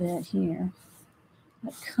little bit here.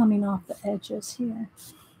 Like coming off the edges here.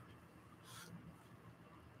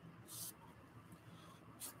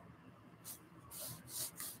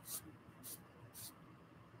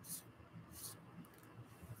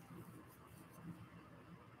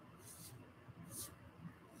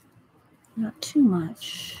 Not too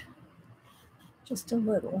much, just a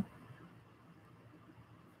little.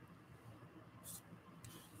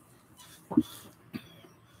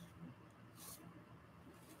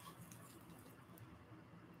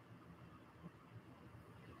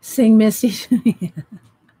 Sing Misty.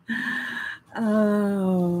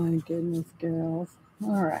 Oh my goodness, girls.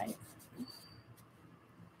 All right.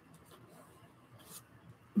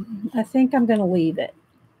 I think I'm going to leave it.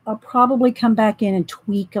 I'll probably come back in and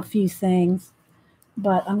tweak a few things,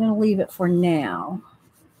 but I'm going to leave it for now.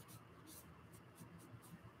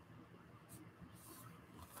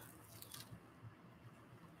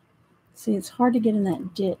 See, it's hard to get in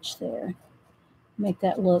that ditch there. Make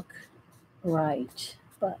that look right,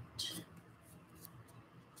 but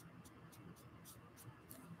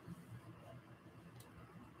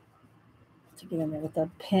to get in there with a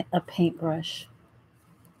paintbrush.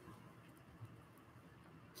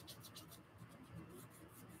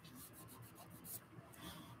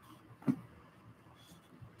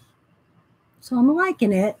 So I'm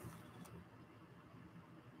liking it.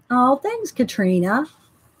 Oh, thanks, Katrina.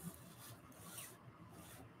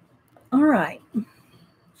 All right.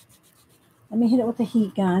 Let me hit it with the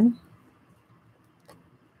heat gun.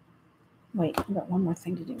 Wait, I've got one more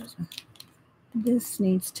thing to do. This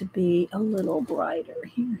needs to be a little brighter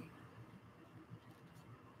here.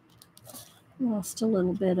 Lost a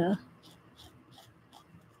little bit of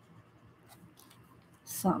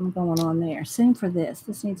something going on there. Same for this.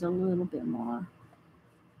 This needs a little bit more.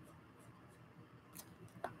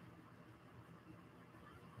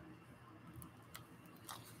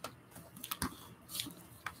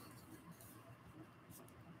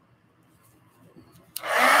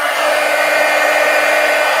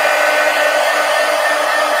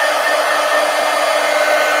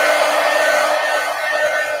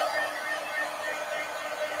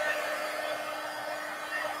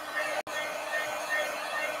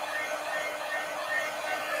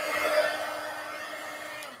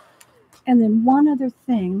 And then one other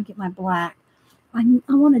thing, let me get my black. I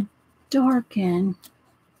want to darken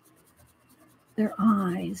their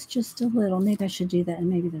eyes just a little. Maybe I should do that, and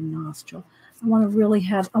maybe the nostril. I want to really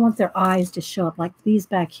I want their eyes to show up. Like these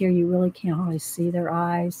back here, you really can't always see their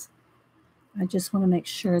eyes. I just want to make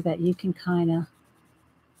sure that you can kind of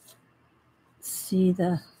see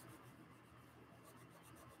the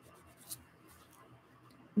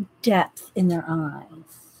depth in their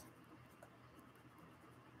eyes.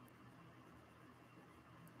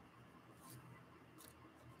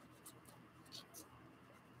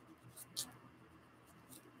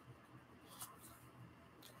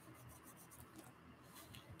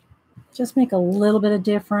 Just make a little bit of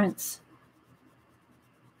difference.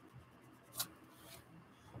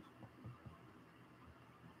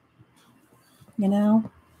 You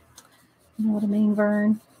know what I mean,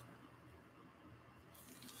 Vern?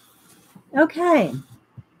 Okay.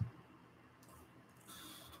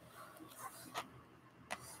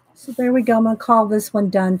 So there we go. I'm going to call this one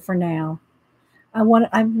done for now. I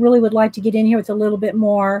really would like to get in here with a little bit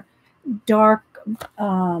more dark.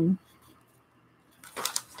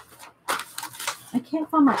 I can't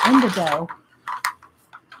find my indigo.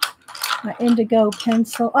 My indigo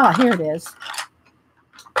pencil. Ah, here it is.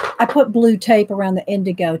 I put blue tape around the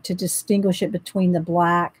indigo to distinguish it between the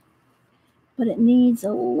black, but it needs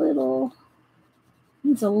a little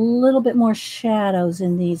bit more shadows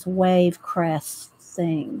in these wave crest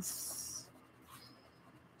things.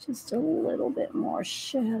 Just a little bit more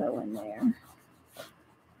shadow in there.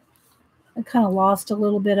 I kind of lost a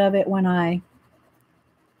little bit of it when I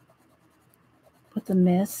put the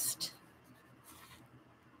mist.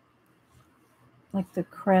 Like the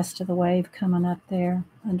crest of the wave coming up there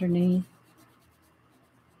underneath.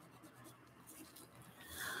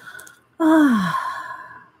 Ah.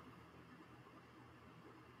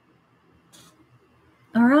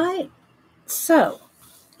 All right. So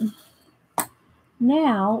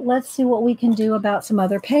now let's see what we can do about some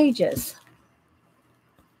other pages.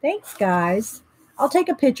 Thanks, guys. I'll take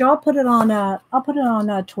a picture. I'll put it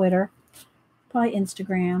on Twitter, probably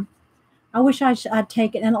Instagram. I wish I'd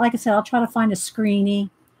take it. And like I said, I'll try to find a screeny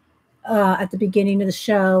at the beginning of the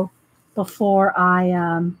show before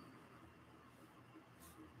I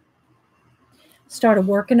started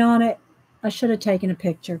working on it. I should have taken a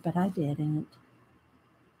picture, but I didn't.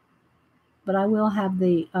 But I will have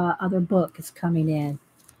the other book is coming in.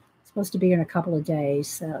 It's supposed to be in a couple of days.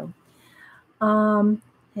 So,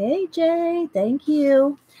 hey Jay, thank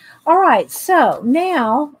you. All right, so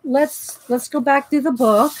now let's go back through the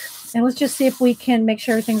book and let's just see if we can make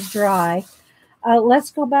sure everything's dry. Let's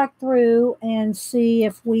go back through and see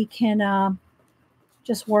if we can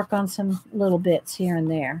just work on some little bits here and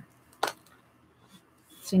there.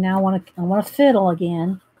 See, now I want to fiddle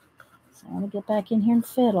again. So I want to get back in here and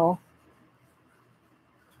fiddle.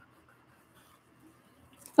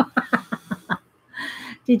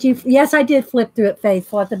 Did you? Yes, I did flip through it,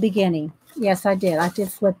 Faithful, at the beginning. Yes, I did. I did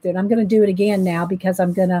flip through it. I'm going to do it again now because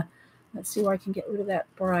I'm going to, let's see where I can get rid of that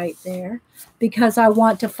bright there. Because I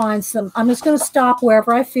want to find some, I'm just going to stop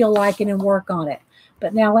wherever I feel like it and work on it.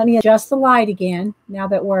 But now let me adjust the light again, now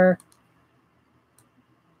that we're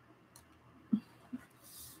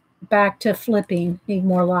back to flipping, need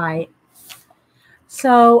more light.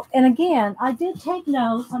 So, and again, I did take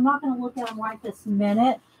notes. I'm not going to look at them right this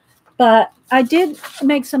minute. But I did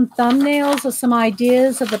make some thumbnails of some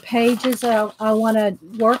ideas of the pages that I want to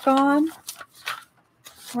work on,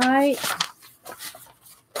 right?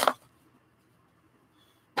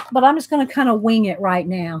 But I'm just going to kind of wing it right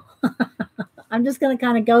now. I'm just going to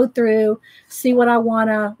kind of go through, see what I want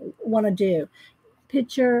to do.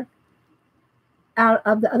 Picture out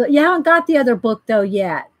of the other. You haven't got the other book though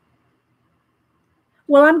yet.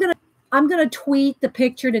 Well, I'm going to tweet the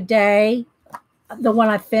picture today. The one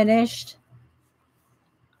I finished,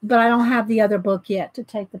 but I don't have the other book yet to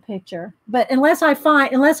take the picture. But unless I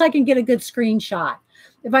can get a good screenshot,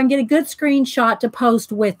 if I can get a good screenshot to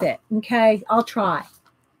post with it, okay, I'll try.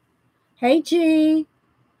 Hey, G.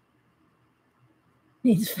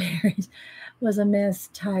 These fairies was a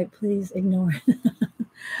mistype. Please ignore it.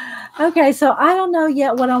 Okay, so I don't know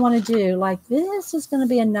yet what I want to do. Like this is going to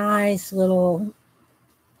be a nice little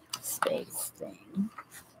space thing.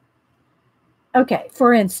 Okay,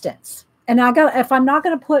 for instance, and if I'm not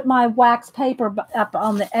going to put my wax paper up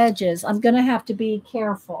on the edges, I'm going to have to be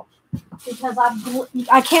careful because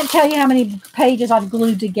I can't tell you how many pages I've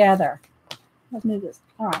glued together. Let's move this.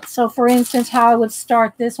 All right, so for instance, how I would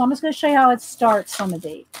start this. So I'm just going to show you how it starts some of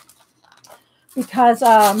these. Because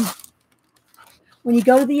when you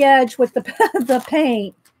go to the edge with the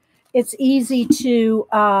paint, it's easy to,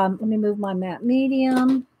 let me move my matte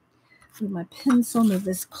medium, move my pencil, move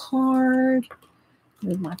this card.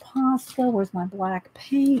 Move my Posca. Where's my black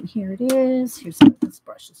paint? Here it is. This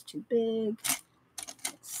brush is too big.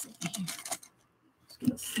 Let's see here. Let's get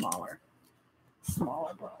a smaller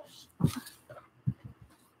brush.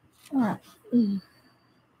 All right.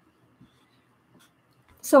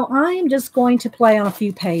 So I am just going to play on a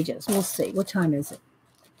few pages. We'll see. What time is it?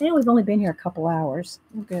 And we've only been here a couple hours.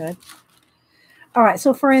 We're good. All right.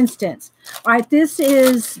 So for instance, all right, this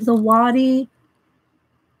is the Wadi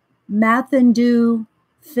Mathandu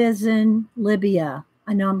Fizzin Libya.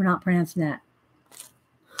 I know I'm not pronouncing that.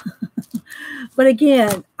 But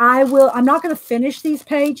again, I'm not going to finish these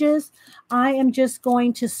pages. I am just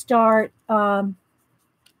going to start them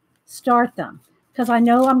because I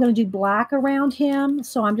know I'm going to do black around him.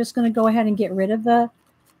 So I'm just going to go ahead and get rid of the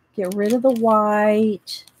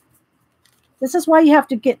white. This is why you have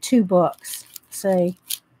to get two books. See,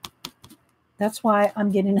 that's why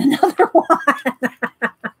I'm getting another one.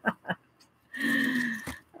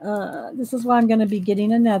 This is why I'm going to be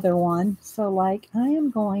getting another one. So like I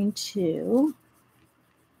am going to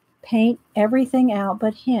paint everything out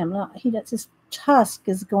but him. His tusk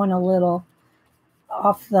is going a little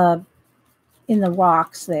off in the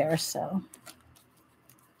rocks there. So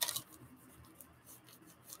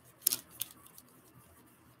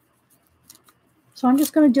I'm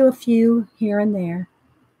just going to do a few here and there.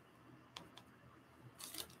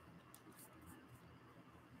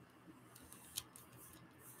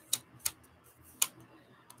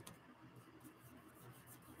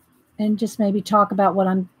 And just maybe talk about what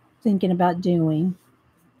I'm thinking about doing.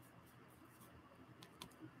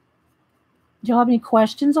 Do y'all have any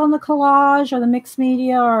questions on the collage or the mixed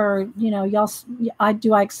media, or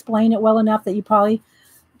do I explain it well enough that you probably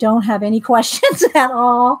don't have any questions at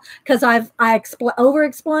all because I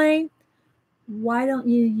over-explain? Why don't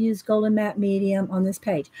you use Golden Matte Medium on this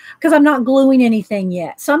page? Because I'm not gluing anything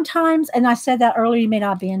yet. Sometimes, and I said that earlier, you may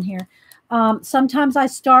not be in here. Sometimes I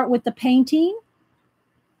start with the painting.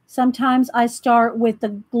 Sometimes I start with the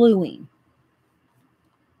gluing.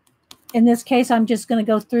 In this case, I'm just going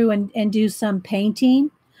to go through and do some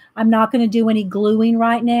painting. I'm not going to do any gluing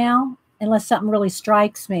right now unless something really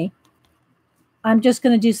strikes me. I'm just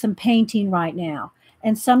going to do some painting right now.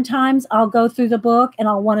 And sometimes I'll go through the book and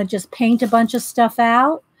I'll want to just paint a bunch of stuff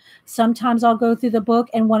out. Sometimes I'll go through the book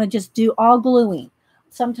and want to just do all gluing.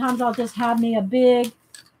 Sometimes I'll just have me a big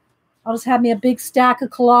stack of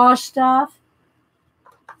collage stuff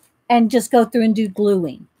and just go through and do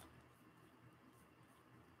gluing.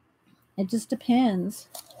 It just depends.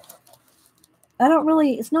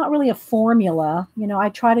 It's not really a formula. You know, I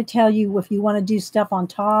try to tell you if you want to do stuff on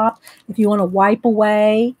top, if you want to wipe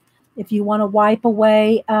away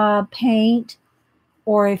paint,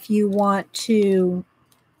 or if you want to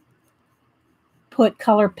put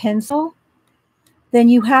color pencil, then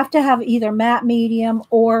you have to have either matte medium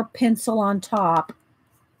or pencil on top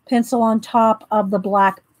of the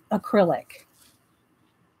black acrylic.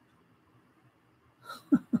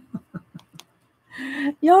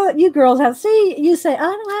 You girls you say, I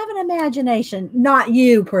don't have an imagination. Not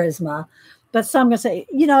you, Prisma. But some going to say,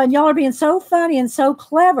 you know, and y'all are being so funny and so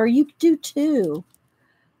clever. You do too.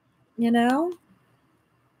 You know?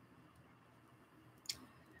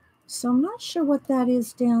 So I'm not sure what that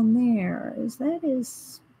is down there. Is that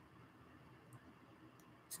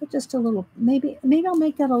just a little, maybe I'll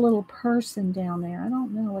make that a little person down there. I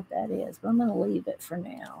don't know what that is, but I'm going to leave it for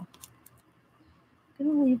now. I'm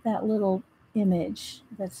going to leave that little image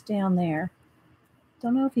that's down there.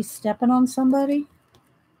 Don't know if he's stepping on somebody.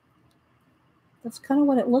 That's kind of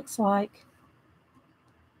what it looks like.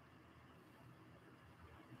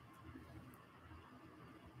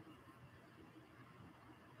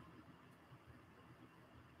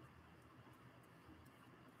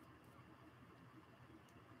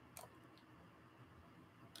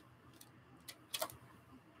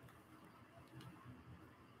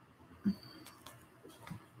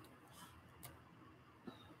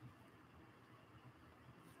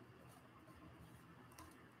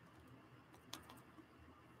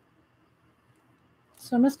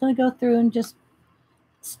 So I'm just going to go through and just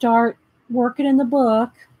start working in the book.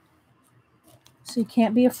 So you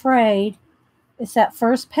can't be afraid. It's that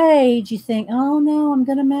first page you think, oh no, I'm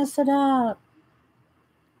going to mess it up.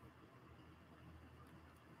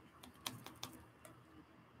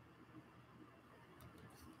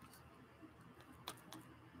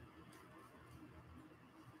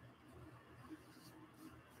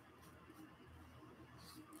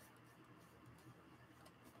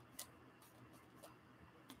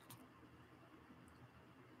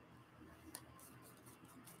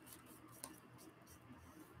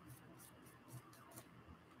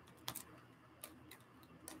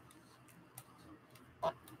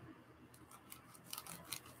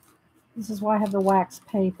 This is why I have the wax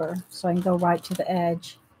paper, so I can go right to the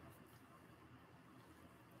edge.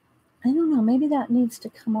 I don't know, maybe that needs to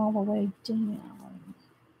come all the way down.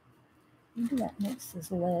 Maybe that makes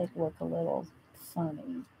his leg look a little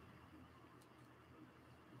funny.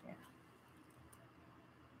 Yeah.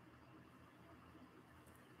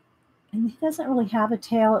 And he doesn't really have a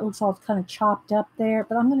tail. It looks all kind of chopped up there,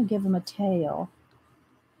 but I'm going to give him a tail.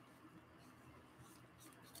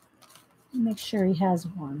 Make sure he has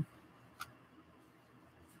one.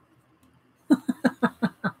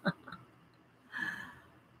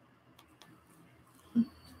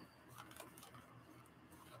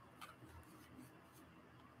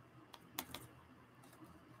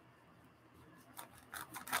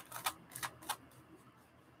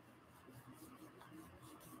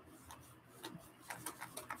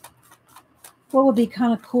 What would be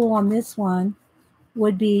kind of cool on this one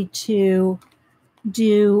would be to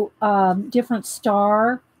do different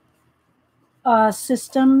star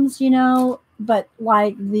systems, you know, but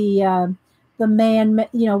like the man,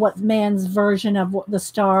 you know, what man's version of what the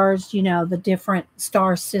stars, you know, the different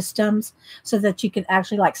star systems, so that you could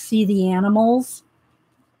actually like see the animals,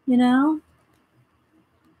 you know,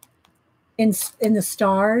 in the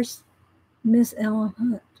stars. Miss Ella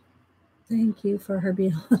Hunt, thank you for her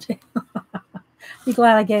beautiful tail. Be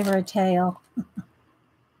glad I gave her a tail.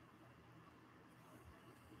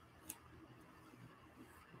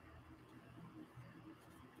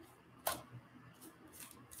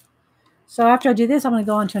 So after I do this, I'm going to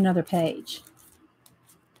go on to another page.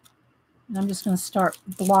 And I'm just going to start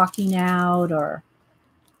blocking out or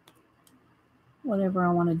whatever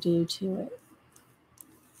I want to do to it.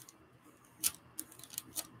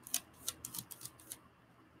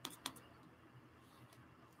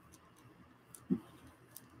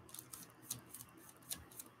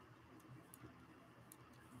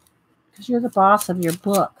 Because you're the boss of your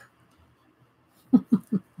book.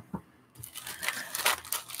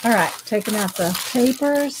 All right, taking out the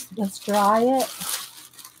papers. Let's dry it.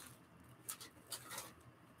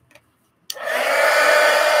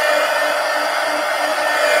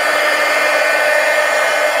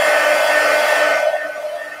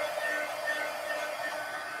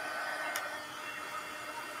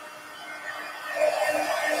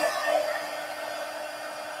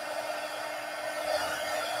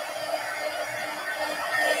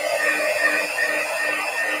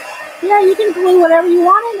 Yeah, you can glue whatever you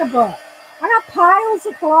want in the book. I got piles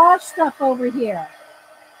of collage stuff over here.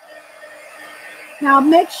 Now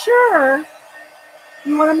make sure,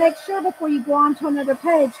 you want to make sure before you go on to another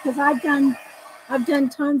page, because I've done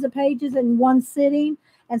tons of pages in one sitting,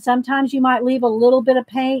 and sometimes you might leave a little bit of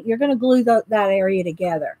paint. You're going to glue that area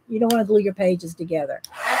together. You don't want to glue your pages together.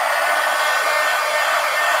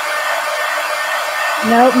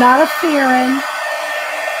 Nope, not a Kieron.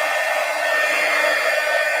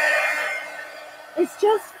 It's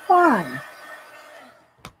just fun.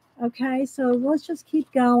 Okay, so let's just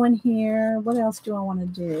keep going here. What else do I want to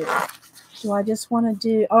do? Do I just want to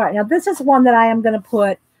do... All right, now this is one that I am going to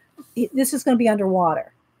put... This is going to be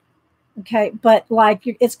underwater. Okay, but like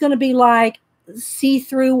it's going to be like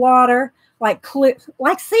see-through water, like clear,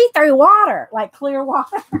 like see-through water, like clear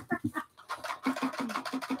water.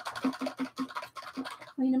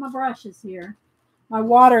 Cleaning my brushes here. My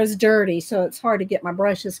water is dirty, so it's hard to get my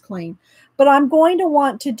brushes clean. But I'm going to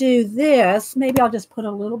want to do this. Maybe I'll just put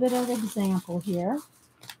a little bit of example here.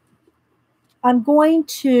 I'm going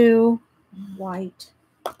to white.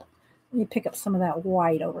 Let me pick up some of that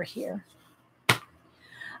white over here.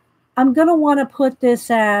 I'm going to want to put this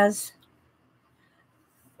as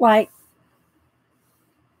like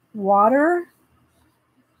water.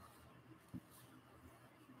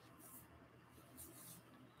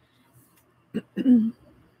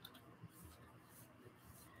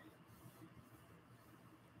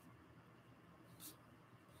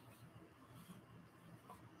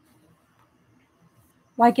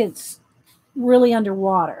 Like it's really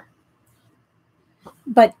underwater.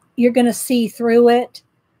 But you're going to see through it.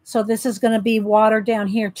 So this is going to be water down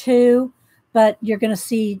here too. But you're going to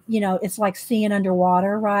see, you know, it's like seeing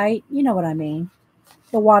underwater, right? You know what I mean.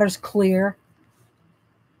 The water's clear.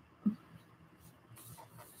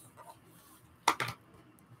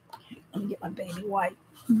 Let me get my baby white.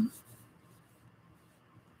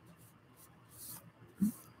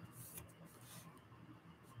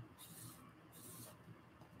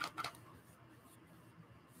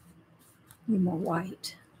 Need more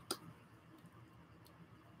white.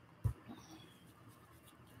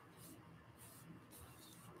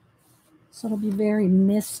 So it'll be very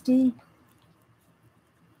misty.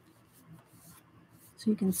 So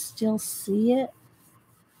you can still see it.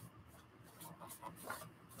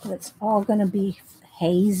 But it's all going to be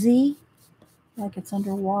hazy, like it's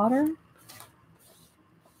underwater.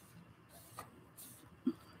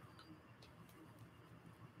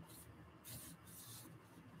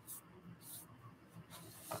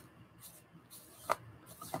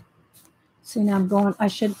 See, now I'm going, I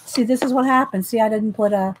should, see, this is what happens. See, I didn't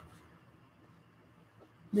put what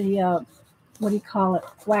do you call it,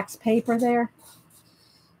 wax paper there.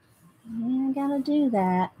 Yeah, I gotta do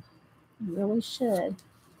that. I really should.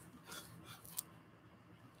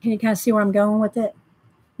 Can you kind of see where I'm going with it?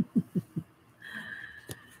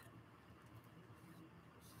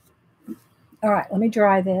 All right, let me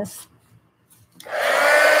dry this.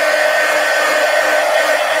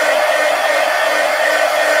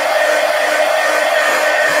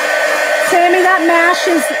 Sammy,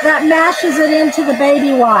 that mashes it into the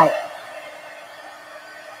baby white.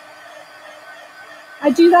 I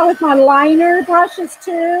do that with my liner brushes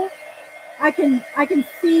too. I can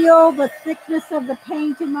feel the thickness of the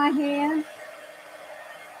paint in my hand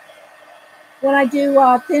when I do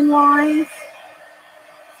thin lines.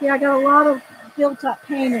 See, I got a lot of built up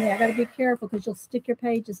paint in there. I got to be careful because you'll stick your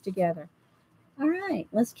pages together. All right,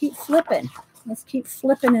 let's keep flipping. Let's keep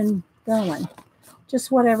flipping and going. Just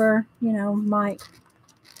whatever, you know, might.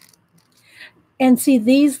 And see,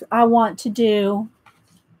 these I want to do.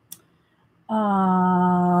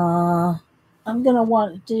 I'm going to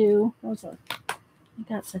want to do, I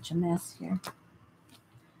got such a mess here. I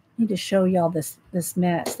need to show y'all this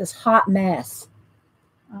mess, this hot mess.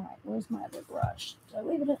 All right, where's my other brush? Did I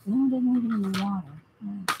leave it? No, I didn't leave it in the water.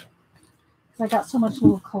 Because I got so much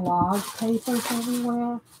little collage papers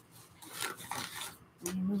everywhere.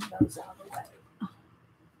 Let me move those out of the way.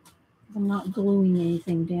 I'm not gluing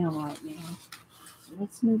anything down right now. So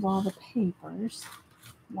let's move all the papers.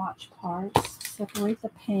 Watch parts. Separate the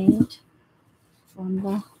paint from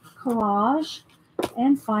the collage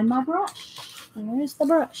and find my brush. Where's the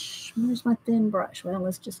brush? Where's my thin brush? Well,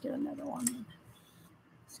 let's just get another one.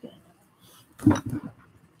 Let's get another one.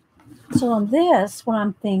 So on this, what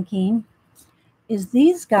I'm thinking is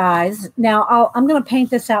these guys. Now I'm going to paint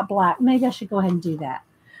this out black. Maybe I should go ahead and do that.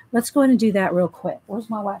 Let's go ahead and do that real quick. Where's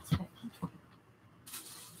my wax paint?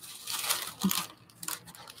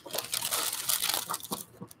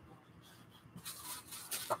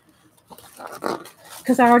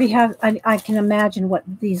 because I already have, I can imagine what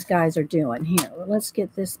these guys are doing. Here, let's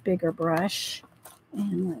get this bigger brush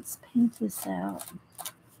and let's paint this out.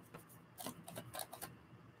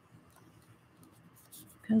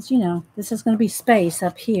 Because, you know, this is going to be space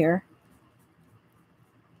up here.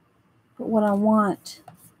 But what I want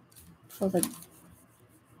for the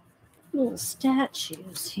little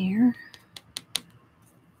statues here,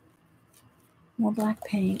 more black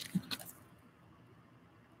paint.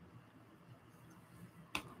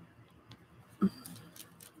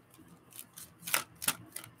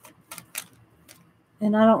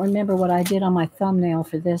 And I don't remember what I did on my thumbnail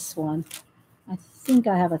for this one. I think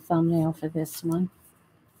I have a thumbnail for this one.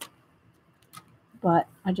 But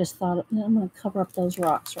I just thought, I'm going to cover up those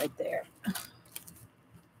rocks right there.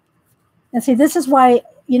 And see, this is why,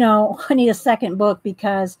 you know, I need a second book,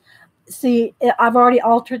 because, see, I've already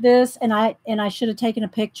altered this, and I should have taken a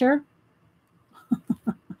picture.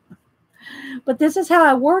 But this is how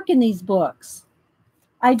I work in these books.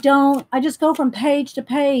 I just go from page to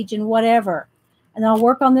page and whatever. And I'll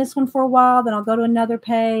work on this one for a while, then I'll go to another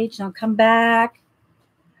page, and I'll come back.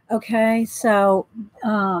 Okay, so,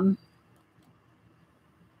 all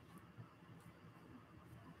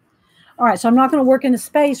right, so I'm not going to work into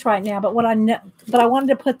space right now, but I wanted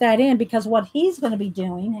to put that in because what he's going to be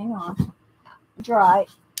doing, hang on, dry.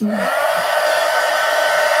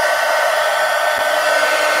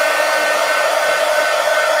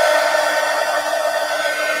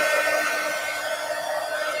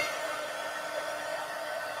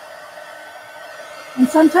 And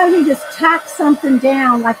sometimes you just tack something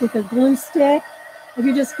down, like with a glue stick. If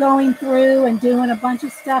you're just going through and doing a bunch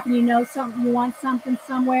of stuff and you know something, you want something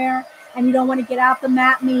somewhere, and you don't want to get out the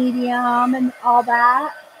matte medium and all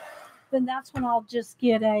that, then that's when I'll just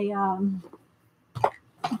get a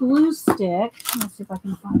glue stick. Let's see if I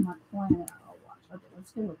can find my plan. Oh, okay,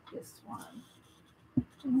 let's go with this one. I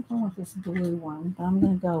don't go with this blue one, but I'm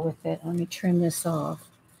going to go with it. Let me trim this off.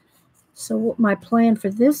 So what my plan for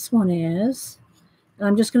this one is,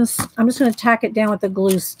 I'm just going to tack it down with the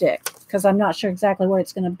glue stick because I'm not sure exactly where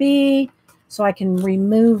it's going to be, so I can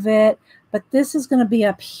remove it. But this is going to be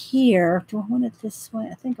up here. Do I want it this way?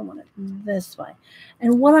 I think I want it this way.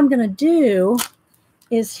 And what I'm going to do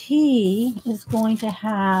is he is going to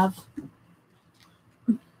have,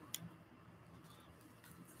 and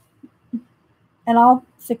I'll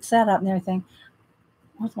fix that up and everything.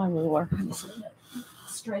 Where's my ruler? Let me see a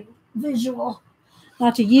straight visual.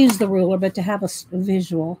 Not to use the ruler, but to have a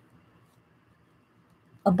visual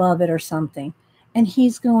above it or something. And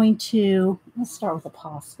he's going to, let's start with a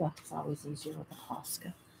Posca. It's always easier with a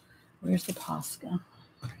Posca. Where's the Posca?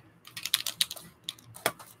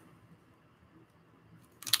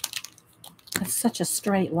 That's such a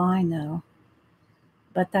straight line, though.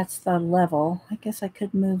 But that's the level. I guess I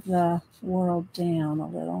could move the world down a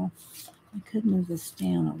little. I could move this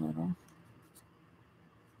down a little.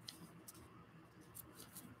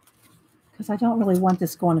 Because I don't really want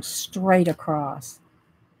this going straight across.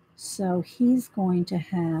 So he's going to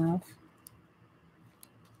have,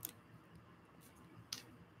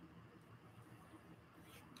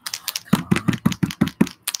 come on.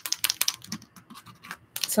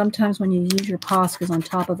 Sometimes when you use your Poscas on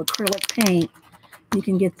top of acrylic paint, you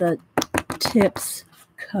can get the tips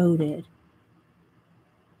coated.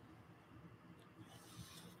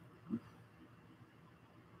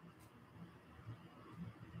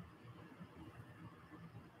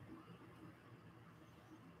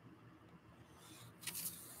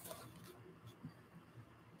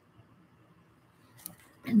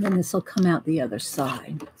 And then this will come out the other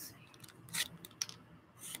side.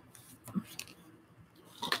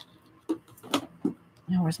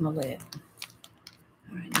 Now where's my lid?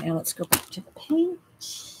 All right, now let's go back to the paint.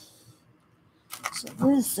 So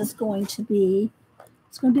this is going to be,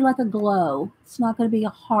 it's going to be like a glow. It's not going to be a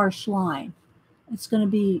harsh line. It's going to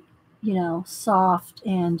be, you know, soft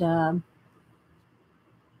and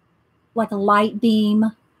like a light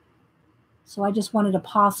beam. So I just wanted a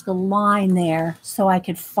Posca line there so I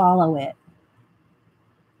could follow it.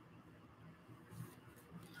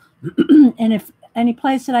 And if any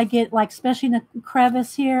place that I get, like especially in the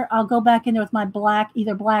crevice here, I'll go back in there with my black,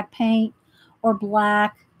 either black paint or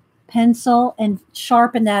black pencil and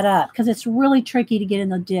sharpen that up because it's really tricky to get in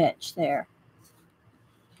the ditch there.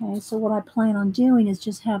 Okay, so what I plan on doing is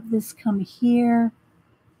just have this come here,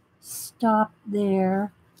 stop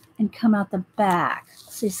there, and come out the back.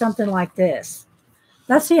 See, something like this.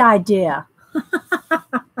 That's the idea.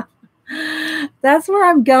 That's where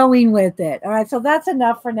I'm going with it. All right, so that's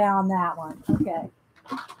enough for now on that one. Okay.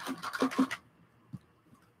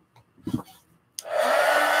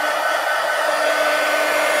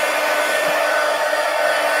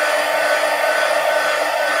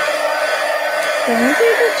 Thank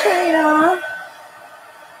you, Katrina.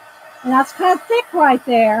 And that's kind of thick right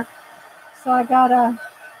there. So I gotta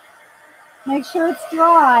make sure it's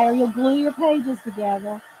dry or you'll glue your pages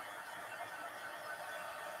together.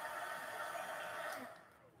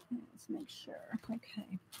 Let's make sure.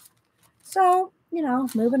 Okay. So, you know,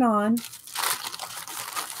 moving on.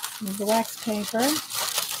 Move the wax paper.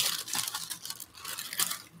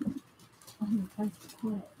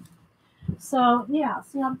 So yeah,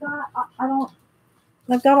 see, I've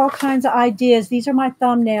got all kinds of ideas. These are my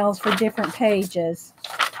thumbnails for different pages.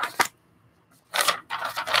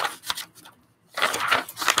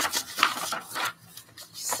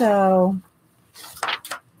 So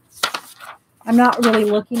I'm not really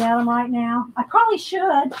looking at them right now. I probably should.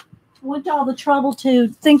 I went to all the trouble to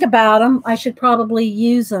think about them. I should probably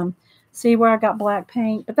use them. See where I got black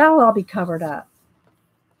paint, but that'll all be covered up.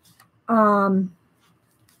 Oh,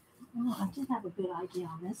 I did have a good idea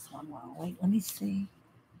on this one. Well, wait, let me see.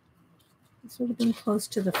 This would have been close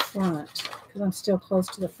to the front because I'm still close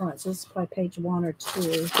to the front. So this is probably page 1 or 2.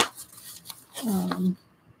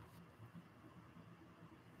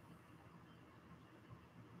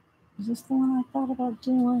 Is this the one I thought about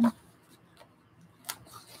doing?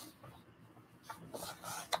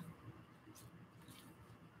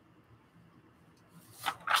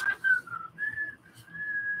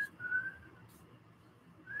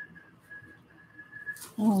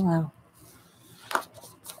 Oh, wow.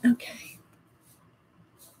 Okay.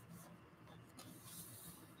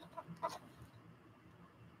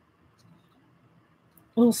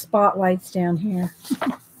 Little spotlights down here.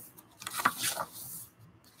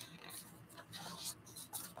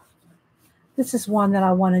 This is one that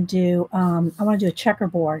I want to do. I want to do a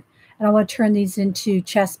checkerboard, and I want to turn these into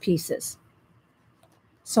chess pieces.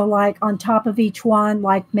 So like on top of each one,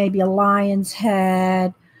 like maybe a lion's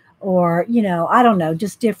head, or, you know, I don't know,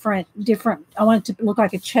 just different. I want it to look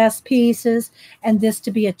like a chess pieces, and this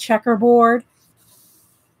to be a checkerboard.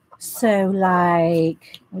 So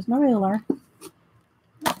like, where's my ruler?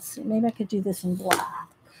 Let's see, maybe I could do this in black.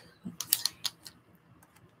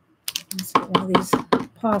 Let's get one of these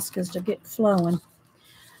Poscas to get flowing.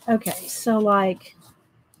 Okay, so like,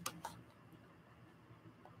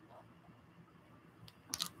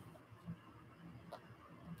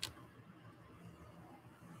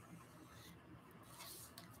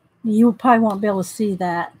 you probably won't be able to see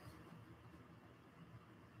that.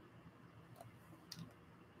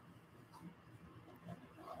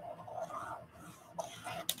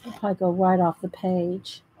 It'll probably go right off the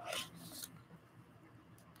page.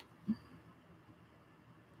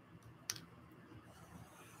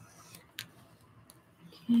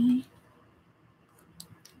 Okay.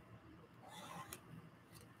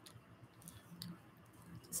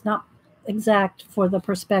 It's not exact for the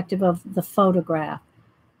perspective of the photograph,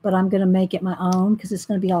 but I'm going to make it my own because it's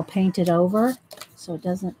going to be all painted over, so it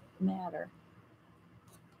doesn't matter.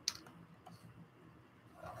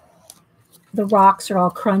 The rocks are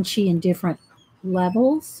all crunchy in different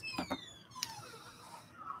levels.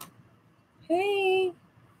 Hey.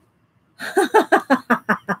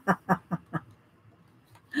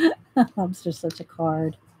 I'm just such a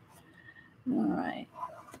card. All right.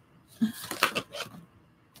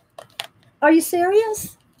 Are you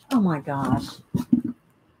serious? Oh my gosh.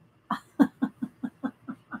 There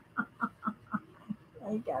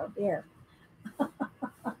you go. Here.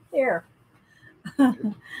 Here.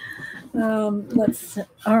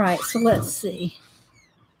 All right, so let's see.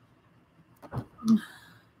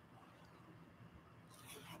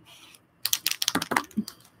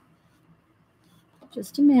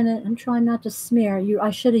 Just a minute. I'm trying not to smear you.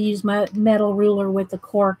 I should have used my metal ruler with the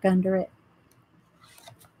cork under it.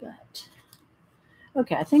 But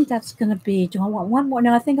okay, I think that's going to be. Do I want one more?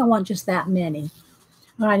 No, I think I want just that many.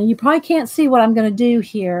 All right, and you probably can't see what I'm going to do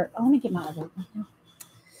here. Oh, let me get my other one.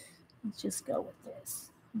 Let's just go with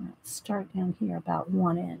this. Let's start down here about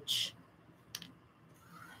 1 inch.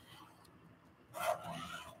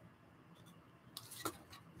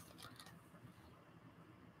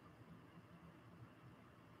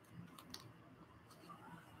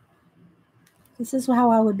 This is how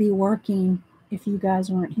I would be working if you guys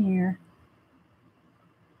weren't here.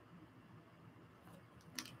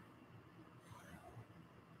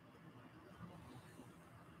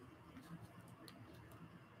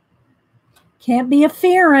 Can't be a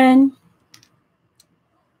fearing.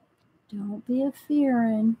 Don't be a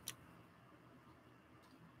fearing.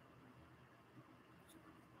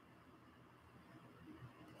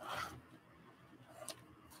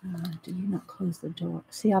 Do you not close the door?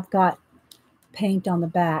 See, I've got paint on the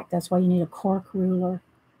back. That's why you need a cork ruler.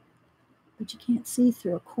 But you can't see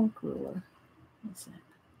through a cork ruler. What's that?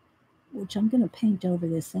 which I'm going to paint over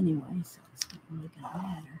this anyway, so it's not really going to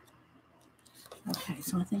matter. Okay,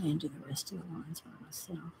 so I think I can do the rest of the lines by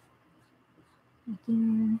myself. Right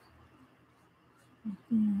there. Right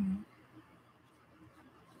there.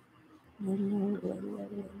 Little.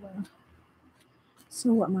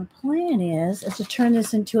 So what my plan is to turn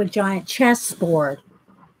this into a giant chessboard.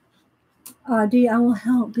 Dee, I will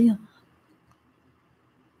help you.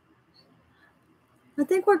 I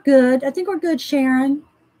think we're good. I think we're good, Sharon.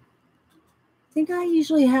 I think I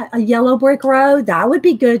usually have a yellow brick road. That would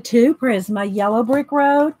be good too, Prisma. Yellow brick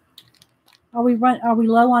road. Are we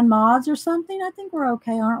low on mods or something? I think we're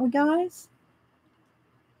okay, aren't we, guys?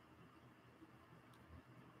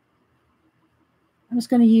 I'm just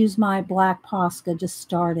going to use my black Posca to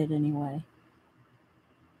start it anyway.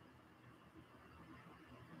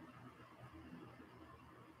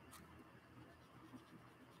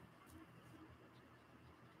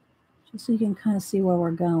 Just so you can kind of see where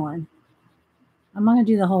we're going. I'm not going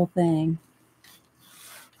to do the whole thing.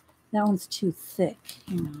 That one's too thick.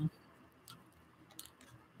 Hang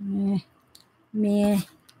on. Meh. I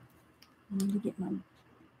need to get my...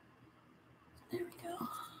 There we go.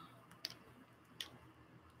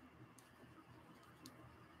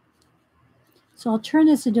 So I'll turn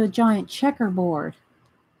this into a giant checkerboard.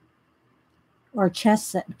 Or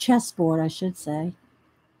chessboard, I should say.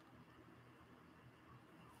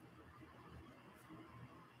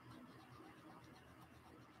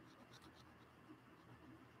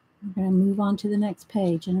 We're going to move on to the next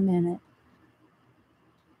page in a minute.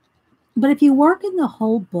 But if you work in the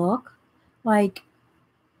whole book, like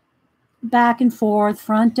back and forth,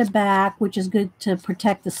 front to back, which is good to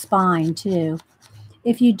protect the spine too.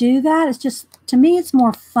 If you do that, it's just, to me, it's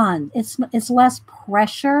more fun. It's less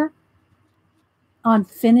pressure on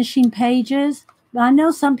finishing pages. But I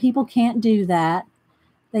know some people can't do that.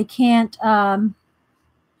 They can't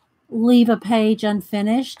leave a page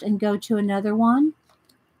unfinished and go to another one.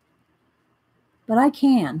 But I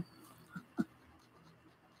can.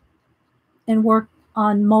 And work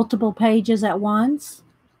on multiple pages at once.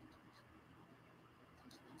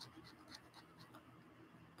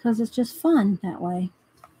 Because it's just fun that way.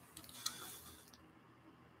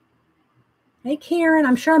 Hey, Kieron,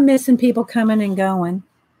 I'm sure I'm missing people coming and going.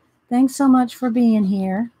 Thanks so much for being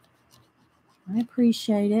here. I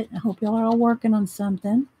appreciate it. I hope y'all are all working on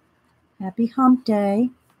something. Happy hump day.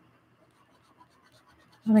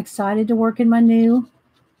 I'm excited to work in my new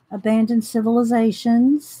abandoned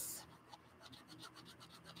civilizations.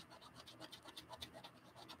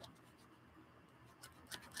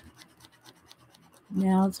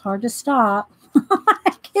 Now it's hard to stop.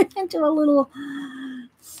 I get into a little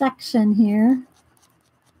section here.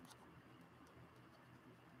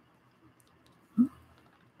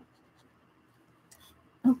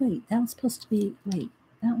 Oh wait, that was supposed to be, wait,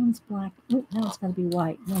 that one's black. Oh, that one's got to be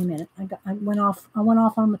white. Wait a minute, I went off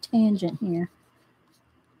on a tangent here.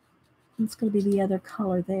 It's going to be the other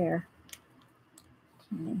color there.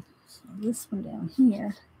 Okay, so this one down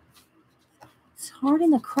here. It's hard in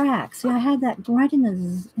the cracks. See, I had that right in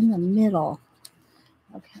the middle.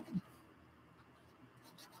 Okay.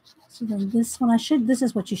 So then this one, this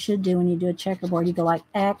is what you should do when you do a checkerboard. You go like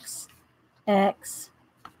X, X,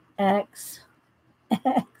 X,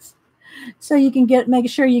 X. So you can make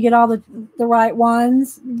sure you get all the right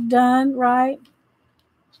ones done, right?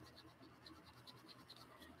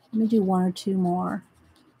 Let me do one or two more.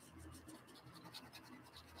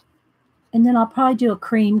 And then I'll probably do a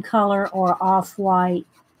cream color or off-white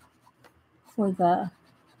for the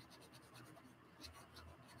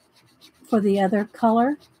other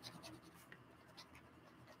color.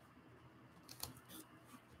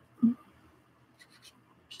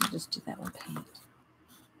 Should just do that with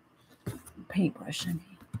paintbrush. I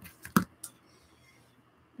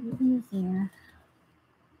mean, there.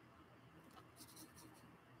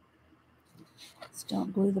 Just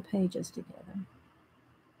don't glue the pages together.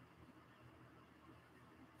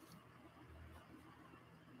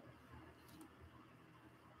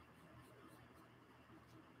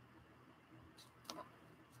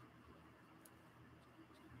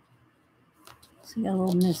 So you got a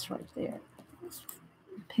little mist right there. Let's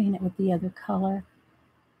paint it with the other color.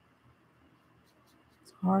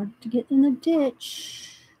 It's hard to get in the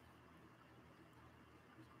ditch.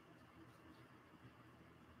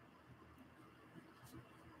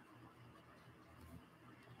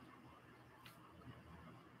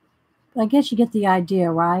 But I guess you get the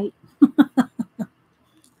idea, right?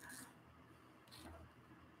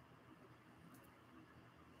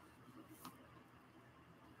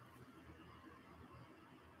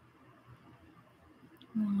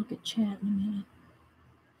 I'll look at chat in a minute.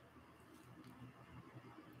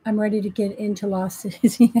 I'm ready to get into Lost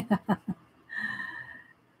Cities. Yeah.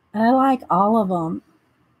 I like all of them.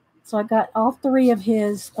 So I got all three of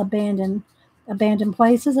his abandoned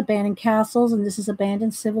places, abandoned castles, and this is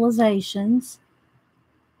abandoned civilizations.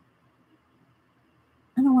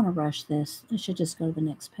 I don't want to rush this. I should just go to the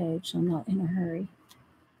next page so I'm not in a hurry.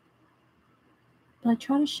 But I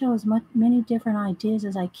try to show as many different ideas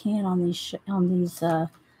as I can on these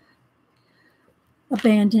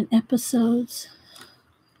abandoned episodes.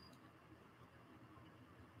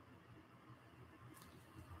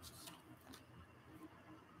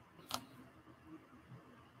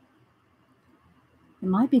 It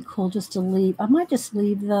might be cool just to leave. I might just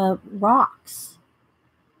leave the rocks.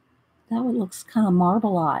 That one looks kind of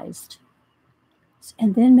marbleized.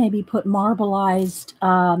 And then maybe put marbleized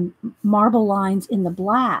marble lines in the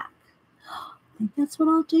black. I think that's what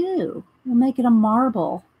I'll do. We'll make it a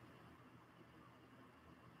marble.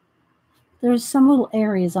 There's some little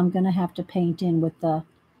areas I'm going to have to paint in with a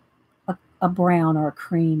brown or a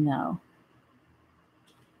cream, though.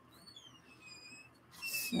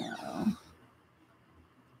 So,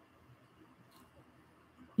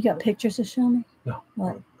 you got pictures to show me? No.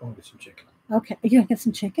 What? I want to get some chicken. Okay. Are you going to get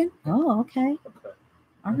some chicken? Oh, okay. Okay.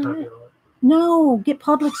 All right. No, get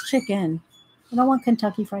Publix chicken. I don't want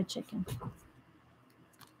Kentucky Fried Chicken.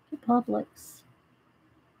 Get Publix.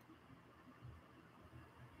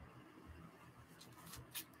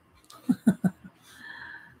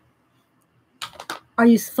 Are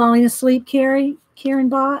you falling asleep, Kieron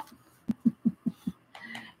Bot?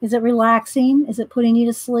 Is it relaxing? Is it putting you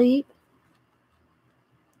to sleep?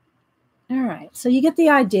 All right, so you get the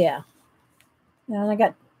idea. And I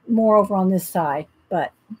got more over on this side,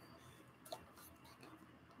 but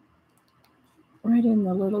right in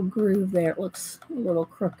the little groove there, it looks a little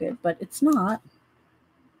crooked, but it's not.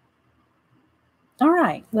 All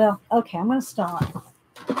right, well, okay, I'm going to stop.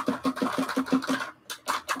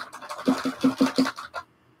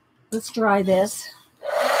 Let's dry this.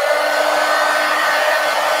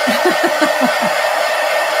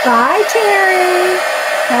 Bye, Terry.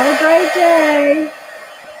 Have a great day.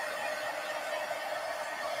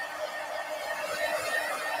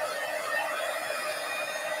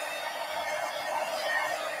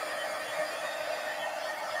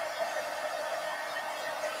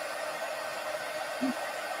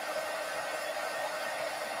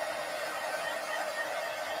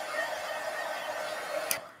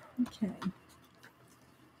 Okay.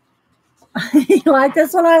 You like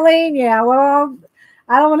this one, Eileen? Yeah, well,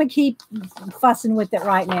 I don't want to keep fussing with it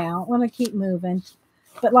right now. I want to keep moving.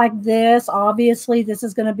 But like this, obviously, this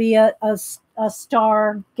is going to be a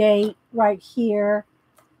star gate right here.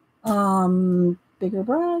 Bigger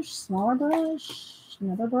brush, smaller brush,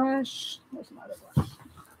 another brush. There's another brush.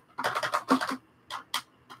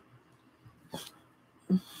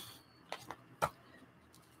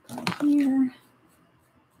 Right here.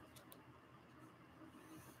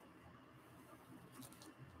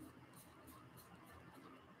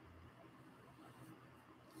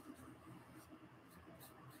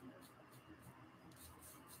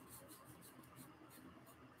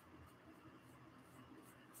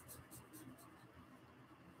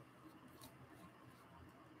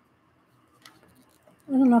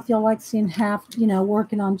 I don't know if y'all like seeing half,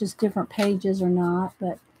 working on just different pages or not,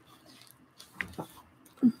 but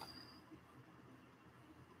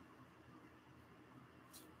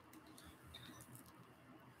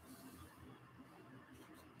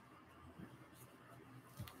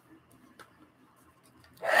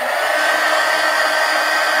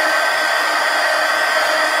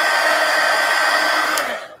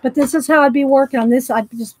this is how I'd be working on this.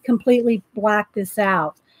 I'd just completely black this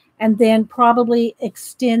out and then probably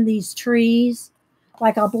extend these trees.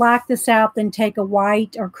 Like I'll black this out, then take a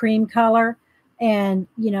white or cream color and,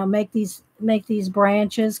 make these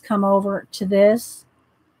branches come over to this.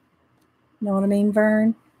 You know what I mean,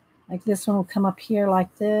 Vern? Like this one will come up here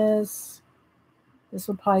like this. This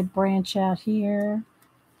will probably branch out here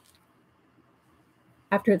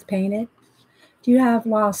after it's painted. Do you have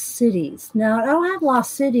Lost Cities? No, I don't have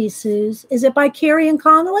Lost Cities, Suze. Is it by Kieron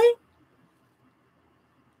Connolly?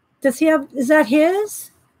 Does he have, is that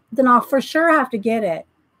his? Then I'll for sure have to get it.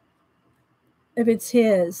 If it's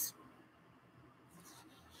his.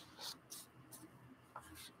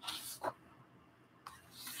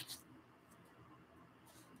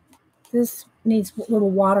 This needs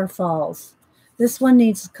little waterfalls. This one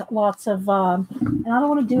needs lots of, and I don't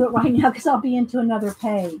want to do it right now because I'll be into another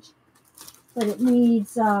page. But it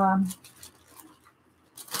needs, do I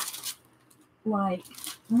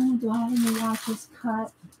have any washes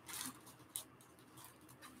cut?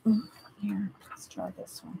 Here, let's try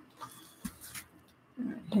this one. All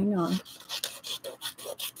right, hang on.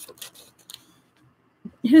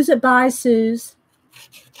 Who's it by, Suze?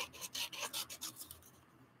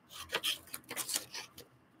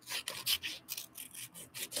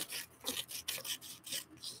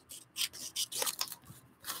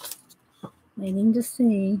 Waiting to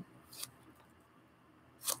see.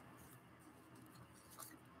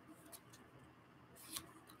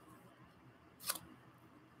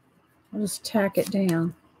 I'll just tack it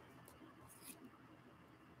down.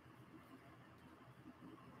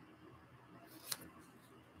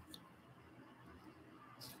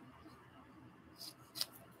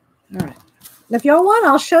 All right. If y'all want,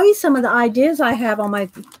 I'll show you some of the ideas I have on my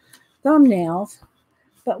thumbnails.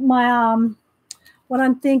 But my what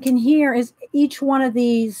I'm thinking here is each one of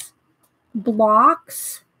these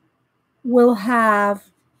blocks will have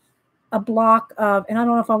a block of, and I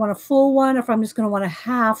don't know if I want a full one or if I'm just going to want a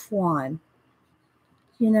half one.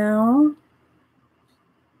 You know?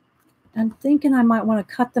 I'm thinking I might want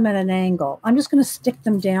to cut them at an angle. I'm just going to stick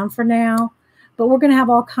them down for now. But we're going to have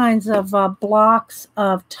all kinds of blocks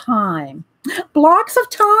of time. Blocks of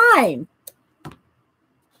time!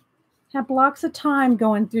 Have blocks of time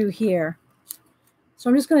going through here. So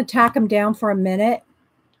I'm just going to tack them down for a minute.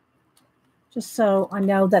 Just so I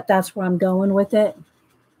know that that's where I'm going with it.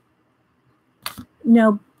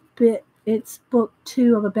 No, it's book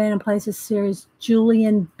 2 of Abandoned Places series,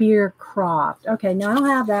 Julian Beercroft. Okay, no, I don't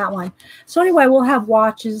have that one. So anyway, we'll have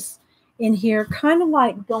watches in here, kind of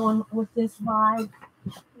like going with this vibe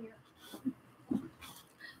here.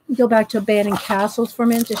 Go back to Abandoned Castles for a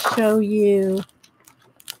minute to show you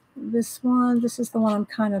this one. This is the one I'm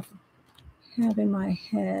kind of have in my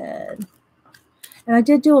head. And I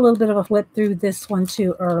did do a little bit of a flip through this one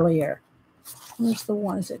too earlier. Where's the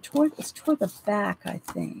one? Is it toward? It's toward the back, I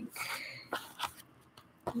think.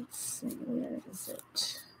 Let's see, where is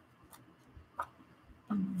it?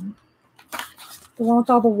 The one with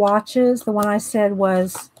all the watches. The one I said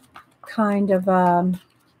was kind of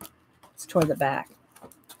it's toward the back.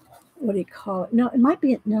 What do you call it? No, it might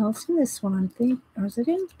be. No, it's in this one. I'm thinking, or is it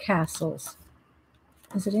in Castles?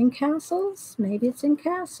 Is it in Castles? Maybe it's in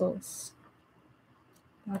Castles.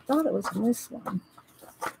 I thought it was in this one.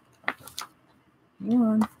 Hang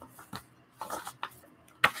on.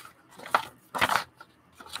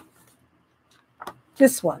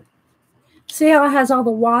 This one. See how it has all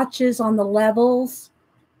the watches on the levels?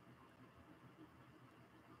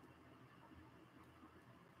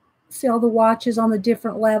 See all the watches on the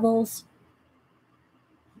different levels?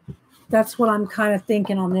 That's what I'm kind of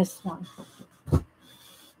thinking on this one.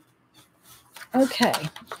 Okay.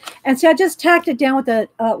 And see, I just tacked it down with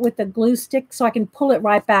the glue stick so I can pull it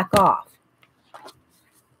right back off.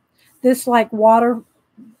 This like water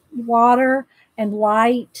and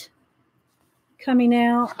light coming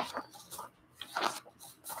out.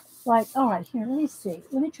 Like, all right, here, let me see.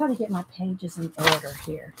 Let me try to get my pages in order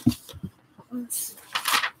here. Let's see.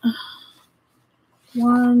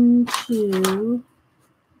 1, 2,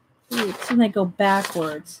 3. So they go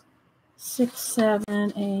backwards. 6,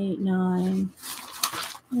 7, 8, 9.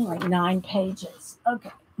 Like 9 pages.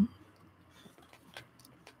 Okay.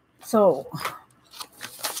 So,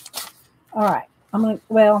 all right.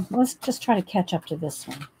 Well, let's just try to catch up to this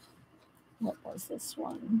one. What was this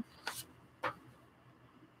one?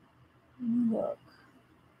 Look.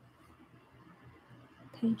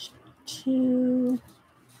 Page 2.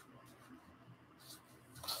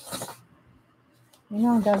 You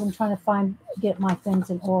know, guys, I'm trying to get my things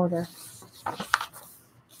in order.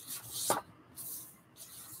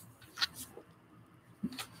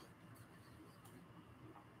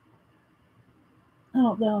 I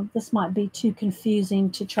don't know. This might be too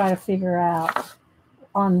confusing to try to figure out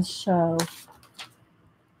on the show.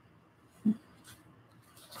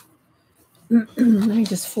 Let me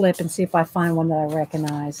just flip and see if I find one that I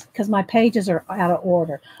recognize, because my pages are out of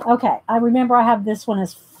order. Okay, I remember I have this one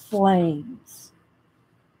as flames.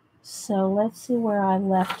 So let's see where I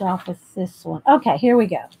left off with this one. Okay, here we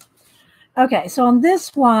go. Okay, so on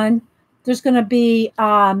this one, there's going to be,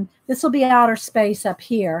 this will be outer space up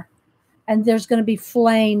here. And there's going to be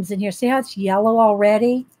flames in here. See how it's yellow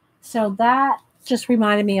already? So that just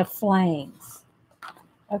reminded me of flames.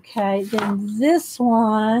 Okay, then this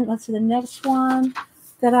one, let's see, the next one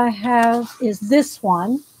that I have is this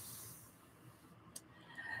one.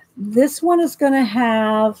 This one is going to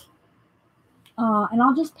have, and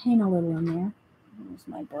I'll just paint a little in there. Where's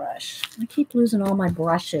my brush? I keep losing all my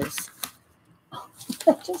brushes.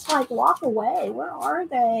 They just like walk away. Where are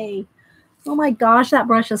they? Oh my gosh, that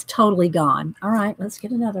brush is totally gone. All right, let's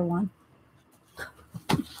get another one.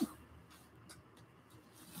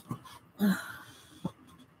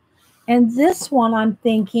 And this one I'm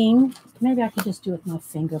thinking, maybe I could just do it with my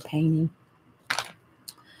finger painting.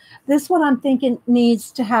 This one I'm thinking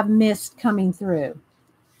needs to have mist coming through.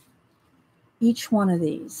 Each one of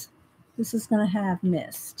these. This is going to have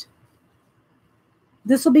mist.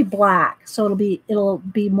 This will be black, so it'll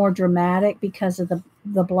be more dramatic because of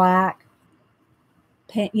the black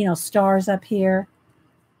paint, you know, stars up here.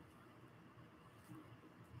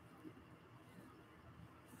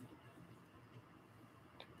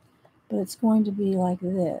 But it's going to be like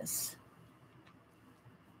this.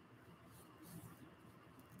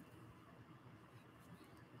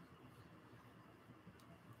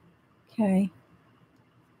 Okay.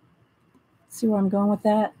 See where I'm going with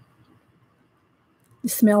that? You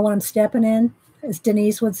smell what I'm stepping in, as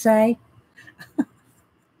Denise would say.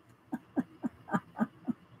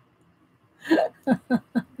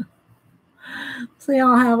 So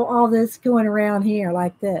I'll have all this going around here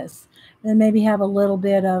like this. And then maybe have a little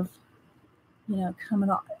bit of, you know, coming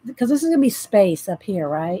off. Because this is going to be space up here,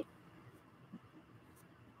 right?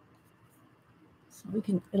 So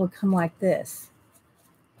it'll come like this.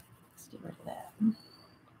 Let's get rid of that.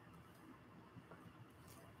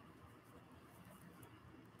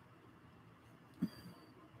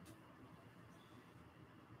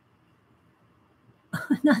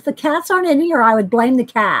 No, if the cats aren't in here, I would blame the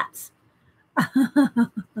cats.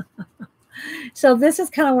 So this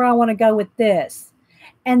is kind of where I want to go with this.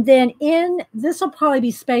 And then this will probably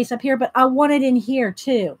be space up here, but I want it in here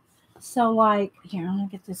too. So like, here, I'm going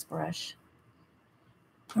to get this brush.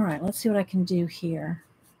 All right, let's see what I can do here.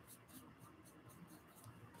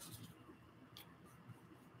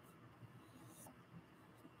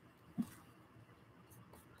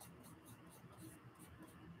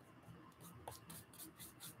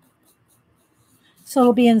 So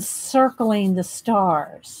it'll be encircling the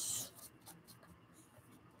stars.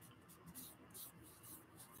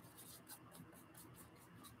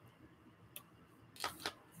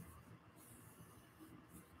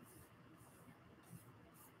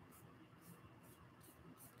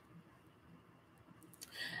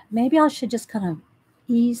 Maybe I should just kind of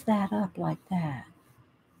ease that up like that.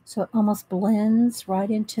 So it almost blends right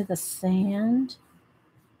into the sand.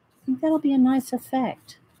 I think that'll be a nice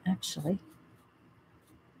effect, actually.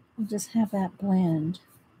 We'll just have that blend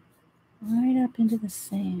right up into the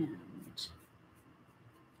sand.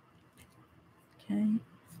 Okay,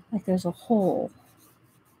 like there's a hole.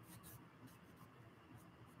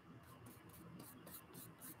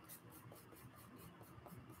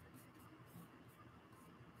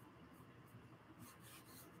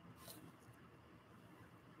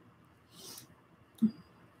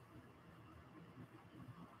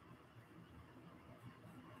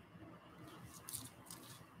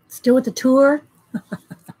 Still with the tour?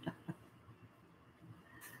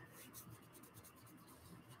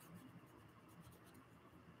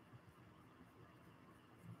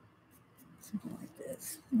 Something like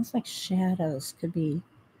this. Looks like shadows could be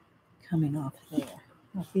coming off there.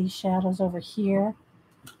 Like these shadows over here.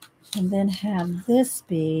 And then have this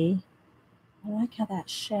be, I like how that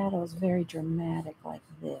shadow is very dramatic like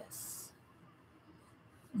this.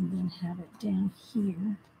 And then have it down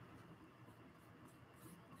here.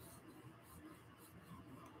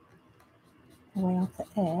 Way off the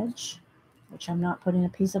edge, which I'm not putting a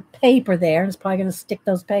piece of paper there. It's probably going to stick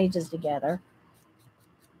those pages together.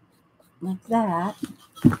 Like that.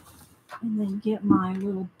 And then get my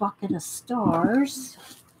little bucket of stars.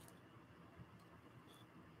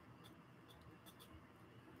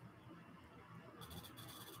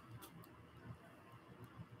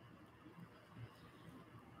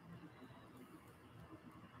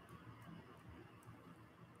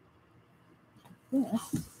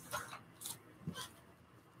 This.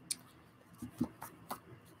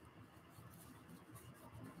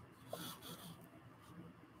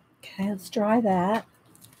 Okay, let's dry that.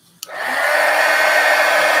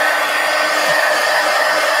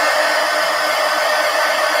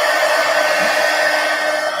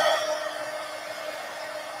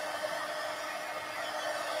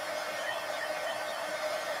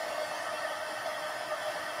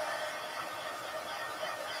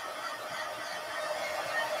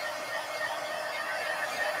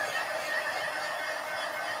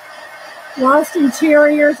 Lost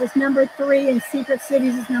Interiors is number 3 and Secret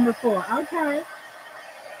Cities is number 4. Okay.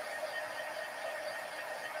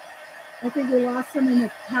 I think we lost some in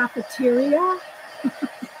the cafeteria.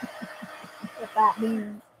 What that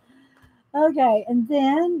means. Okay, and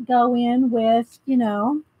then go in with,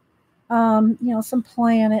 some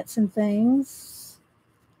planets and things.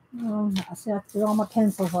 I see I threw all my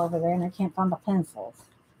pencils over there and I can't find my pencils.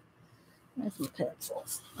 There's my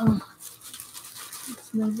pencils.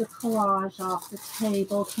 Let's move the collage off the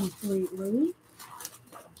table completely.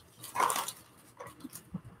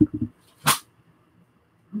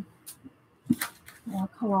 Now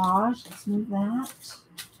collage, let's move that.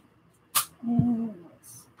 And let's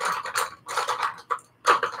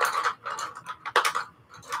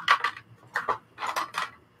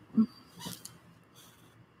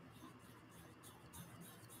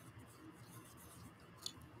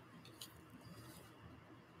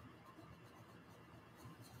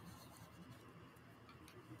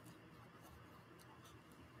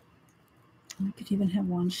we could even have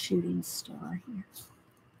one shooting star here.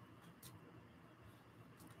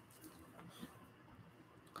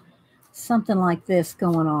 Something like this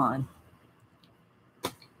going on.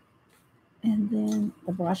 And then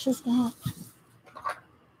the brush is gone.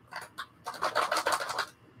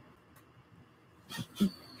 I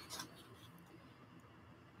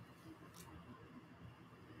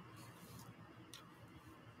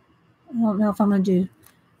don't know if I'm going to do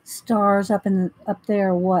stars up there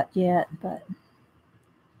or what yet, but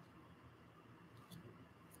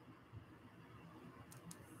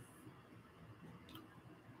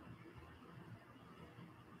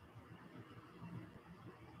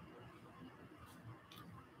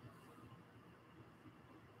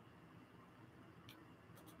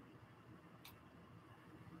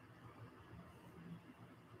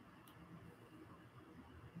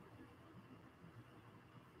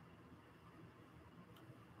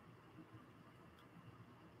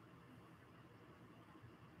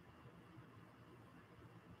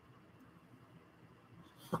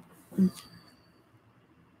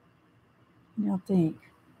you'll think.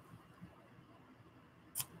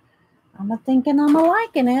 I'm thinking I'm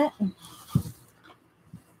liking it. All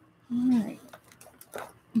right.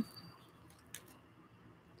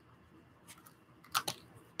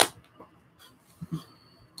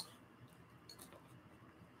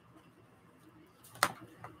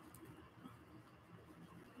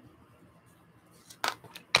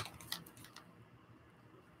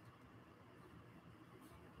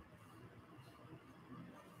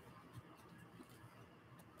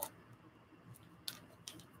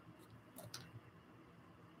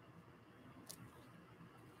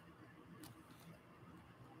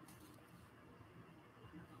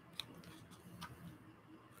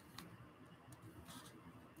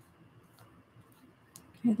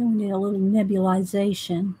 Okay, then we need a little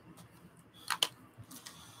nebulization.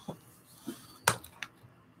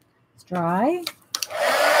 It's dry.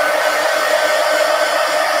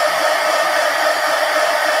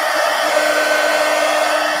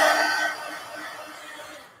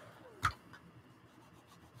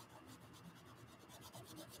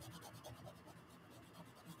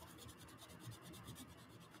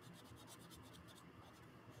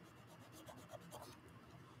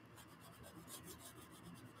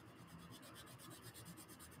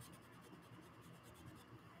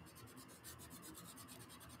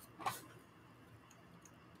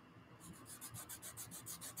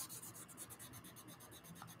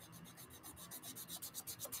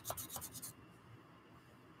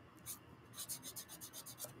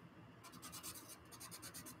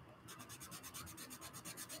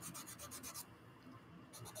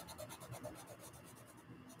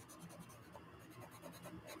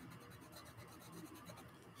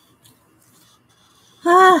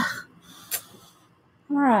 All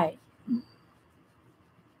right.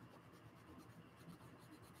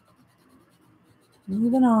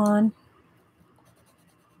 Moving on.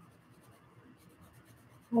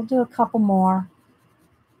 We'll do a couple more.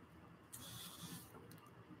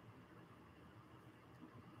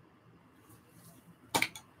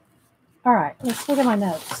 All right, let's look at my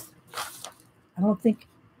notes. I don't think,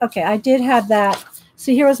 okay, I did have that.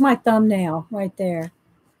 So here was my thumbnail right there.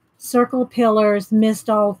 Circle pillars, missed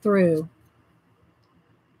all through.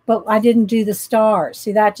 But I didn't do the stars.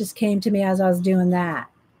 See, that just came to me as I was doing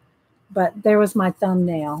that. But there was my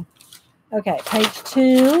thumbnail. Okay, page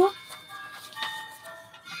 2.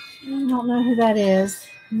 I don't know who that is.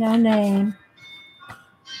 No name.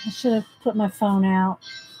 I should have put my phone out.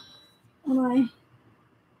 I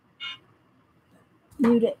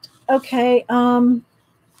mute it. Okay, all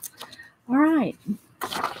right.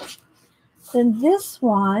 Then this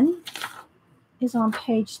one is on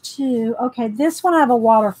page 2. Okay, this one I have a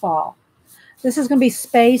waterfall. This is going to be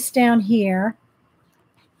space down here.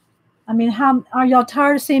 I mean, how are y'all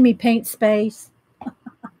tired of seeing me paint space? I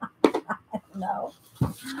don't know.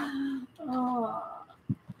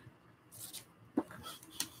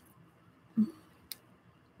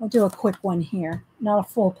 I'll do a quick one here, not a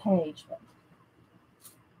full page. But.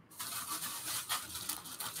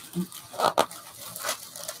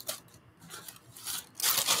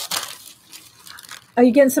 Are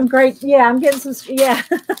you getting some great? Yeah, I'm getting some. Yeah,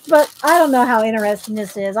 but I don't know how interesting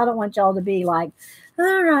this is. I don't want y'all to be like,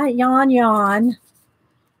 all right, yawn, yawn.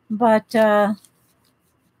 But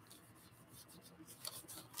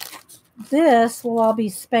this will all be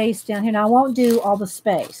spaced down here. Now, I won't do all the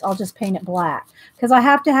space. I'll just paint it black because I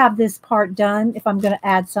have to have this part done if I'm going to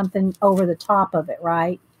add something over the top of it,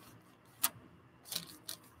 right?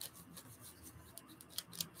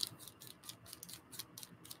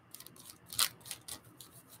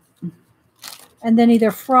 And then either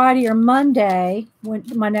Friday or Monday, when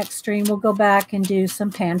my next stream, we'll go back and do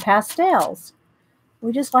some pan pastels.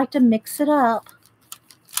 We just like to mix it up.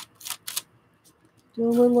 Do a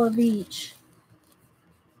little of each.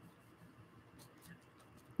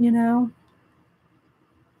 You know?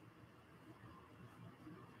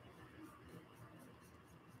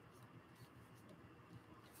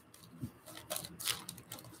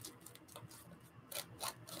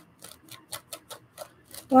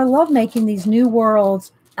 Well, I love making these new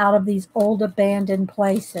worlds out of these old abandoned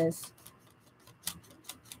places.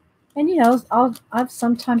 And you know,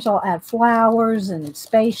 sometimes I'll add flowers and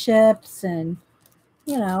spaceships and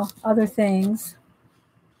you know other things.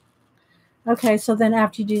 Okay, so then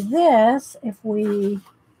after you do this, if we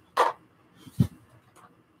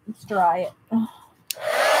let's dry it.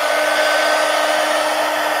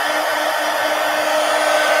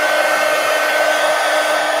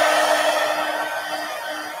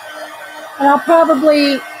 And I'll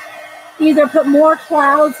probably either put more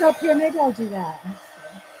clouds up here. Maybe I'll do that.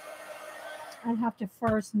 I'd have to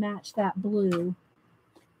first match that blue.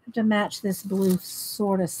 I have to match this blue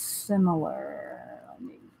sort of similar.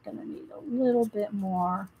 I'm gonna need a little bit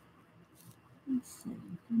more. Let's see.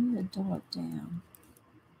 I need to dull it down.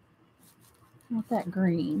 Not that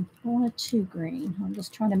green. I don't want it too green.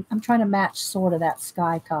 I'm trying to match sort of that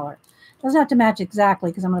sky color. It doesn't have to match exactly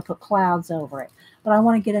because I'm going to put clouds over it. But I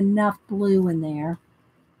want to get enough blue in there.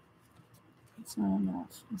 It's not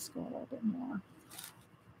enough. Let's go a little bit more.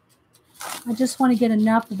 I just want to get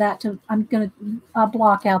enough of that to, I'm going to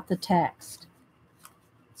block out the text.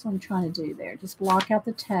 That's what I'm trying to do there. Just block out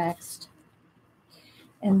the text.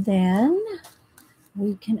 And then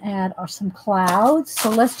we can add some clouds.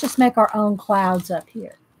 So let's just make our own clouds up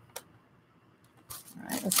here. All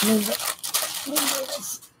right, let's move it. Move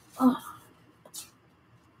this. Oh.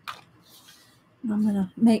 I'm going to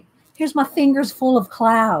make, here's my fingers full of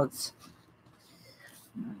clouds.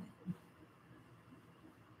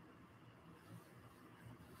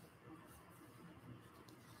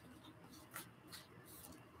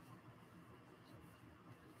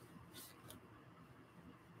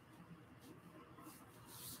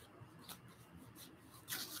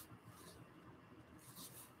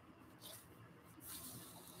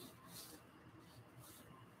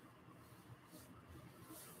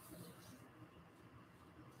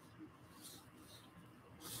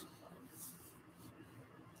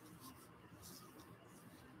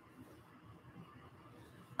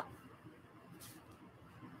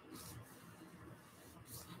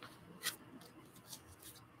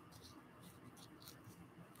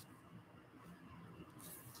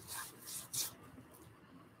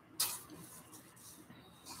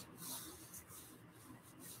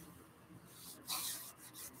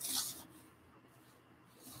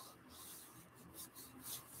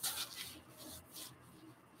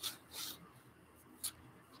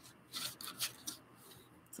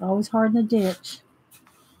 It's always hard in the ditch.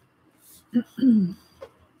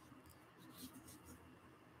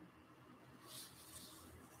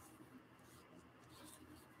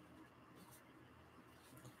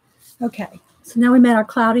 Okay, so now we made our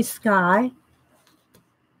cloudy sky.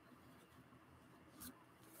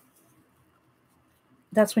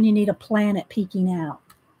 That's when you need a planet peeking out.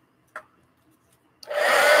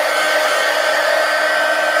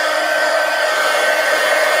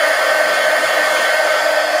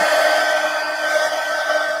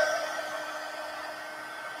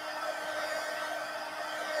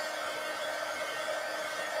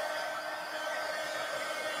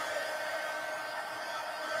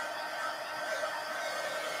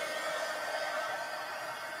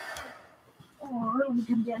 Or let me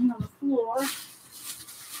come down here on the floor.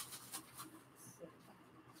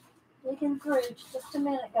 Digging through. Just a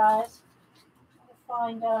minute, guys. I'll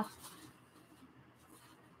find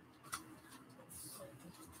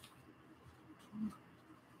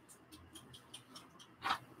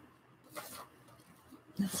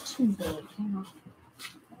that's too big. Hang on.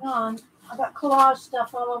 Hang on. I got collage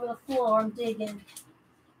stuff all over the floor. I'm digging.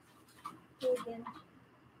 Digging.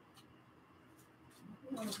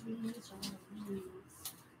 One of these or one of these.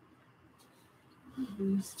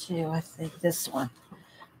 These two, I think. This one.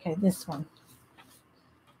 Okay, this one.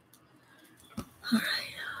 All right.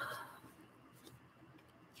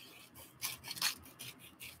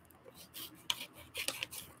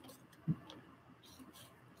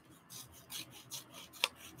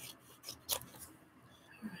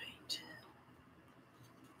 All right.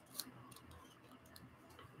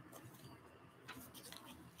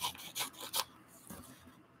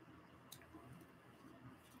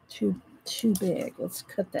 Too big. Let's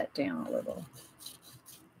cut that down a little.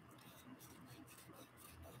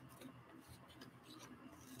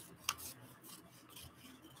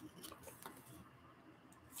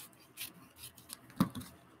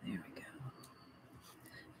 There we go.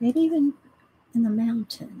 Maybe even in the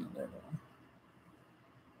mountain a little.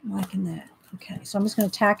 I'm liking that. Okay, so I'm just going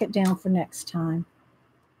to tack it down for next time.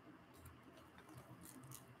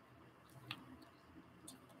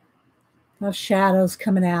 No shadows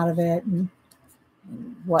coming out of it and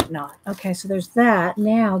whatnot. Okay, so there's that.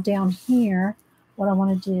 Now down here, what I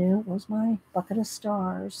want to do, where's my bucket of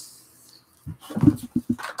stars?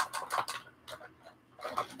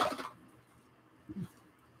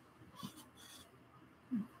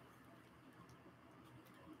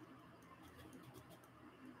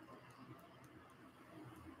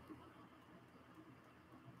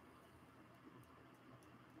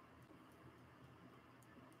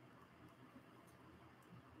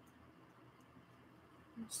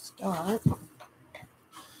 Start.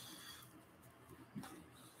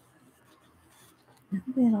 And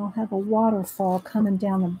then I'll have a waterfall coming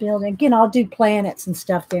down the building. Again, I'll do planets and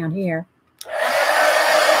stuff down here. Okay.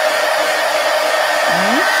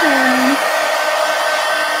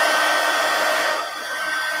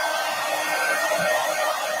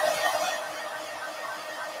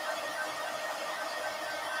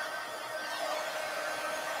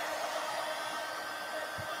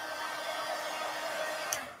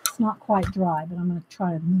 It's not quite dry, but I'm going to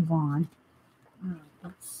try to move on. All right,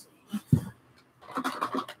 let's see.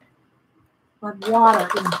 My water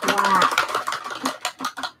is black.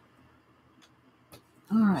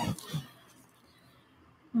 All right.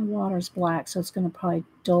 My water's black, so it's going to probably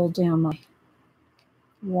dull down my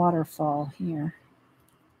waterfall here.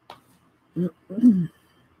 I'm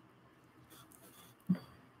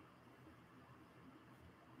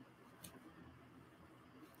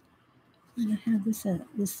going to have this at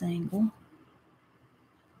this angle.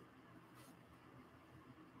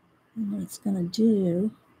 And what it's going to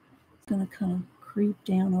do, it's going to kind of creep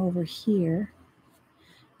down over here.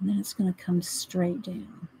 And then it's going to come straight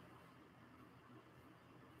down.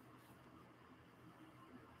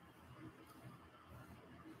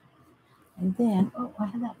 And then, oh, I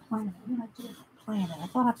had that planet. What did I do with that planet? I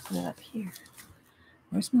thought I put it up here.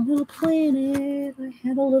 Where's my little planet? I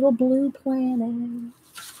had a little blue planet.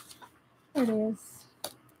 There it is.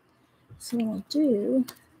 So what I'll do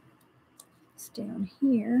is down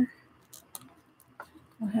here,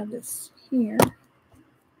 I'll have this here.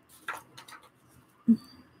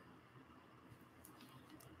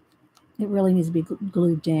 It really needs to be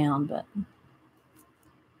glued down, but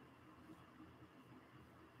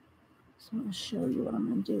so I'll show you what I'm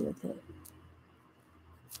going to do with it.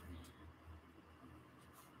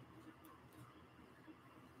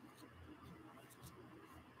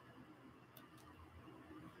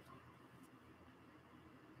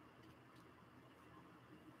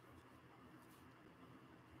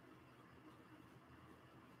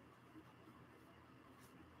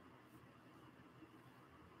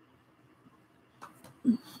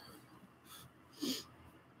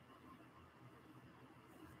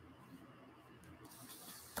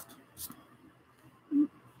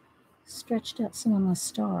 Stretched out some of my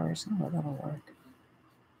stars. Oh, that'll work.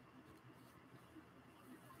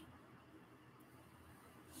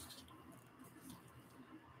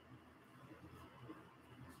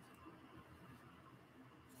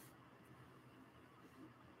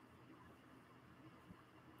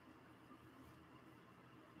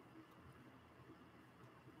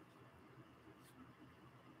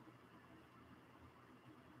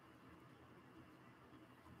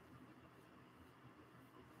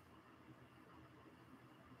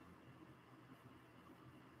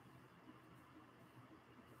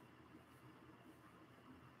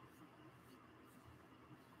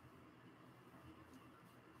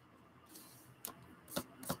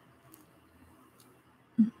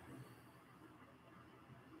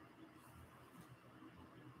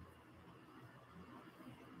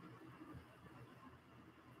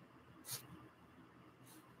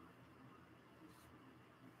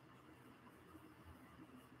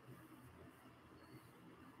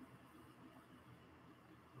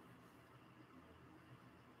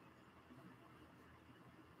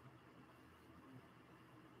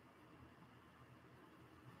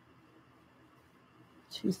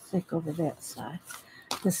 too thick over that side.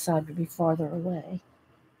 This side would be farther away.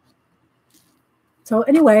 So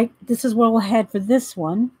anyway, this is where we'll head for this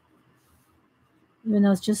one. Even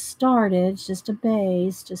though it's just started, it's just a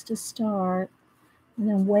base, just a start. And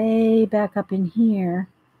then way back up in here,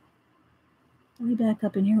 we'll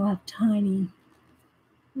have tiny,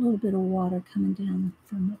 little bit of water coming down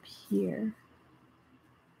from up here.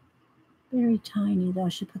 Very tiny, though. I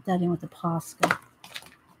should put that in with the Posca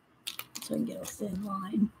so I can get a thin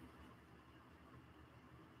line.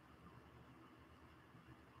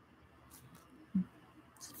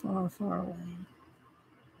 It's far, far away.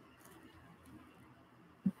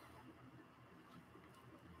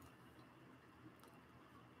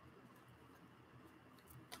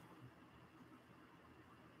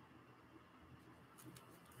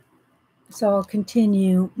 So I'll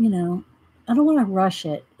continue, I don't want to rush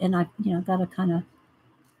it. And I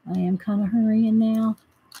am kind of hurrying now.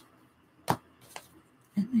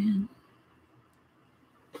 And then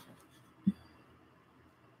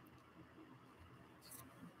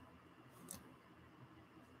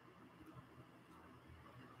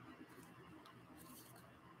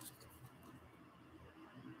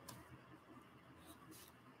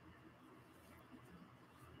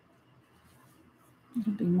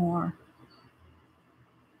there'll be more.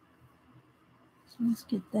 So let's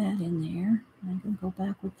get that in there. I'm going to go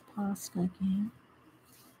back with the Posca again.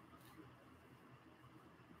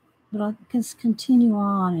 But I'll just continue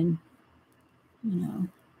on and,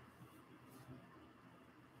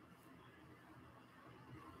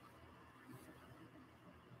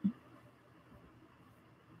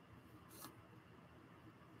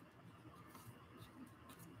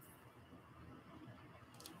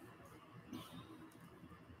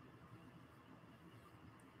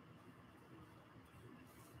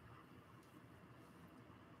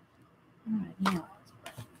 all right, now.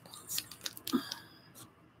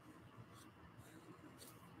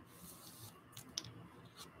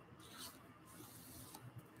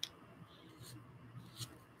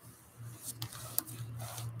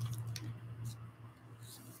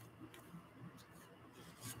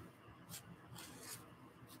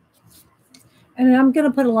 And I'm going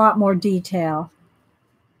to put a lot more detail.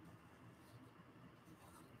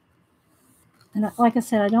 And like I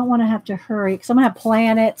said, I don't want to have to hurry because I'm going to have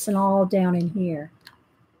planets and all down in here.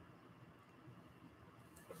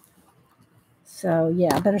 So,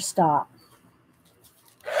 yeah, I better stop.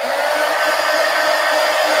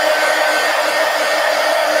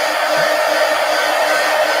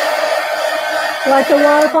 Like the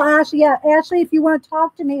waterfall, Ashley. Yeah, Ashley, if you want to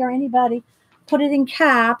talk to me or anybody, put it in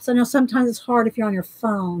caps. I know sometimes it's hard if you're on your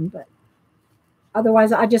phone, but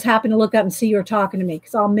otherwise I just happen to look up and see you're talking to me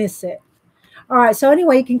because I'll miss it. All right, so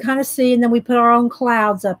anyway, you can kind of see, and then we put our own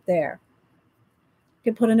clouds up there.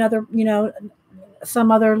 You could put another, some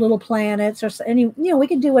other little planets or any, we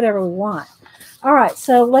can do whatever we want. All right,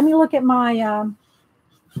 so let me look at my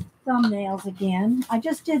thumbnails again. I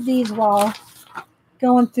just did these while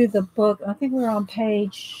going through the book. I think we're on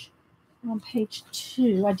page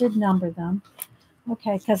 2. I did number them.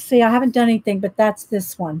 Okay, because see, I haven't done anything, but that's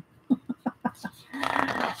this one.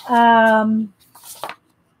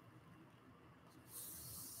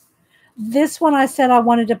 This one I said I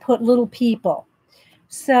wanted to put little people.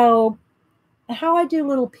 So how I do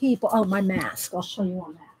little people, oh, my mask. I'll show you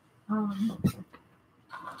on that.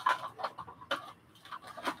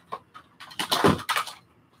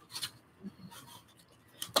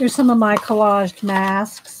 Here's some of my collaged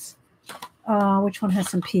masks. Which one has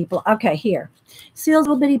some people? Okay, here. See those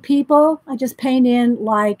little bitty people? I just paint in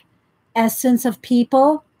like essence of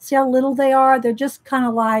people. See how little they are? They're just kind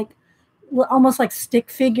of like, almost like stick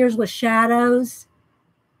figures with shadows.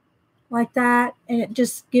 Like that. And it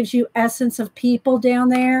just gives you essence of people down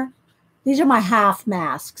there. These are my half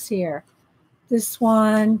masks here. This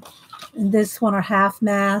one and this one are half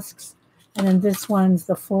masks. And then this one's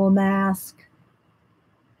the full mask.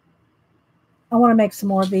 I want to make some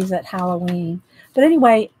more of these at Halloween. But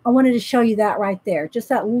anyway, I wanted to show you that right there. Just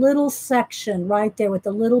that little section right there with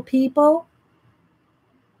the little people.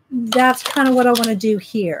 That's kind of what I want to do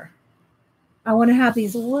here. I want to have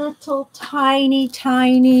these little tiny,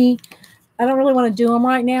 I don't really want to do them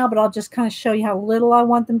right now, but I'll just kind of show you how little I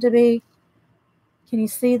want them to be. Can you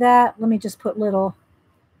see that? Let me just put little.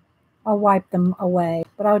 I'll wipe them away.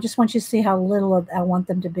 But I just want you to see how little I want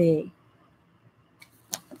them to be.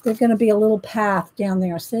 They're going to be a little path down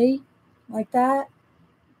there. See? Like that.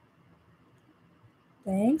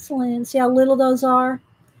 Thanks, Lynn. See how little those are?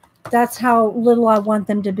 That's how little I want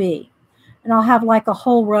them to be. And I'll have like a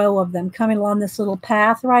whole row of them coming along this little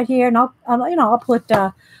path right here. And I'll put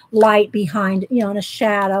light behind, and a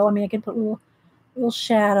shadow. I mean, I can put little little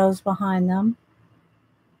shadows behind them.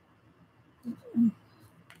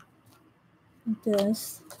 Like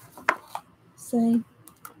this. See?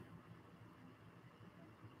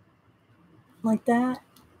 Like that.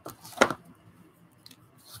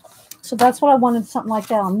 So that's what I wanted, something like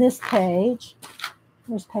that on this page.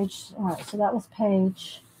 There's page, all right, so that was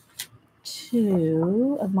page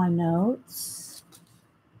 2 of my notes.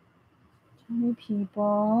 20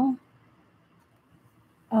 people.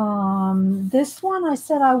 This one I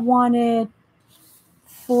said I wanted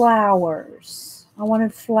flowers. I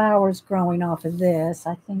wanted flowers growing off of this.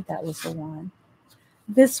 I think that was the one.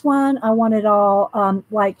 This one I wanted all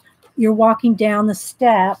like you're walking down the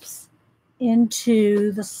steps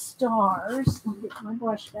into the stars. Let me get my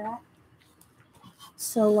brush back.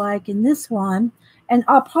 So like in this one, and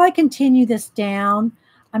I'll probably continue this down.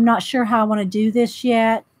 I'm not sure how I want to do this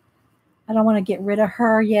yet. I don't want to get rid of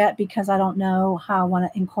her yet because I don't know how I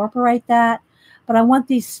want to incorporate that. But I want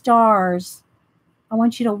these stars. I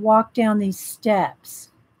want you to walk down these steps.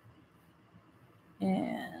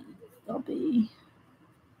 And they'll be...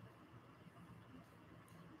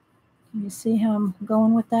 Can you see how I'm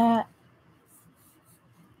going with that?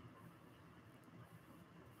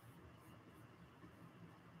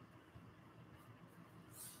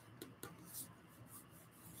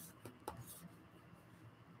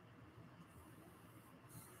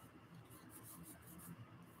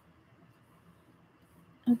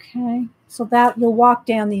 Okay, so that you'll walk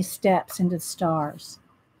down these steps into the stars.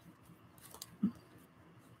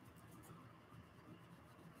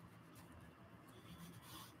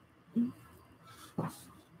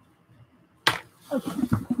 Okay,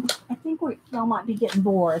 I think y'all might be getting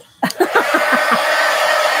bored. I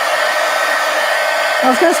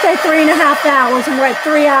was going to stay 3.5 hours, and we're at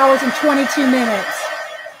 3 hours and 22 minutes.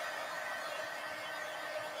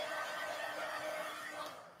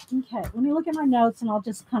 Okay, let me look at my notes, and I'll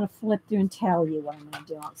just kind of flip through and tell you what I'm going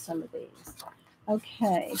to do on some of these.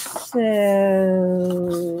 Okay, so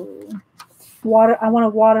I want a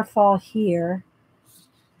waterfall here.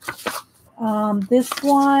 This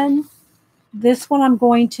one I'm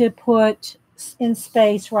going to put in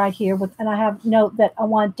space right here with, and I have note that I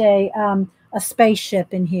want a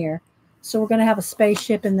spaceship in here. So we're going to have a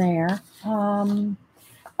spaceship in there.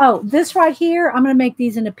 Oh, this right here, I'm going to make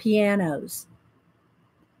these into pianos.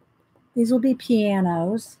 These will be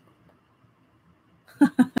pianos.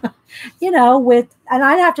 You know, and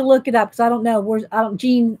I'd have to look it up because I don't know.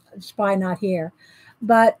 Jean's probably not here.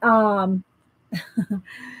 But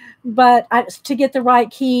but to get the right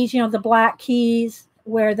keys, you know, the black keys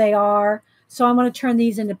where they are. So I'm going to turn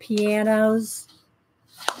these into pianos.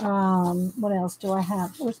 What else do I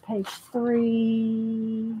have? Where's page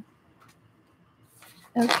 3?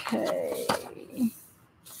 Okay.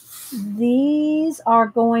 These are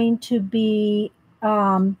going to be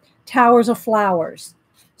towers of flowers.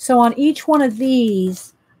 So on each one of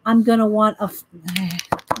these, I'm going to want come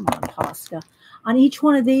on, Posca. On each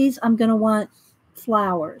one of these, I'm going to want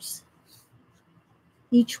flowers.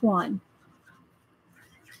 Each one.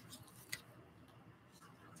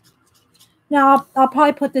 Now, I'll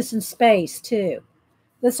probably put this in space, too.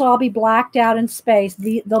 This will all be blacked out in space.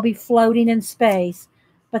 They'll be floating in space,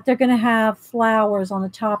 but they're going to have flowers on the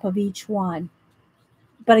top of each one.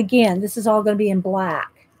 But again, this is all going to be in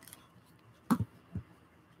black.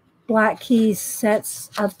 Black keys, sets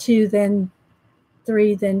of 2, then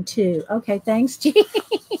 3, then 2. Okay, thanks, Jean.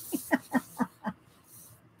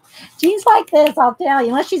 Jean's like this, I'll tell you,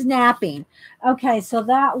 unless she's napping. Okay, so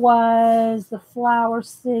that was the Flower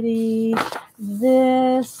City.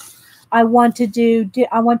 This, I want to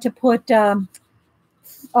put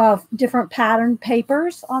different pattern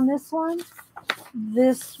papers on this one.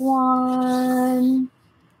 This one,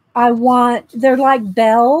 they're like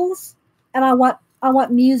bells, and I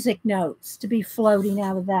want music notes to be floating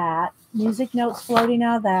out of that. Music notes floating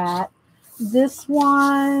out of that. This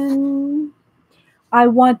one, I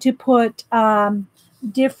want to put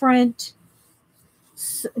different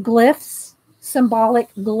glyphs,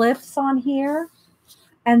 symbolic glyphs on here.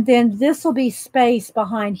 And then this will be space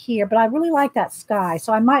behind here. But I really like that sky.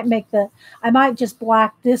 So I might just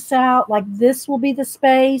black this out. Like this will be the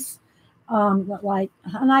space. And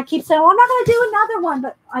I keep saying, well, I'm not going to do another one.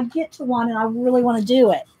 But I get to one and I really want to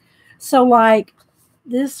do it. So like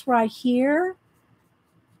this right here,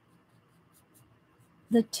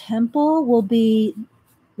 the temple will be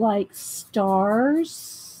like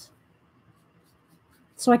stars.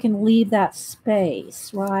 So I can leave that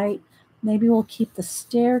space, right? Maybe we'll keep the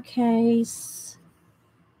staircase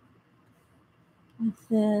like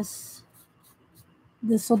this.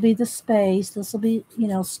 This will be the space. This will be, you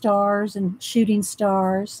know, stars and shooting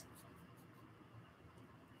stars.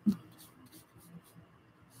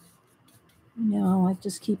 No, I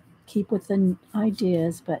just keep with the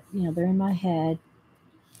ideas, but you know, they're in my head.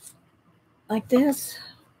 Like this.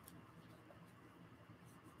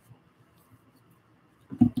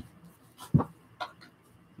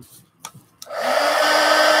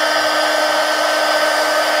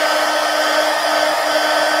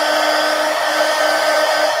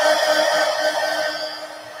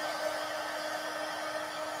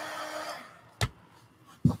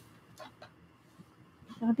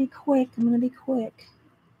 Gotta be quick. I'm gonna be quick.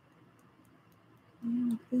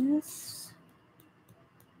 Like this.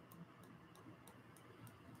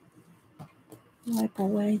 Wipe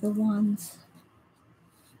away the ones.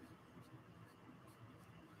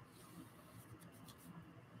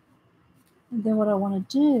 And then what I want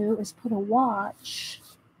to do is put a watch.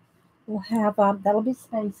 We'll have, that'll be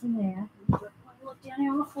space in there. Look down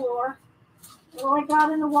here on the floor. What I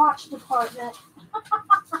got in the watch department.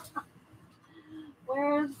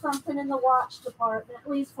 Where's something in the watch department? At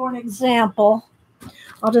least for an example.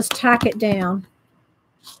 I'll just tack it down.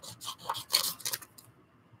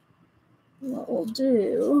 What we'll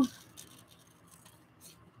do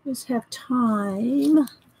is have time.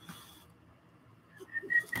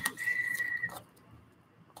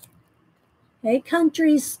 Hey,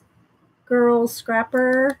 countries, girls,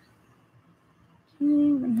 scrapper. Okay,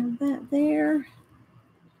 we're going to have that there.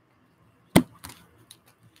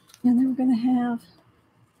 And then we're going to have,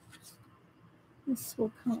 this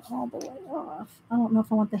will come all the way off. I don't know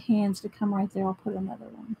if I want the hands to come right there. I'll put another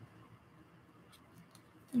one.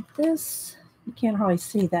 Like this. You can't hardly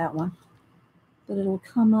see that one. But it'll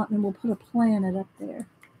come up and we'll put a planet up there.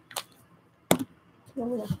 Put a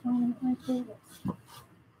little planet right there.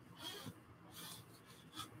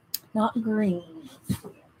 Not green.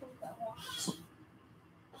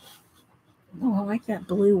 Oh, I like that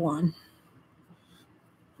blue one.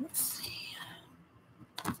 Let's see.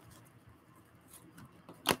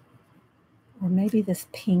 Or maybe this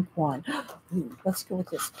pink one. Ooh, let's go with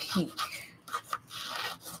this pink.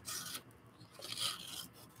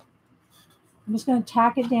 I'm just going to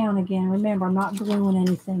tack it down again. Remember, I'm not gluing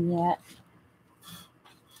anything yet.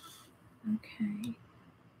 Okay.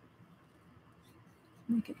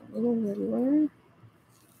 Make it a little littler.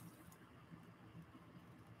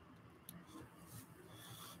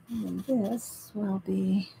 And then this will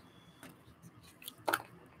be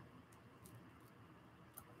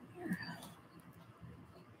here.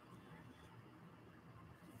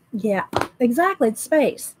 Yeah, exactly. It's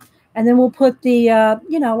space. And then we'll put the,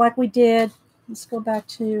 you know, like we did. Let's go back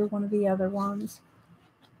to one of the other ones.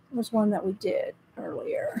 There's one that we did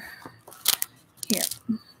earlier. Here.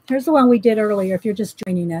 Here's the one we did earlier if you're just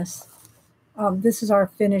joining us. This is our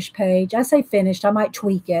finished page. I say finished. I might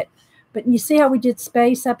tweak it. But you see how we did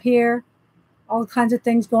space up here? All kinds of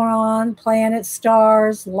things going on. Planets,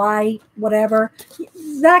 stars, light, whatever.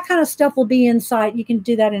 That kind of stuff will be inside. You can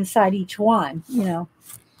do that inside each one, you know.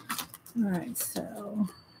 All right, so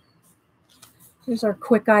here's our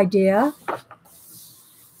quick idea.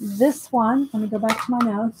 This one, let me go back to my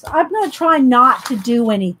notes. I'm going to try not to do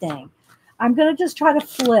anything. I'm going to just try to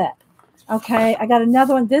flip. Okay, I got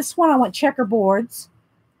another one. This one, I want checkerboards.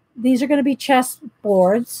 These are going to be chess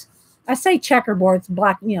boards. I say checkerboards,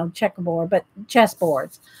 black, you know, checkerboard, but chess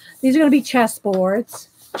boards. These are going to be chess boards.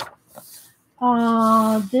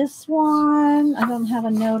 This one, I don't have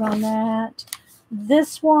a note on that.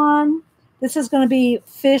 This one, this is going to be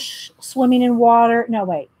fish swimming in water. No,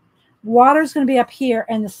 wait. Water is going to be up here,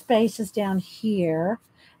 and the space is down here.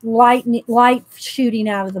 Light shooting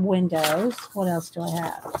out of the windows. What else do I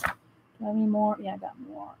have? Do I have any more? Yeah, I got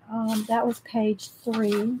more. That was page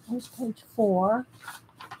 3. Where's page 4?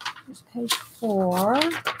 Here's page 4.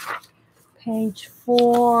 Page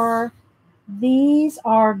 4. These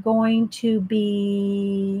are going to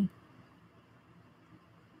be.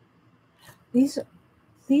 These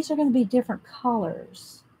are going to be different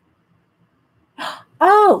colors.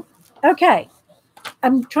 Oh, okay.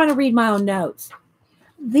 I'm trying to read my own notes.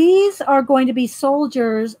 These are going to be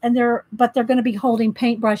soldiers, and they're going to be holding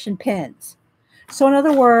paintbrush and pens. So in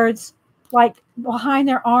other words, like behind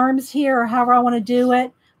their arms here, or however I want to do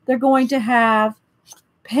it, they're going to have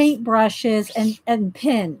paintbrushes and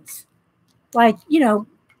pens, like, you know,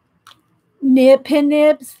 pen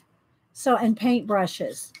nibs. So, and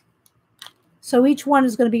paintbrushes. So each one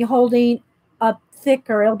is going to be holding a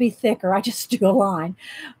thicker. It'll be thicker. I just do a line.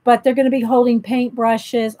 But they're going to be holding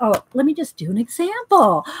paintbrushes. Oh, let me just do an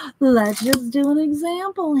example. Let's just do an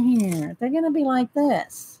example here. They're going to be like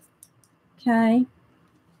this. Okay?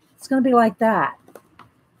 It's going to be like that.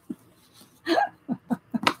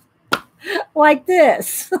 Like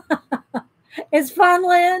this. It's fun,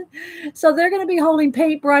 Lynn. So they're going to be holding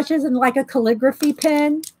paintbrushes and like a calligraphy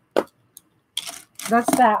pen.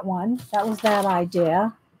 That's that one. That was that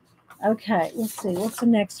idea. Okay, let's see. What's the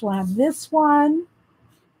next one? This one.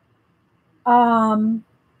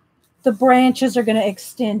 The branches are going to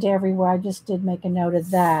extend everywhere. I just did make a note of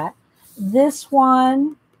that. This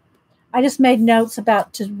one, I just made notes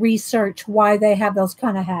about to research why they have those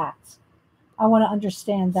kind of hats. I want to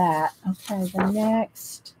understand that. Okay, the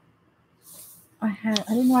next, I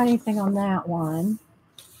didn't write anything on that one.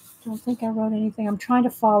 Don't think I wrote anything. I'm trying to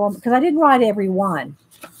follow because I didn't write every one.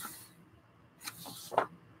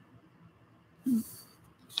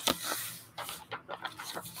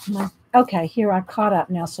 Okay, here I caught up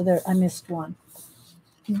now, so there I missed one.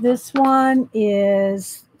 This one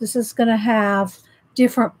is, this is going to have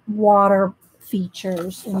different water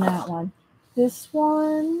features in that one. This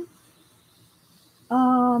one,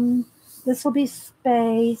 this will be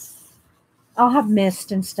space. I'll have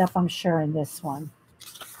mist and stuff, I'm sure, in this one.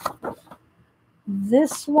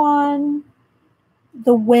 This one,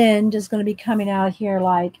 the wind is going to be coming out here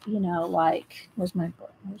like, you know, like, where's my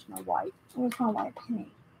white paint?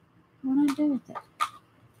 What do I do with it?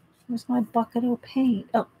 Where's my bucket of paint?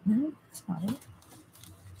 Oh, no, that's not it.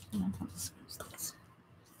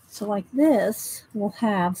 So like this, we'll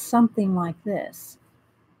have something like this.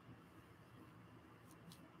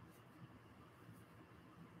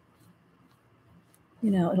 You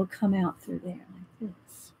know, it'll come out through there like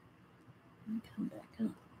this. And come back up.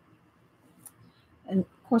 And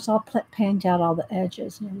of course, I'll paint out all the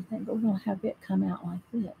edges and everything, but we'll have it come out like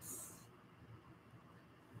this.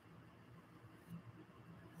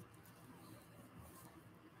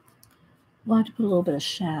 We'll have to put a little bit of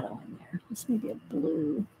shadow in there. This may be a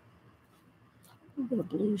blue. A little bit of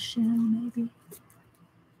blue shadow, maybe.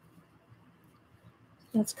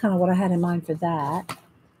 That's kind of what I had in mind for that.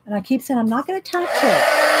 And I keep saying I'm not going to touch it.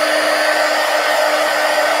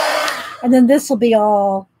 And then this will be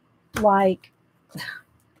all like,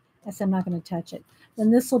 I said I'm not going to touch it. Then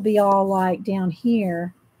this will be all like down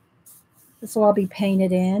here. This will all be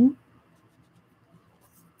painted in.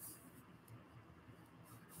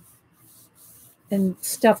 And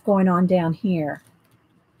stuff going on down here.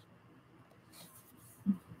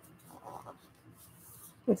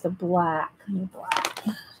 With the black, kind of black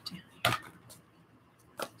down here.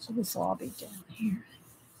 So this will all be down here.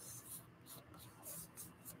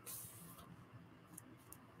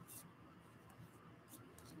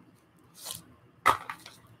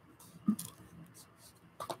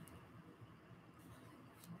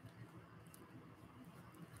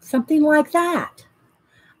 Something like that.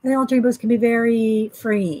 The altering books can be very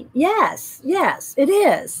freeing. Yes, yes, it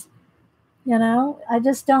is. You know, I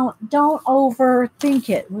just don't overthink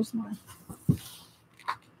it. Where's my?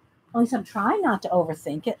 At least I'm trying not to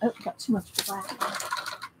overthink it. Oh, got too much black.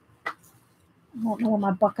 I don't know where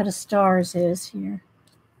my bucket of stars is here.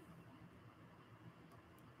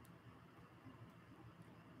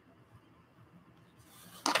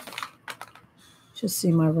 Just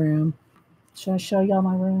see my room. Should I show y'all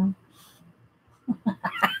my room?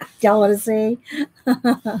 Y'all want to see?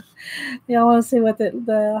 Y'all want to see what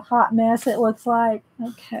the hot mess it looks like?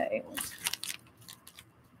 Okay.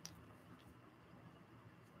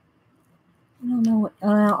 I don't know what,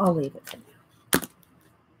 I'll leave it for now.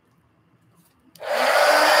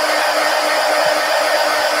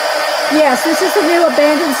 Yes, this is the new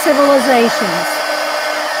Abandoned Civilizations.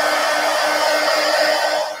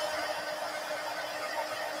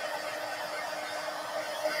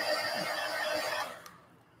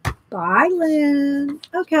 Bye, Lynn.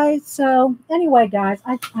 Okay, so anyway, guys,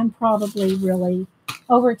 I'm probably really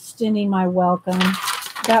overextending my welcome.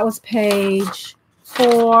 That was page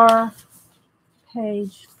 4,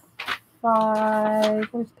 page 5.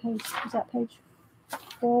 Where's page? Is that page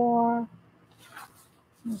 4?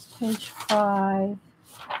 There's page 5.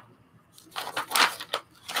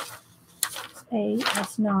 That's 8.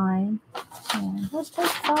 That's 9. And where's page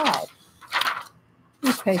 5?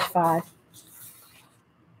 Here's page 5.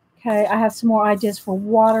 Okay, I have some more ideas for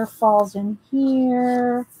waterfalls in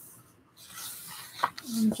here.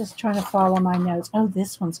 I'm just trying to follow my notes. Oh,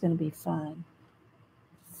 this one's going to be fun.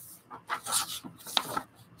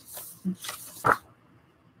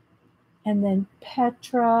 And then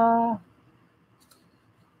Petra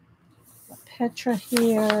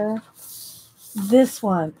here. This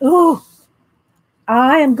one. Ooh,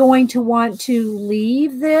 I am going to want to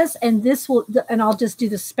leave this, and this will, and I'll just do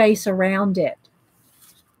the space around it.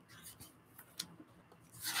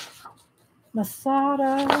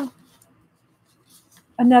 Masada.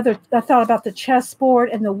 Another, I thought about the chessboard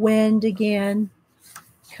and the wind again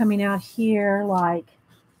coming out here like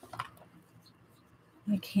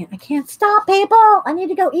I can't stop, people. I need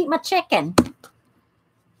to go eat my chicken.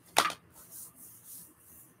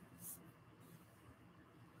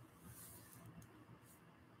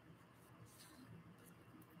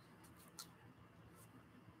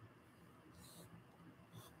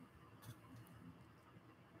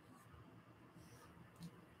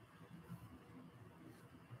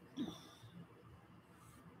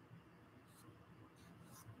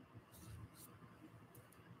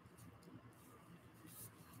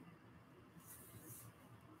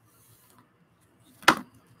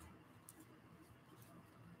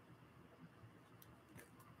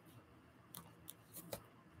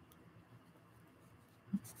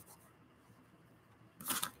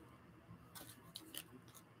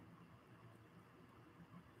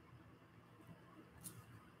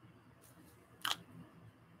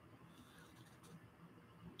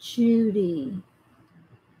 Judy.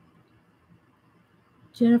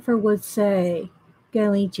 Jennifer would say,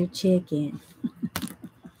 go eat your chicken.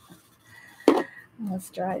 Let's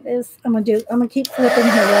try this. I'm gonna keep flipping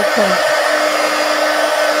here real quick.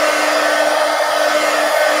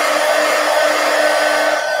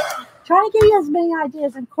 Trying to give you as many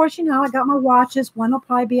ideas. And of course, you know, I got my watches. One will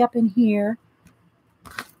probably be up in here.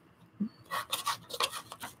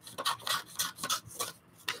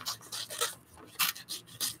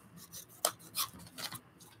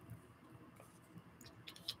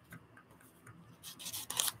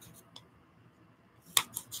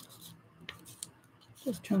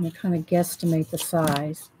 Just trying to kind of guesstimate the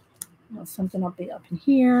size. Well, something will be up in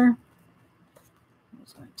here. I'm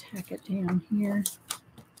just going to tack it down here.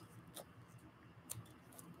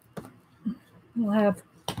 We'll have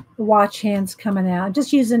the watch hands coming out.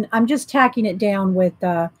 I'm just tacking it down with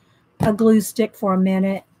a glue stick for a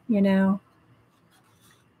minute, you know.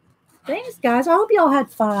 Thanks, guys. I hope you all had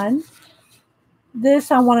fun.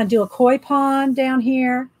 This, I want to do a koi pond down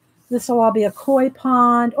here. This will all be a koi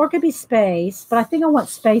pond, or it could be space, but I think I want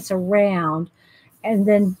space around. And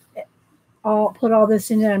then I'll put all this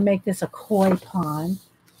in there and make this a koi pond.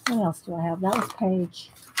 What else do I have? That was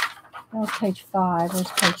page 5. There's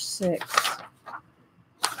page 6.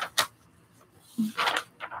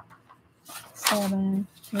 7.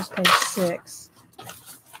 Here's page 6.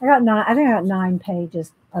 I think I got 9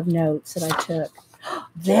 pages of notes that I took.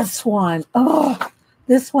 This one. Oh,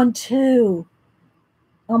 this one too.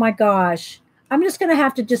 Oh my gosh. I'm just going to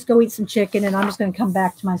have to just go eat some chicken, and I'm just going to come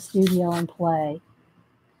back to my studio and play.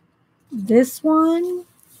 This one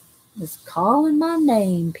is calling my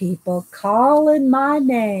name, people. Calling my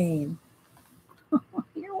name.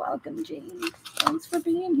 You're welcome, Jean. Thanks for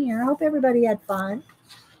being here. I hope everybody had fun.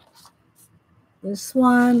 This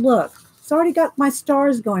one, look, it's already got my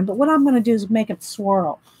stars going, but what I'm going to do is make it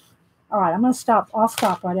swirl. All right, I'm going to stop. I'll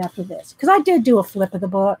stop right after this, because I did do a flip of the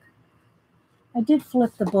book. I did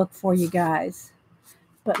flip the book for you guys.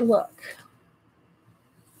 But look.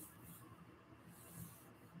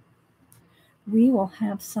 We will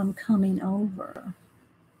have some coming over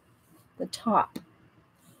the top.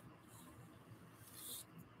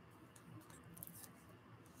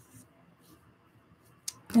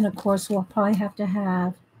 And of course, we'll probably have to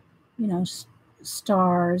have, you know,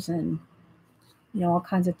 stars and, you know, all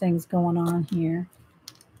kinds of things going on here.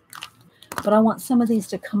 But I want some of these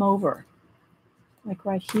to come over. Like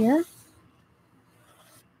right here.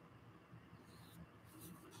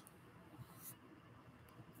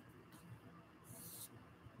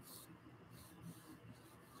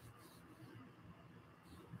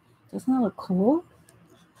 Doesn't that look cool?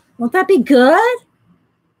 Won't that be good?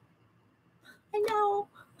 I know.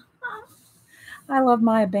 I love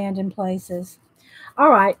my abandoned places.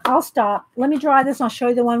 All right, I'll stop. Let me dry this and I'll show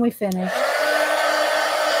you the one we finished.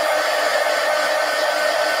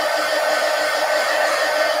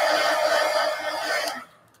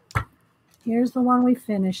 Here's the one we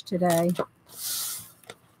finished today.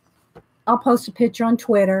 I'll post a picture on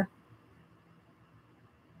Twitter.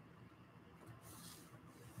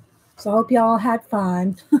 So I hope y'all had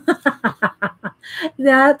fun.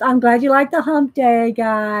 I'm glad you liked the hump day,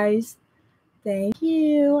 guys. Thank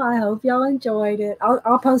you. I hope y'all enjoyed it.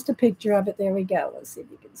 I'll post a picture of it. There we go. Let's see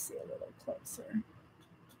if you can see a little closer.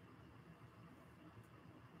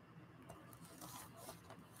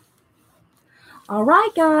 All right,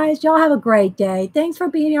 guys. Y'all have a great day. Thanks for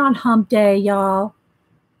being here on hump day, y'all.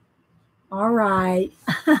 All right.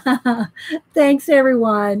 Thanks,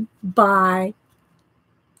 everyone. Bye.